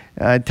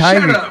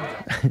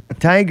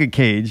 Tiger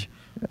Cage.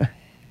 If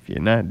you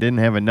didn't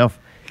have enough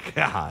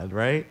God,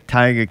 right?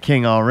 Tiger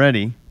King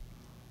already.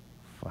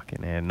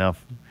 Fucking had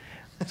enough.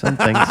 Some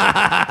things.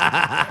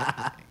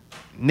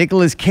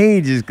 Nicolas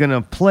Cage is going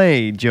to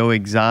play Joe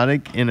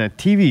Exotic in a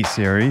TV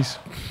series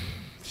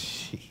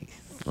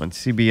on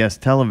CBS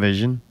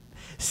television.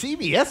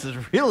 CBS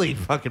is really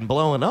fucking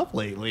blowing up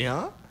lately,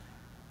 huh?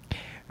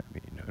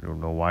 I don't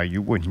know why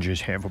you wouldn't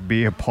just have a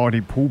beer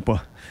party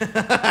pooper.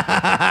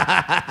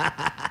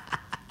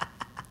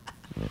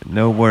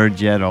 No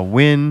word yet on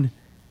when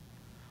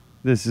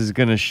this is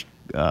going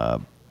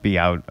to be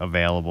out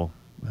available.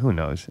 Who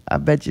knows? I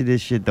bet you this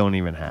shit don't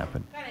even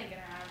happen. That ain't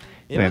gonna happen.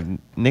 We have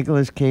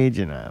Nicolas Cage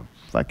in a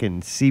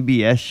fucking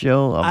CBS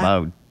show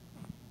about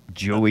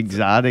Joe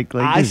Exotic.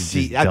 Like, I this is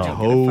see. just I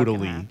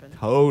dumb.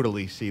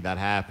 totally see that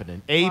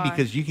happening.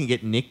 Because you can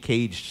get Nick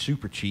Cage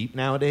super cheap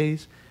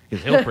nowadays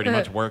because he'll pretty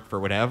much work for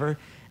whatever.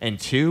 And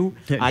 2,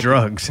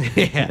 drugs.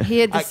 Yeah, He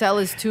had to sell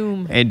his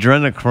tomb.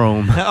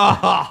 Adrenochrome.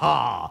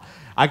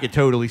 I could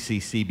totally see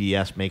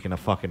CBS making a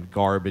fucking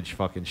garbage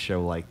fucking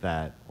show like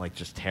that. Like,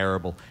 just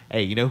terrible.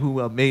 Hey, you know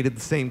who made it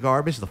the same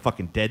garbage? The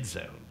fucking Dead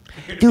Zone.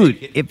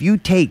 Dude, if you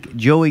take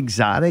Joe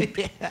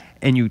Exotic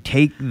and you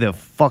take the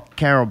fuck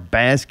Carol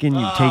Baskin,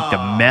 you take the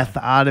meth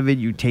out of it,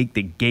 you take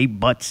the gay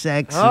butt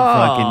sex, and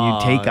fucking you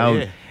take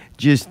out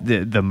just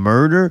the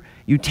murder,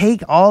 you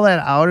take all that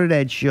out of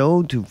that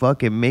show to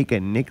fucking make a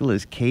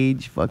Nicolas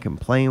Cage fucking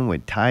playing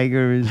with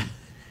tigers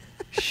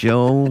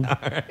show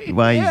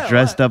while he's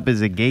dressed up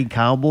as a gay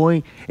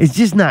cowboy, it's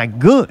just not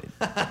good.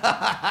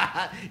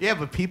 Yeah,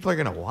 but people are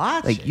gonna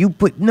watch. Like, you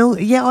put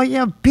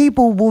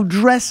people will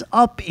dress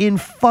up in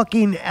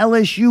fucking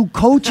LSU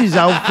coach's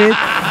outfit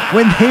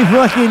when they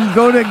fucking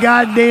go to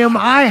goddamn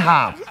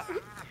IHOP.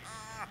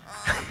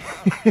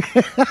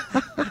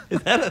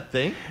 Is that a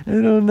thing? I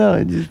don't know.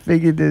 I just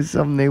figured there's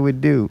something they would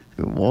do.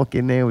 They'd walk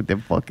in there with their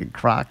fucking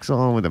Crocs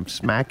on, with them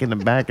smacking the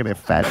back of their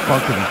fat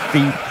fucking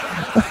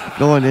feet,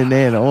 going in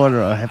there and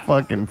order a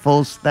fucking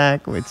full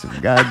stack with some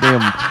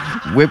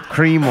goddamn whipped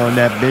cream on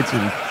that bitch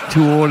and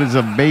 2 orders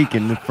of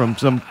bacon from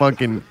some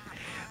fucking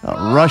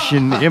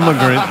Russian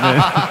immigrant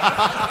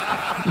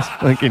that's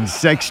fucking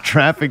sex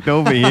trafficked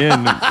over here.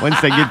 And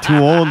once they get too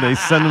old, they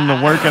send them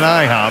to work at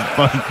IHOP.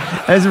 But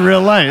that's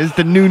real life. It's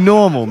the new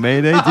normal,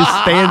 man. They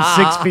just stand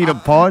 6 feet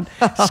apart,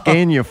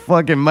 scan your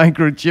fucking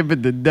microchip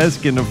at the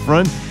desk in the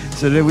front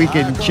so that we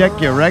can check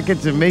your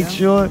records and make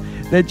sure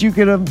that you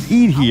can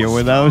eat here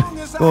without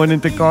going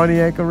into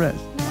cardiac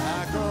arrest.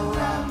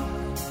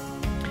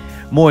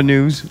 More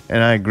news,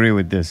 and I agree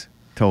with this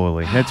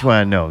totally. That's why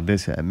I know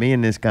this. Me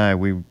and this guy,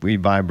 we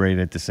vibrate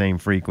at the same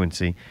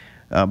frequency.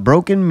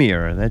 Broken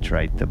Mirror, that's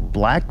right. The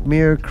Black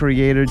Mirror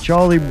creator,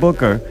 Charlie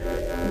Booker,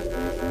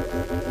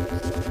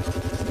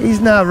 he's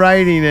not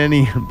writing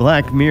any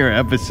Black Mirror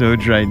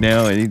episodes right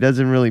now, and he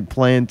doesn't really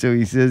plan to.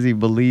 He says he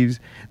believes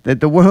that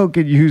the world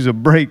could use a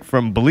break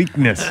from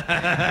bleakness.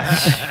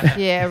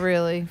 Yeah,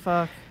 really.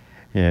 Fuck.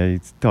 Yeah, he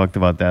talked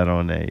about that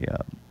on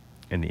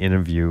an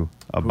interview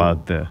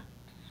about an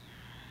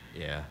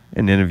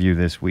interview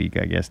this week.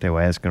 I guess they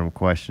were asking him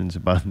questions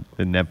about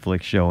the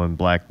Netflix show and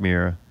Black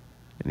Mirror.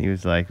 And he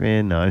was like,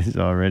 man, no, this is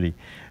already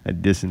a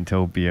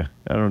dystopia.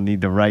 I don't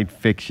need to write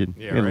fiction.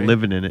 Yeah, You're right.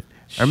 living in it.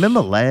 I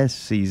remember last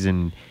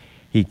season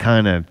he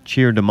kind of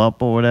cheered him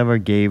up or whatever,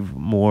 gave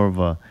more of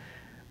a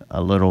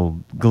little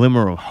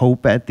glimmer of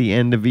hope at the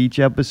end of each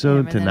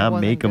episode to not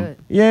make him.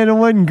 Yeah, it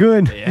wasn't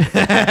good. You ruined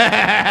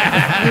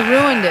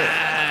it.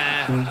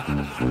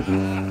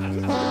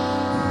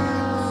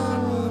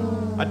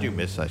 I do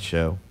miss that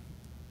show.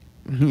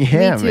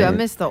 Yeah, Me too. I man.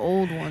 miss the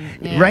old one.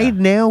 Yeah. Right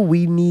now,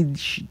 we need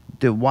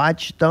to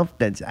watch stuff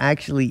that's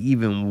actually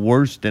even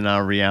worse than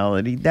our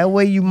reality. That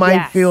way, you might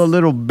Yes. feel a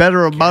little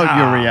better about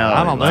your reality.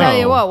 I don't know. Tell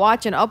you what,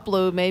 watching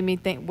Upload made me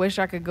wish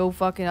I could go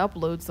fucking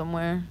upload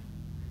somewhere.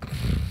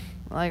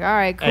 Like, all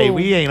right, cool. Hey,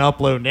 we ain't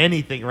uploading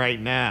anything right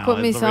now. Put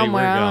me That's the way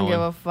somewhere. we're I don't going.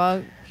 give a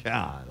fuck.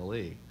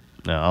 Golly.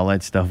 No, all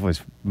that stuff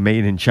was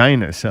made in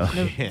China, so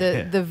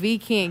The V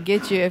can't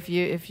get you if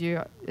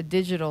you're a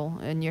digital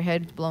and your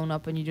head's blown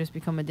up and you just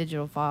become a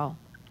digital file.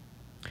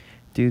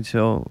 dude.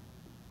 So,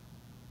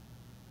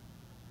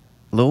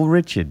 Little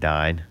Richard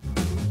died.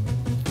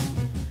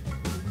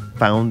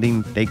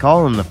 They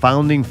call him the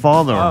founding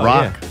father of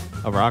rock. Yeah.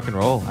 Of rock and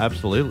roll,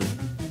 absolutely.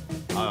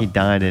 He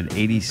died at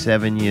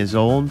 87 years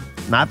old.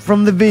 Not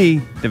from the V.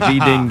 The V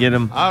didn't get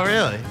him. Oh,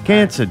 really?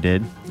 Cancer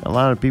did. A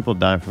lot of people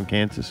die from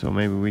cancer, so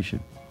maybe we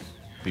should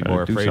Be try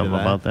more to do afraid of something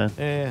that. about that.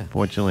 Yeah.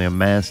 Fortunately, a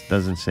mask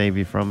doesn't save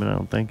you from it, I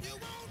don't think.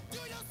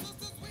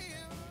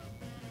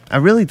 I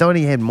really thought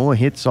he had more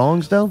hit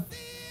songs, though.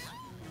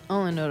 I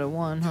only know the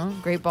one, huh?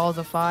 Great Balls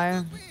of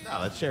Fire.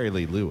 No, that's Jerry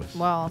Lee Lewis.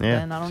 Well, Yeah,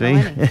 then I don't see? know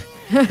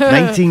any.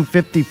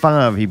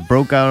 1955, he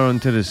broke out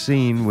onto the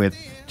scene with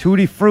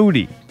Tutti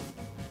Frutti.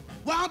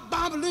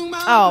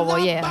 Oh, well,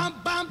 yeah.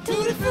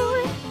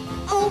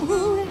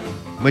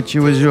 Which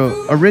was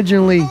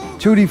originally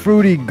Tutti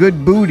Frutti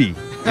Good Booty.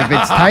 If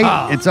it's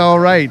tight, it's all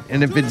right.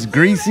 And if it's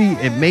greasy,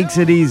 it makes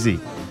it easy.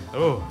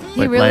 Oh.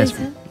 He really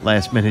said-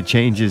 last minute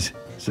changes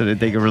so that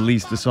they could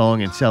release the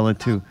song and sell it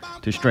to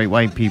straight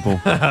white people.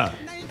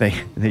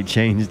 They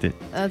changed it.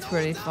 That's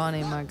pretty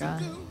funny, my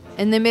God.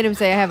 And they made him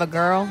say, I have a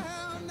girl.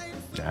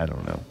 I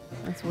don't know.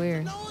 That's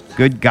weird.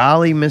 Good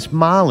Golly, Miss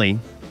Molly.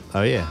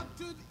 Oh, yeah.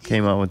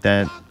 Came out with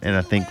that. And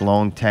I think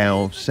Long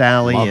Tail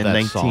Sally Love in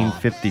that song.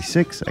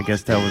 1956. I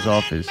guess that was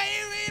off his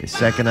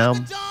second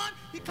album.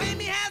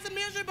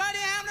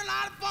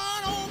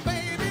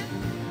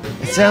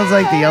 It sounds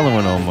like the other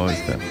one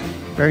almost, though.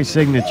 Very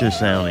signature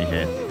sound he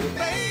had.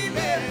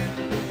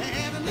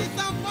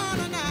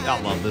 I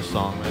love this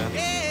song, man.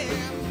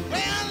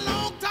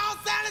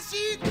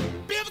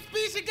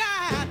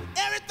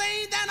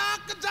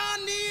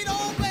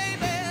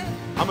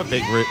 I'm a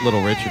big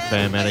Little Richard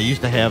fan, man. I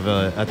used to have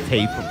a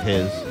tape of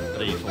his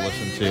that I used to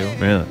listen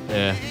to. Really?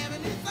 Yeah.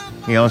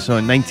 He also,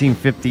 in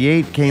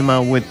 1958, came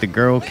out with The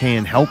Girl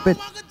Can't Help It.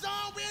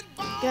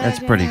 That's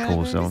a pretty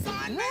cool song.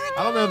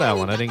 I don't know that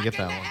one. I didn't get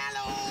that one.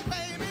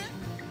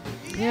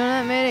 You know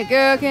that minute,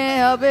 girl can't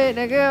help it.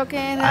 The girl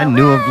can't help I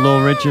knew of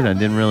Little Richard. I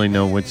didn't really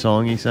know what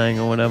song he sang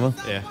or whatever.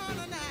 Yeah.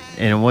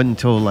 And it wasn't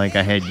until like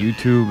I had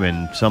YouTube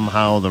and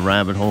somehow the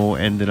rabbit hole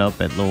ended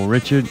up at Little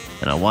Richard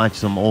and I watched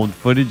some old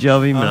footage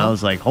of him and I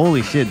was like,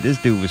 holy shit,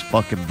 this dude was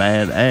fucking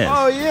badass.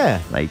 Oh,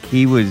 yeah. Like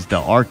he was the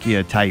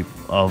archetype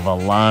of a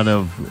lot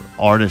of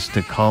artists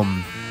to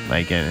come.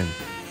 Like and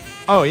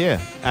Oh, yeah.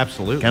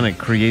 Absolutely. kind of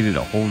created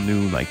a whole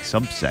new like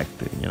subsect,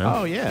 you know?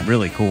 Oh, yeah.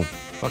 Really cool.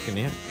 Fucking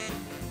yeah.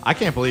 I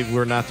can't believe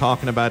we're not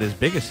talking about his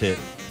biggest hit.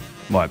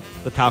 What?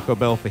 The Taco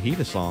Bell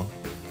Fajita song.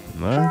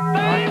 What?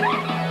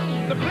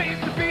 The place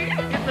to be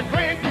is the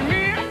grand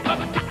premiere of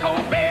the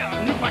Taco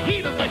Bell. New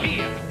fajitas are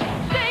here.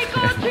 They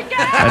go together.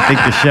 I think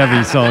the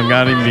Chevy song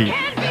got him beat.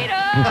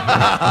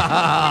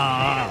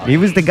 He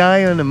was the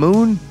guy on the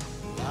moon?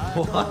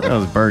 What? That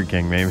was Burger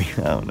King, maybe.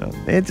 I don't know.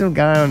 They had some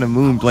guy on the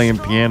moon playing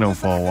piano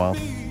for a while.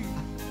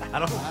 I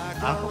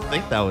don't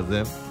think that was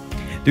him.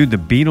 Dude, the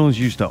Beatles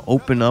used to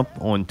open up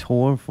on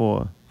tour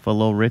for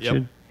Little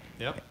Richard.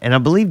 Yep. And I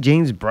believe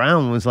James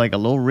Brown was like a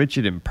Little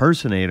Richard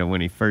impersonator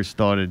when he first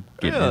started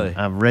getting Really? it.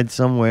 I've read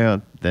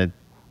somewhere that,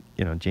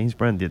 James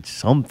Brown did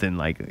something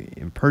like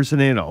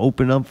impersonate or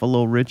open up for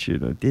Little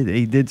Richard or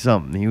he did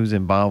something. He was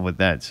involved with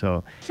that.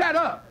 So Shut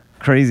up.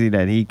 crazy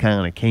that he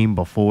kind of came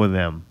before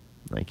them.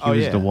 Like he Oh,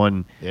 was yeah. the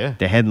one, Yeah.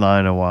 the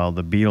headliner while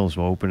the Beatles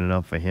were opening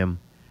up for him.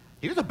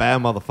 He was a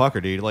bad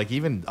motherfucker, dude. Like,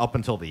 even up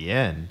until the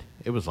end,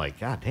 it was like,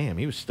 God damn,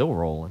 he was still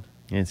rolling.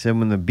 And it said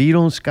when the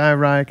Beatles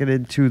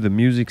skyrocketed to the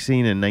music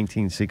scene in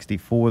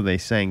 1964, they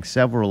sang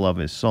several of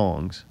his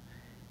songs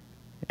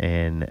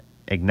and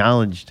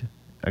acknowledged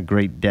a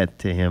great debt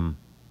to him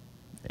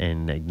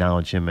and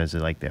acknowledged him as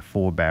like their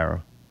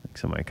forebearer. Like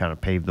somebody kind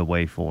of paved the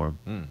way for him.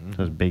 Mhm. So it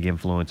was a big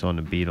influence on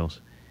the Beatles.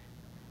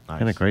 Nice.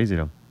 Kind of crazy,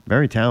 though.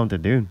 Very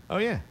talented dude. Oh,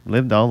 yeah.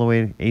 Lived all the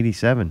way to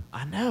 87.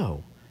 I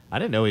know. I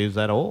didn't know he was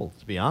that old.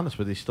 To be honest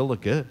with you, he still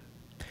looked good.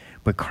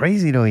 But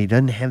crazy, though, he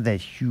doesn't have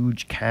that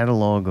huge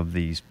catalog of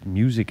these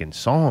music and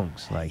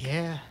songs. Like,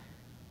 Yeah.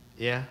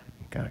 Yeah.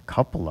 got a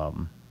couple of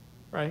them.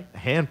 Right. A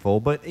handful.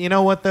 But you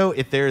know what, though?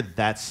 If they're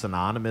that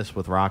synonymous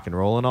with rock and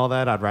roll and all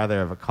that, I'd rather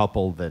have a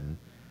couple than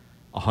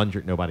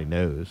 100 nobody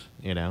knows,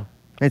 you know?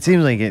 It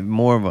seems like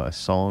more of a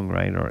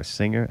songwriter or a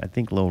singer. I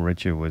think Little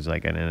Richard was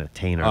like an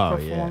entertainer. Oh,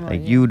 yeah.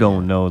 Like, you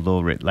don't know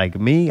Little Richard. Like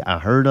me, I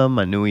heard him.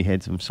 I knew he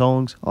had some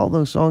songs. All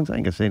those songs, I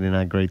ain't gonna say they're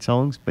not great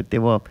songs, but they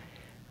were,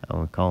 I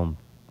don't call them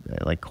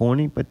like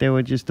corny, but they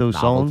were just those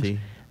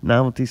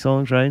novelty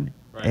songs, right?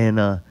 And,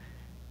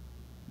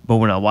 but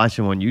when I watched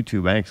him on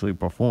YouTube, I actually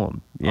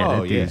performed. Yeah,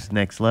 that dude's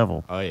next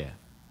level. Oh, yeah.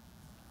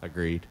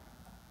 Agreed.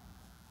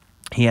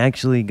 He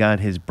actually got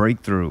his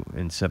breakthrough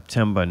in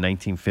September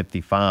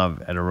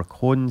 1955 at a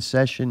recording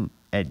session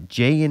at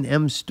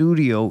J&M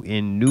Studio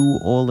in New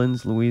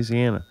Orleans,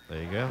 Louisiana.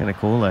 There you go. Kind of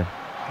cool. That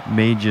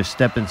major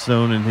stepping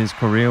stone in his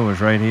career was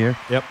right here.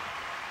 Yep.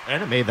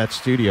 And it made that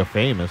studio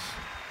famous.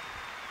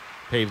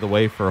 Paved the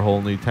way for a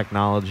whole new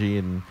technology,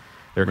 and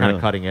they're kind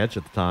of cutting edge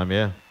at the time,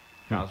 yeah.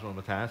 Cosmo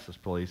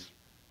Metastasis Police.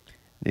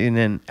 And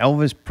then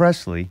Elvis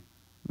Presley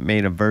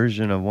made a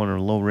version of one of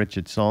Little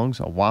Richard's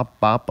songs, a wop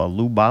bop, a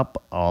loo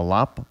bop, a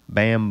lop,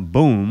 bam,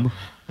 boom.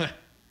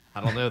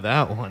 I don't know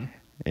that one.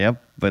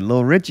 Yep, but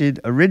Little Richard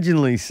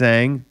originally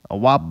sang a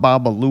wop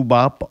bop, a loo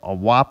bop, a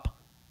wop,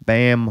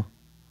 bam,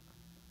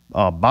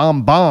 a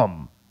bomb,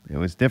 bomb. It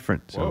was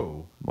different. So,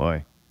 Whoa.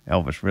 Boy,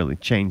 Elvis really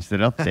changed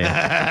it up there.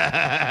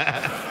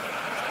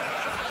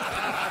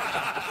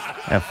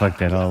 I fucked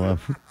that all up.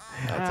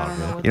 That's all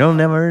good. You don't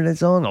never heard that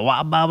song? A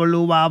wop bop, a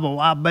loo bop, a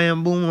wop,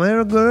 bam, boom,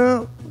 hey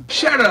girl.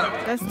 Shut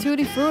up. That's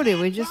Tutti Frutti.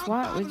 We just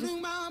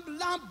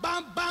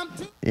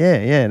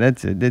Yeah,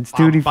 that's it. That's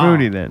Tutti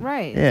Frutti then.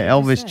 Right, Yeah, that's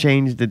what you Elvis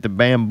changed it to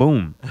Bam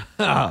Boom.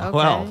 Oh,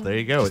 well, there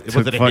you go. Just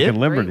Was it a fucking hit?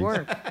 liberties.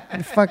 Great work.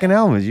 It's fucking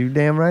Elvis. You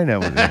damn right that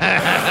was it.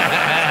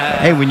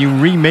 Hey, when you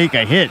remake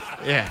a hit,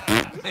 Yeah.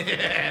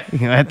 you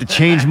have to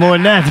change more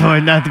than that for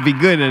it not to be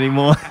good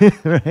anymore.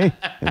 Right?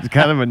 It's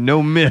kind of a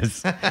no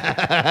miss.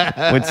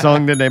 What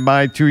song did they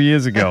buy 2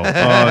 years ago?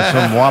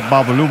 Some wop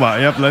babalooba.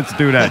 Yep, let's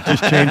do that.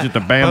 Just change it to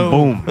Bam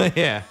Boom.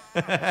 Yeah.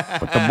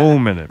 Put the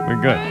boom in it.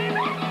 We're good.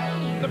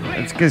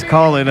 Let's just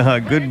call it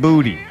Good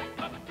Booty.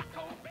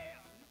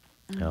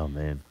 Oh,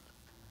 man.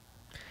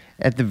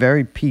 At the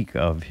very peak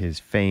of his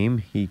fame,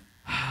 he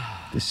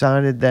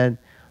decided that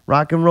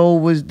rock and roll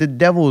was the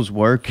devil's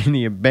work, and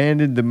he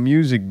abandoned the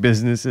music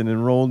business and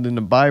enrolled in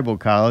the Bible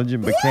college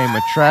and became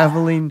a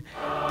traveling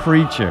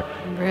preacher.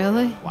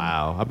 Really?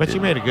 Wow. I bet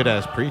you made a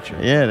good-ass preacher.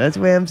 Yeah, that's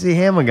where MC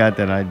Hammer got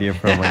that idea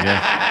from, I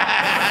guess.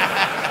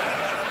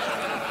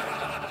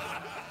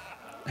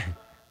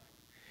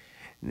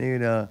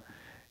 Dude,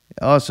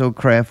 also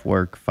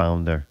Kraftwerk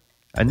founder.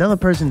 Another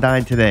person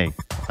died today.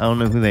 I don't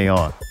know who they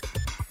are,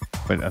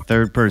 but a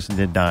third person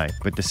did die.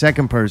 But the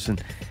second person,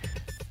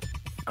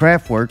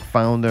 Kraftwerk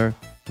founder,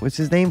 what's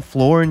his name?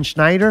 Florian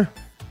Schneider?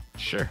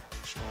 Sure.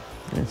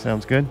 That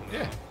sounds good.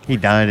 Yeah. He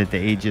died at the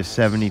age of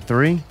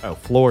 73. Oh,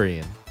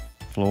 Florian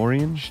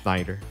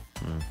Schneider.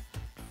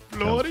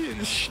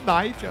 Florian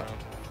Schneider.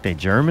 They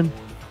German?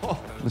 Oh,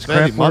 Was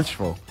very Kraftwerk? much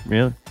full.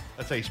 Really?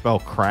 That's how you spell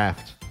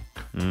craft.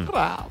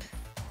 Kraft.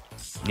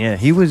 Yeah,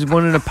 he was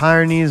one of the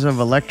pioneers of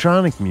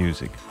electronic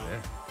music.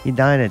 Yeah. He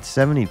died at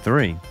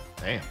 73.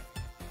 Damn.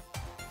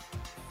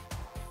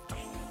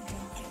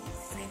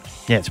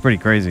 Yeah, it's pretty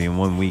crazy. In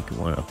 1 week,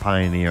 a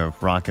pioneer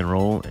of rock and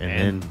roll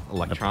and then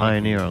a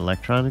pioneer of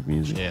electronic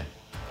music. Yeah.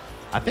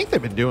 I think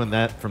they've been doing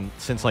that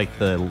since like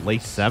the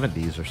late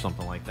 70s or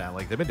something like that.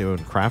 Like they've been doing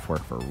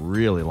Kraftwerk for a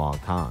really long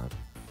time.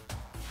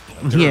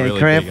 Like, Yeah, really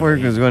big in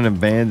Kraftwerk the was one of the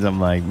bands I'm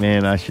like,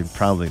 man, I should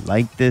probably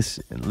like this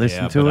and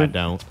listen Yeah, to but it. I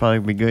don't. It's probably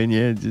be good.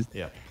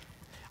 Yeah,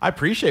 I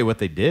appreciate what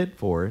they did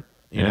for it.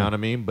 You Yeah. know what I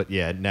mean? But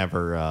yeah, it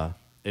never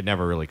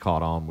really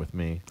caught on with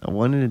me. I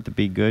wanted it to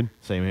be good.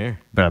 Same here.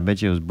 But I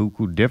bet you it was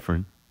buku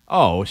different.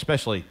 Oh,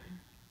 especially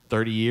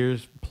 30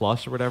 years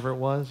plus or whatever it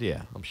was.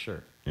 Yeah, I'm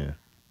sure. Yeah.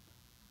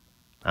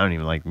 I don't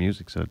even like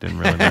music, so it didn't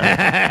really matter.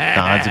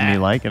 The odds of me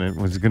liking it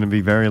was going to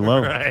be very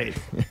low. Right.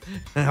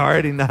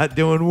 Already not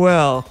doing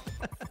well.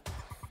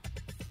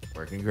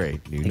 Working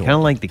great. Kind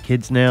of like the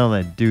kids now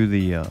that do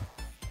the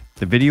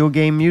video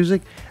game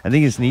music. I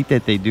think it's neat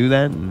that they do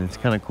that, and it's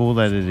kind of cool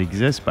that it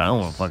exists, but I don't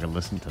want to fucking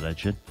listen to that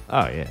shit.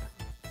 Oh, yeah.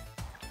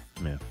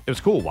 Yeah. It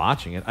was cool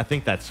watching it. I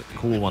think that's a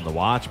cool one to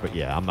watch, but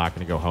yeah, I'm not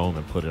going to go home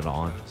and put it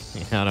on. You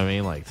know what I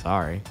mean? Like,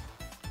 sorry.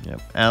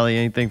 Yep. Allie,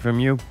 anything from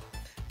you?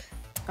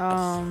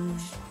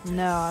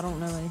 No, I don't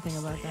know anything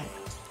about that.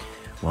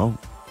 Well,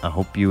 I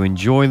hope you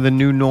enjoy the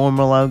new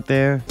normal out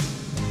there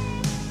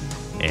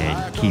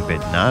and keep it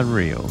not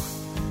real.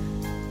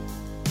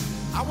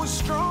 I was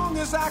strong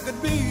as I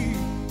could be,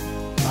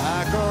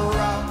 like a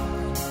rock.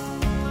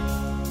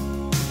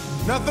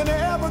 Nothing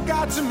ever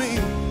got to me,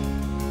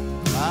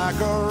 like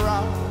a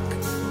rock.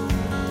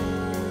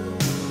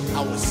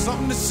 I was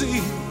something to see,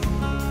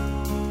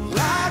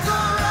 like a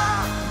rock.